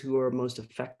those who are most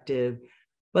effective.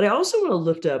 But I also want to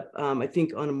lift up, I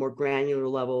think on a more granular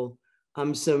level,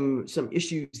 some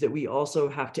issues that we also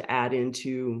have to add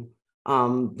into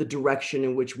the direction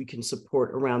in which we can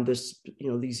support around this,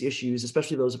 these issues,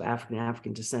 especially those of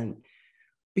African descent.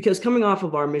 Because coming off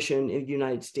of our mission in the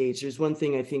United States, there's one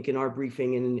thing I think in our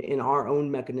briefing and in our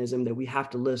own mechanism that we have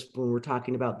to list when we're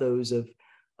talking about those of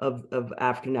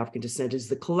African descent is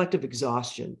the collective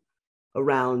exhaustion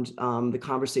around the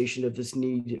conversation of this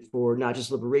need for not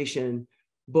just liberation,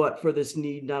 but for this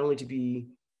need not only to be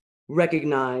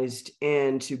recognized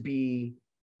and to be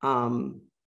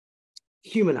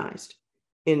humanized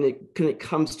when it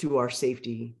comes to our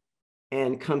safety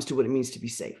and comes to what it means to be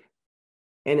safe.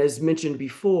 And as mentioned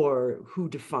before, who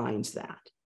defines that?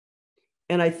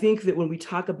 And I think that when we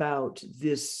talk about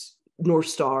this North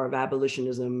Star of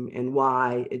abolitionism and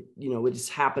why it is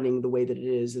happening the way that it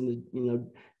is, and the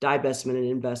divestment and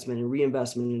investment and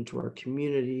reinvestment into our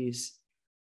communities.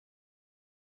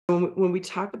 When we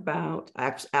talk about,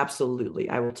 absolutely,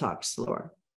 I will talk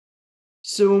slower.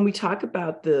 So when we talk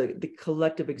about the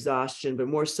collective exhaustion, but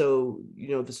more so,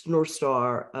 this North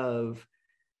Star of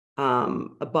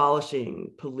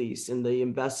abolishing police and the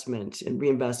investment and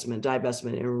reinvestment,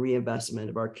 divestment and reinvestment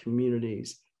of our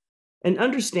communities, and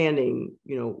understanding,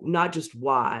 not just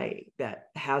why that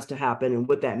has to happen and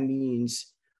what that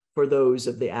means for those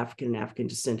of the African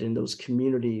descent in those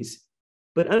communities,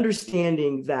 but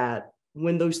understanding that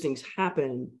when those things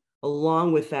happen,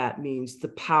 along with that means the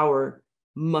power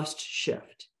must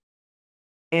shift.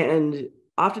 And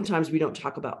oftentimes we don't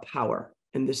talk about power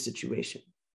in this situation.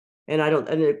 And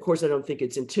of course, I don't think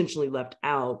it's intentionally left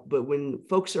out, but when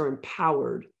folks are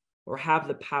empowered or have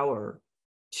the power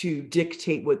to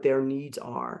dictate what their needs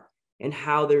are and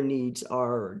how their needs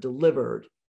are delivered,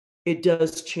 it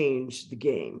does change the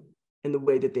game and the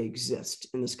way that they exist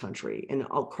in this country and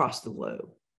across the globe.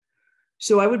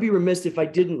 So I would be remiss if I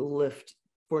didn't lift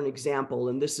for an example,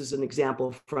 and this is an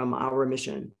example from our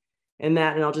mission, and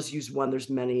I'll just use one, there's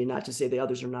many, and not to say the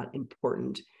others are not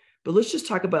important, but let's just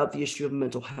talk about the issue of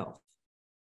mental health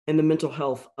and the mental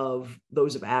health of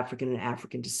those of African and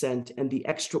African descent and the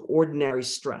extraordinary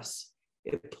stress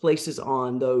it places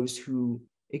on those who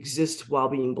exist while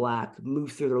being Black,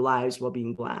 move through their lives while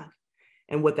being Black,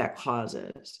 and what that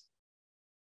causes.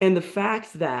 And the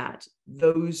fact that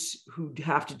those who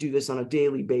have to do this on a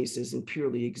daily basis and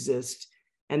purely exist,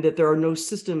 and that there are no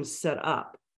systems set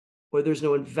up or there's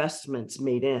no investments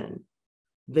made in,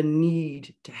 the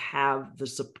need to have the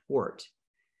support,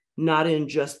 not in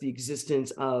just the existence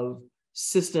of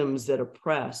systems that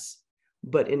oppress,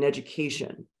 but in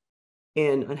education,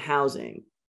 in housing,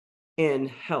 in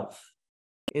health,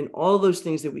 in all those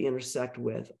things that we intersect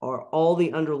with are all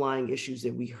the underlying issues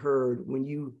that we heard when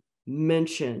you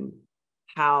mention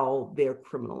how they're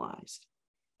criminalized.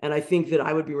 And I think that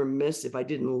I would be remiss if I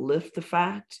didn't lift the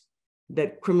fact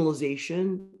that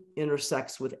criminalization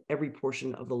intersects with every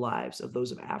portion of the lives of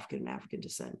those of African and African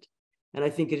descent. And I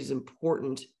think it is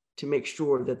important to make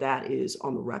sure that that is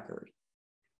on the record.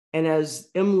 And as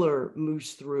EMLER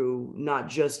moves through not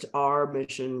just our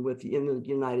mission in the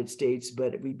United States,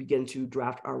 but we begin to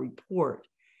draft our report,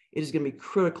 it is going to be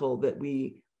critical that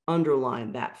we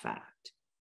underline that fact.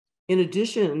 In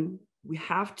addition, we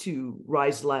have to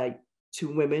rise light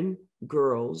to women,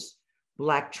 girls,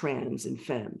 Black, trans, and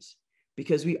femmes,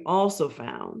 because we also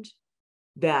found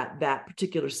that that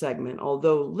particular segment,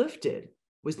 although lifted,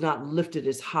 was not lifted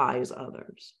as high as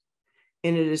others.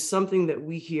 And it is something that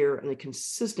we hear on a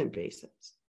consistent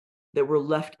basis, that we're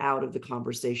left out of the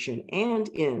conversation and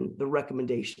in the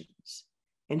recommendations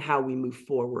and how we move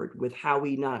forward with how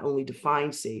we not only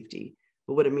define safety,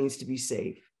 but what it means to be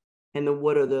safe, and then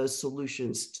what are the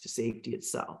solutions to safety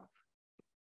itself.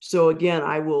 So again,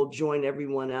 I will join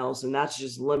everyone else, and that's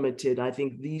just limited. I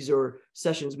think these are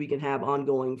sessions we can have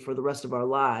ongoing for the rest of our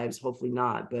lives, hopefully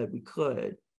not, but we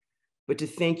could. But to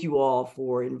thank you all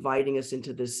for inviting us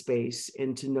into this space,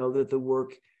 and to know that the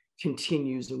work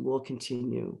continues and will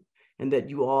continue, and that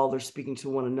you all are speaking to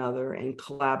one another and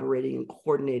collaborating and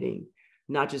coordinating,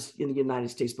 not just in the United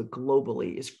States, but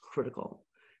globally, is critical,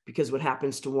 because what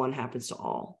happens to one happens to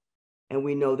all. And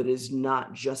we know that it is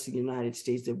not just the United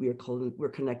States, that we're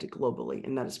connected globally,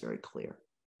 and that is very clear.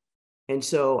 And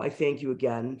so I thank you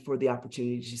again for the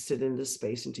opportunity to sit in this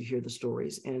space and to hear the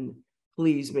stories. And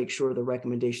please make sure the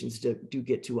recommendations do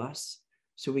get to us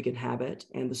so we can have it,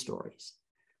 and the stories.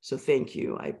 So thank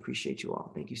you. I appreciate you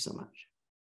all. Thank you so much.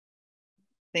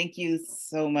 Thank you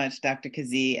so much, Dr.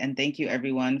 Kazee, and thank you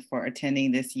everyone for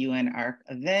attending this UNARC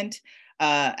event.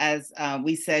 As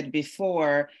we said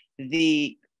before,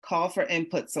 the call for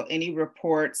input, so any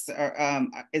reports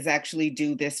is actually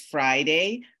due this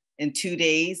Friday in 2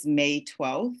 days, May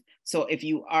 12th. So if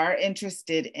you are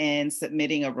interested in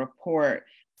submitting a report,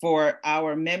 for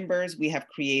our members, we have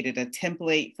created a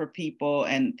template for people,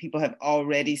 and people have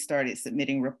already started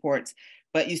submitting reports,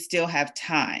 but you still have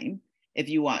time if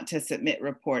you want to submit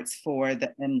reports for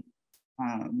the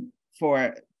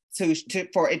for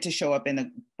it to show up in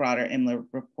the broader EMLER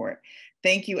report.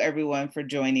 Thank you everyone for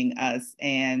joining us,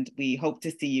 and we hope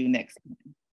to see you next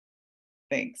time.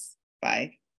 Thanks,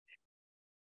 bye.